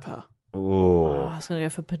Piper. Ooh. Oh, I was going to go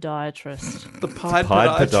for podiatrist. The Pied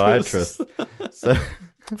Podiatrist. So,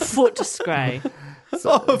 Footscray.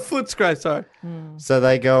 Oh, Footscray, sorry. so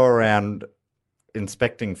they go around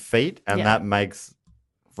inspecting feet, and Yeah. that makes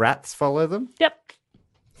rats follow them? Yep.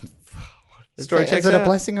 Story Is checks it a out.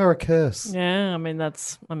 blessing or a curse? Yeah, I mean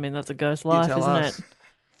that's a ghost life, tell isn't us. it?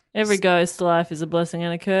 Every ghost life is a blessing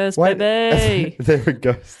and a curse, Wait, baby. they're a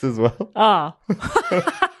ghost as well. Ah,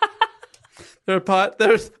 All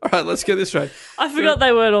right, let's get this straight. I forgot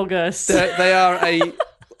they weren't all ghosts. They are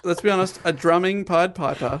let's be honest, a drumming Pied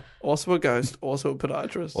Piper, also a ghost, also a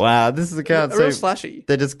podiatrist. Wow, this is a card. A real slashy.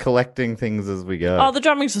 They're just collecting things as we go. Oh, the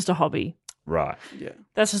drumming's just a hobby. Right. Yeah.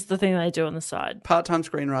 That's just the thing they do on the side. Part-time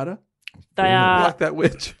screenwriter. They are Like that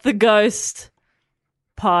witch. the ghost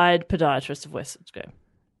pied podiatrist of West Footscray.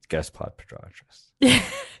 Ghost pipe podiatrist.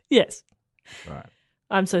 Yes. Right.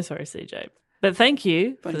 I'm so sorry, CJ. But thank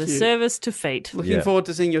you for Thank the you. service to feet. Looking Yeah. forward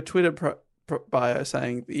to seeing your Twitter bio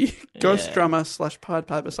saying the ghost drummer / Pied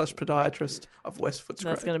Piper / podiatrist of West Footscray.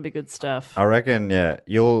 That's going to be good stuff. I reckon, yeah,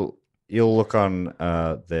 you'll look on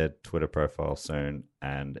their Twitter profile soon,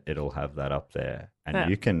 and it'll have that up there, and Yeah.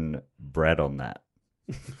 you can bread on that.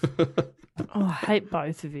 Oh, I hate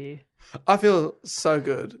both of you. I feel so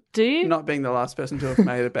good Do you? not being the last person to have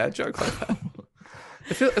made a bad joke like that.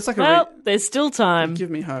 It's like Well, there's still time. give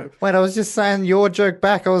me hope. Wait, I was just saying your joke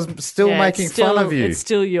back. I was still Yeah, making it's still- fun of you. It's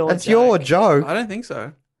still your It's your joke. I don't think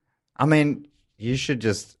so. I mean, you should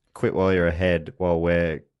just quit while you're ahead while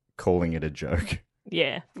we're calling it a joke.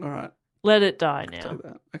 Yeah. All right. Let it die now. Do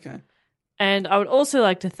that. Okay. And I would also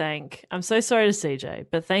like to thank, I'm so sorry to CJ,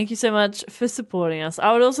 but thank you so much for supporting us.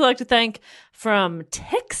 I would also like to thank from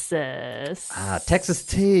Texas, Texas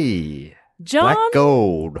tea. John Black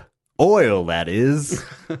gold. Oil, that is.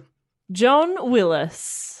 John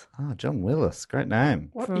Willis Oh, John Willis. Great name.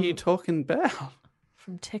 What are you talking about?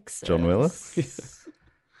 from Texas. John Willis.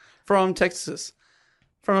 From Texas.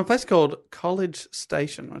 From a place called College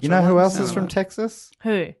Station. which You know I who like else the is sound from of. Texas?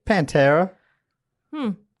 Who? Pantera.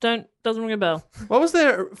 Doesn't ring a bell. What was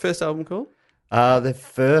their first album called? Their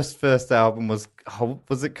first album was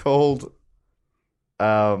it called?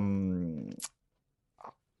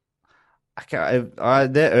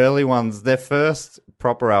 Their early ones. Their first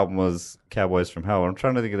proper album was Cowboys from Hell. I'm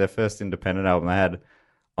trying to think of their first independent album. They had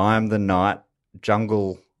 "I'm the Night,"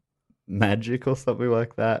 "Jungle Magic" or something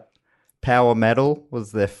like that. Power Metal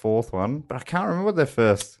was their fourth one, but I can't remember what their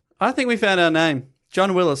first. I think we found our name.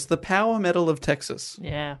 John Willis, the Power Medal of Texas.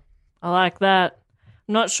 Yeah, I like that.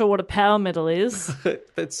 I'm not sure what a power medal is.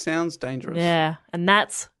 It sounds dangerous. Yeah, and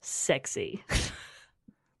that's sexy.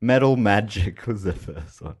 Metal Magic was the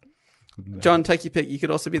first one. John, take your pick. You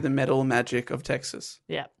could also be the Metal Magic of Texas.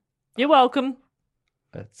 Yeah. You're welcome.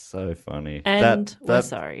 That's so funny. And we're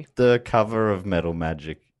sorry. The cover of Metal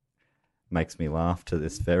Magic makes me laugh to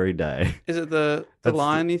this very day. Is it the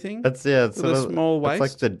lion-y thing? It's it's With a small waist?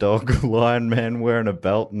 It's like the dog lion man wearing a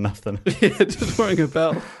belt and nothing. Yeah, just wearing a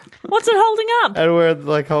belt. What's it holding up? And we're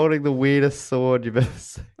like holding the weirdest sword you've ever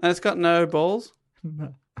seen. And it's got no balls?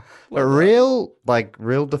 But real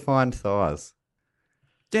defined thighs.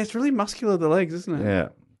 Yeah, it's really muscular, the legs, isn't it? Yeah,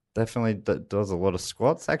 definitely does a lot of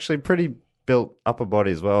squats. Actually, pretty built upper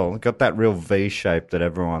body as well. Got that real V shape that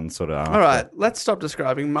everyone's sort of after. All right, let's stop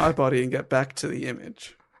describing my body and get back to the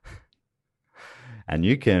image. And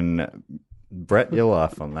you can Brett your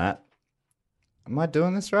life on that. Am I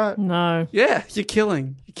doing this right? No. Yeah, you're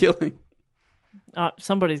killing.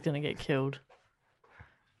 Somebody's going to get killed.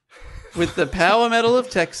 With the Power Medal of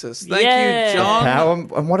Texas. Thank Yeah. you, John. Power,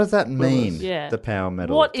 and what does that mean? Yeah. The Power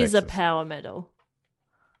Medal. What of is a Texas? power medal?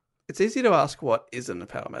 It's easy to ask what isn't a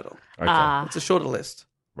Power Medal. Okay. It's a shorter list.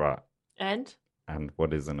 Right. And And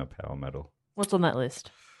what isn't a Power Medal? what's on that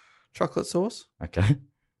list? Chocolate sauce. Okay.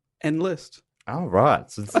 End list. Oh, right.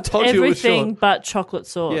 So it's I told you it was Everything short. but chocolate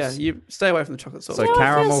sauce. Yeah, you stay away from the chocolate sauce. So Now I feel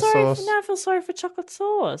caramel sorry sauce. now I feel sorry for chocolate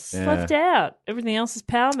sauce. Yeah. Left out. Everything else is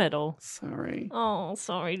power medal. Sorry. Oh,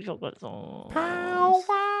 sorry, chocolate sauce.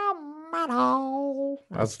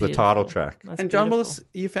 That's the beautiful. title track. That's And John beautiful. Willis,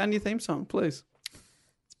 you found your theme song, please.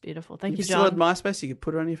 It's beautiful. Thank If you, you still John. had MySpace, you could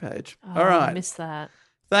put it on your page. Oh, All I right. missed that.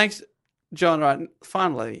 Thanks, John. Right.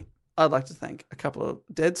 Finally, I'd like to thank a couple of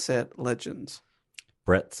Dead Set legends.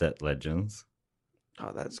 Brett Set Legends.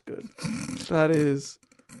 Oh, that's good. That is.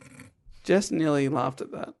 Jess nearly laughed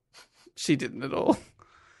at that. She didn't at all.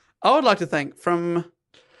 I would like to thank from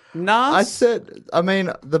Nas.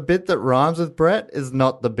 The bit that rhymes with Brett is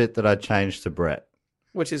not the bit that I changed to Brett.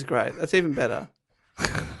 Which is great. That's even better.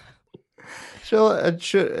 Sure,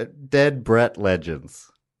 Dead Brett Legends.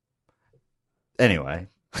 Anyway,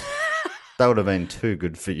 that would have been too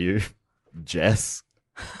good for you, Jess.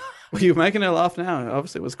 Well, you're making her laugh now.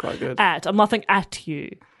 Obviously, it was quite good. I'm laughing at you.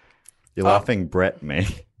 You're laughing Brett me.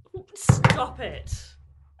 Stop it.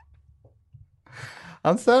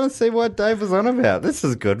 I'm starting to see what Dave was on about. This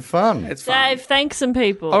is good fun. It's fun. Dave, thank some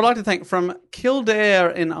people. I would like to thank from Kildare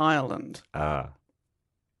in Ireland. Ah.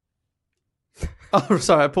 Oh,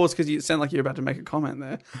 sorry, I paused because you sound like you're about to make a comment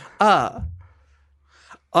there.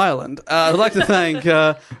 Ireland. I'd like to thank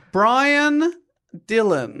Brian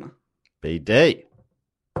Dillon. BD.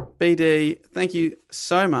 BD, thank you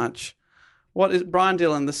so much. What is Brian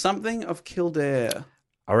Dillon? The something of Kildare.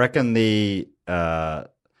 I reckon the Bomb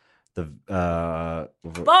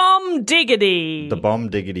diggity. the Bomb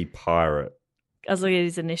Diggity Pirate. I was looking at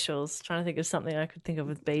his initials, trying to think of something I could think of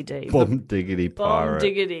with BD. Bomb Diggity Bomb Pirate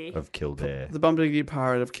diggity. of Kildare. The Bomb Diggity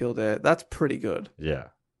Pirate of Kildare. That's pretty good. Yeah.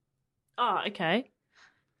 Oh, okay.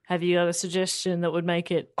 Have you got a suggestion that would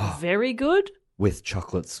make it very good? With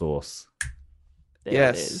chocolate sauce. There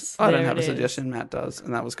yes. it is. I don't There have it a is. suggestion. Matt does,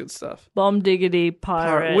 and that was good stuff. Bomb diggity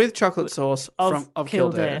pirate With chocolate sauce of of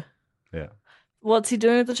Kildare. Kildare. Yeah. What's he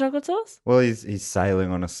doing with the chocolate sauce? Well, he's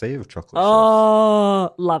sailing on a sea of chocolate sauce.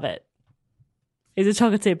 Oh, love it. He's a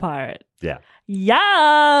chocolatier pirate. Yeah.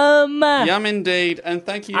 Yum! Yum indeed. And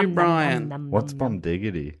thank you, Brian. What's Bomb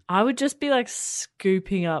Diggity? I would just be like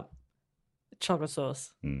scooping up chocolate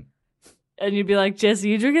sauce. Mm. And you'd be like, Jess, are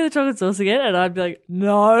you drinking the chocolate sauce again? And I'd be like,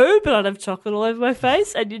 no, but I'd have chocolate all over my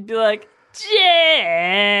face. And you'd be like,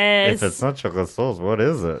 Jess! If it's not chocolate sauce, what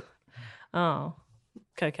is it? Oh,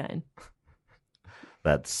 cocaine.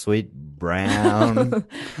 That sweet brown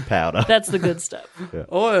powder. That's the good stuff. Yeah.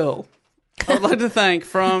 Oil. I would like to thank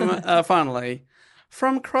finally,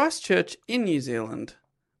 from Christchurch in New Zealand,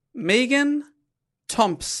 Megan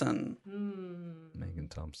Thompson. Megan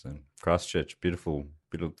Thompson. Christchurch, beautiful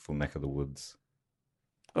neck of the woods.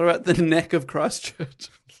 What about the neck of Christchurch?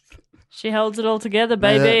 She holds it all together,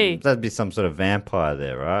 baby. That'd be some sort of vampire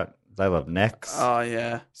there, right? They love necks. Oh,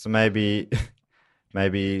 yeah. So maybe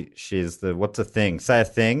she's the, what's a thing? Say a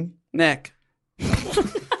thing. Neck.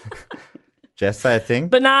 Jess, say a thing.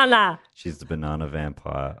 Banana. She's the banana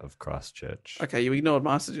vampire of Christchurch. Okay, you ignored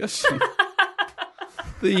my suggestion.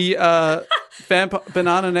 The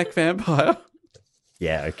banana neck vampire.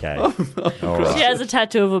 Yeah, okay. All right. She has a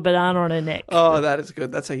tattoo of a banana on her neck. Oh, that is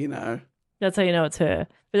good. That's how you know. That's how you know it's her.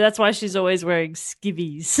 But that's why she's always wearing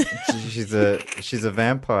skivvies. She's a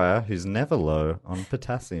vampire who's never low on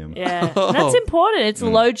potassium. Yeah, and that's important. It's a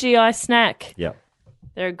low GI snack. Yep.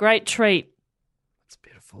 They're a great treat. It's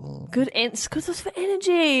beautiful. Good, it's good for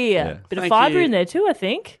energy. Yeah. Bit of Thank fibre you. in there too, I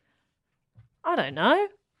think. I don't know.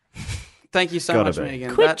 Thank you so Gotta much, be.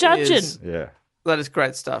 Megan. Quit That judging. is- Yeah. that is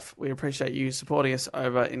great stuff. We appreciate you supporting us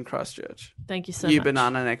over in Christchurch. Thank you so You much.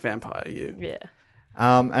 banana neck vampire, you. Yeah.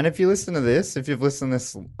 And if you listen to this, if you've listened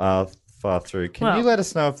this far through, can you let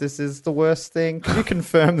us know if this is the worst thing? Can you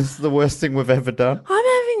confirm this is the worst thing we've ever done? I'm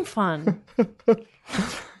having fun.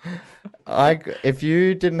 If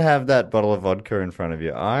you didn't have that bottle of vodka in front of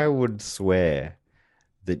you, I would swear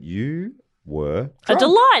that you were A drunk.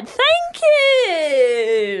 delight. Thank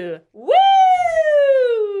you.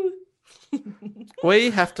 Woo!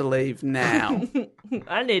 We have to leave now.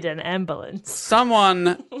 I need an ambulance.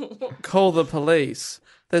 Someone call the police.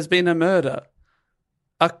 There's been a murder.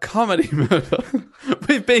 A comedy murder.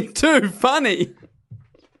 We've been too funny.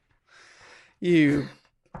 You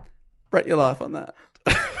bet your life on that.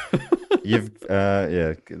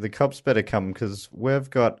 The cops better come because we've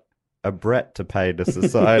got a Brett to pay to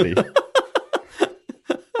society.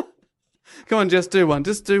 Come on, just do one.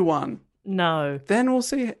 Just do one. No. Then we'll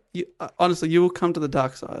see. Honestly, you will come to the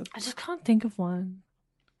dark side. I just can't think of one.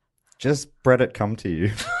 Just Brett it come to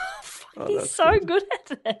you. He's so good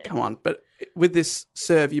at it. Come on, but with this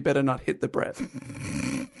serve, you better not hit the bread.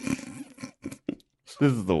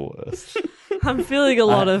 This is the worst. I'm feeling a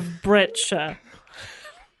lot of Bretcha.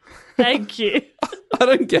 Thank you. I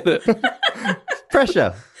don't get it.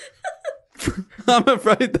 Pressure. I'm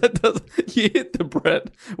afraid that doesn't. You hit the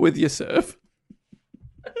bread with your serve.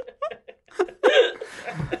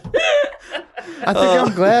 I think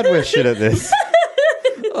I'm glad we're shit at this.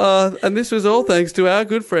 And this was all thanks to our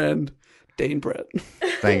good friend, Dean Brett.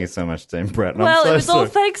 Thank you so much, Dean Brett. And Well, I'm so it was all sorry.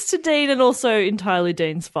 thanks to Dean and also entirely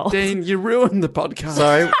Dean's fault. Dean, you ruined the podcast.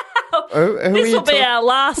 Sorry. Who are This you will be our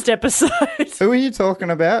last episode. Who are you talking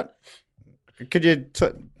about? Could you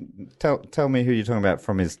tell me who you're talking about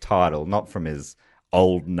from his title, not from his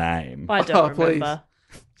old name? I don't remember.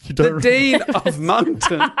 You The don't Dean of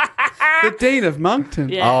Moncton. The Dean of Moncton.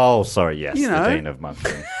 Yeah. Oh, sorry, yes, You know. the Dean of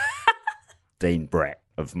Moncton. Dean Brett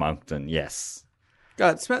of Moncton, yes.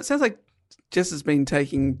 God, it sounds like Jess has been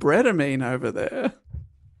taking Bretamine over there.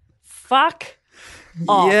 Fuck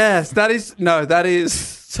off. Yes, that is.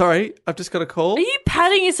 Sorry, I've just got a call. Are you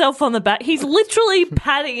patting yourself on the back? He's literally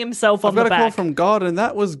patting himself on I've got the a back. call from God, and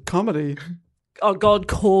that was comedy. Oh, God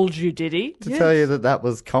called you, did he? To tell you that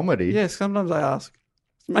was comedy. Yes, sometimes I ask.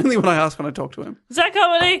 It's mainly what I ask when I talk to him. Is that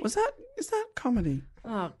comedy? Is that comedy?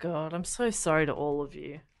 Oh, God, I'm so sorry to all of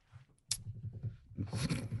you.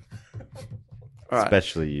 All right.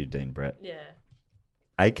 Especially you, Dean Brett. Yeah.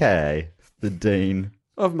 AKA the Dean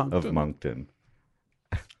Of Moncton. of Moncton.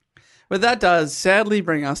 But that does sadly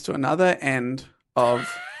bring us to another end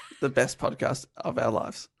of the best podcast of our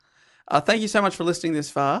lives. Thank you so much for listening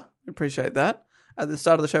this far. We appreciate that. At the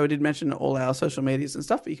start of the show, we did mention all our social medias and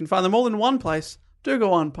stuff, but you can find them all in one place,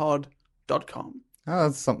 dogoonpod.com. Oh,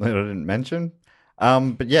 that's something I didn't mention.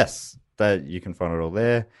 But yes, that you can find it all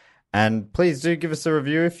there. And please do give us a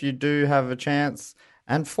review if you do have a chance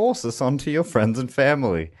and force us onto your friends and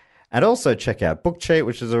family. And also check out Book Cheat,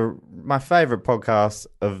 which is my favourite podcast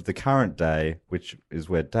of the current day, which is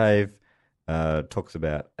where Dave talks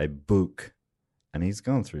about a book. And he's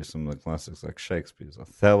gone through some of the classics like Shakespeare's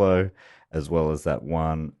Othello, as well as that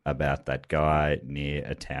one about that guy near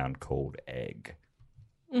a town called Egg.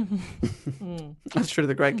 That's true.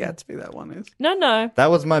 The Great Gatsby, that one is. No. That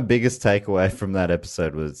was my biggest takeaway from that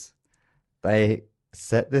episode was they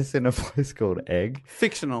set this in a place called Egg.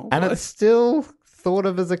 Fictional. And it's still thought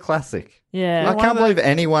of as a classic. Yeah. I can't believe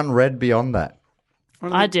anyone read beyond that.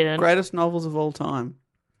 One of I the didn't. Greatest novels of all time.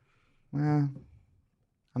 Well,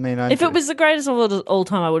 I mean, If it was the greatest of all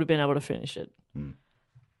time, I would have been able to finish it. Hmm.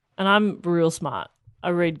 And I'm real smart. I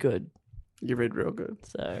read good. You read real good.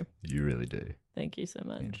 So You really do. thank you so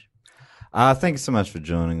much. Thank you so much for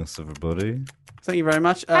joining us, everybody. Thank you very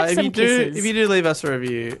much. Have If some you do, kisses. if you do leave us a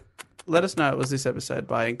review, let us know it was this episode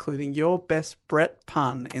by including your best Brett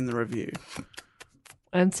pun in the review.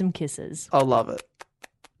 And some kisses. I'll love it.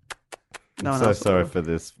 No I'm one so else will. sorry for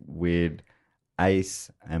this weird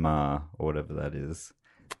ASMR or whatever that is.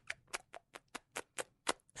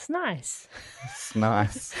 It's nice. It's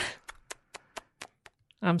nice.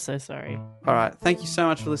 I'm so sorry. All right. Thank you so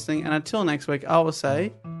much for listening. And until next week, I will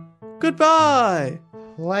say goodbye.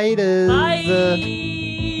 Later.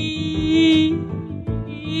 Bye.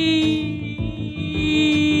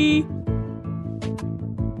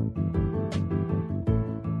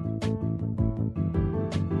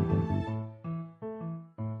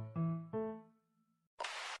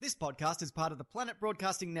 This podcast is part of the Planet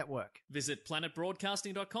Broadcasting Network. Visit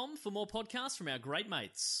planetbroadcasting.com for more podcasts from our great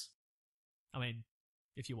mates. I mean,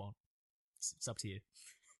 if you want. It's up to you.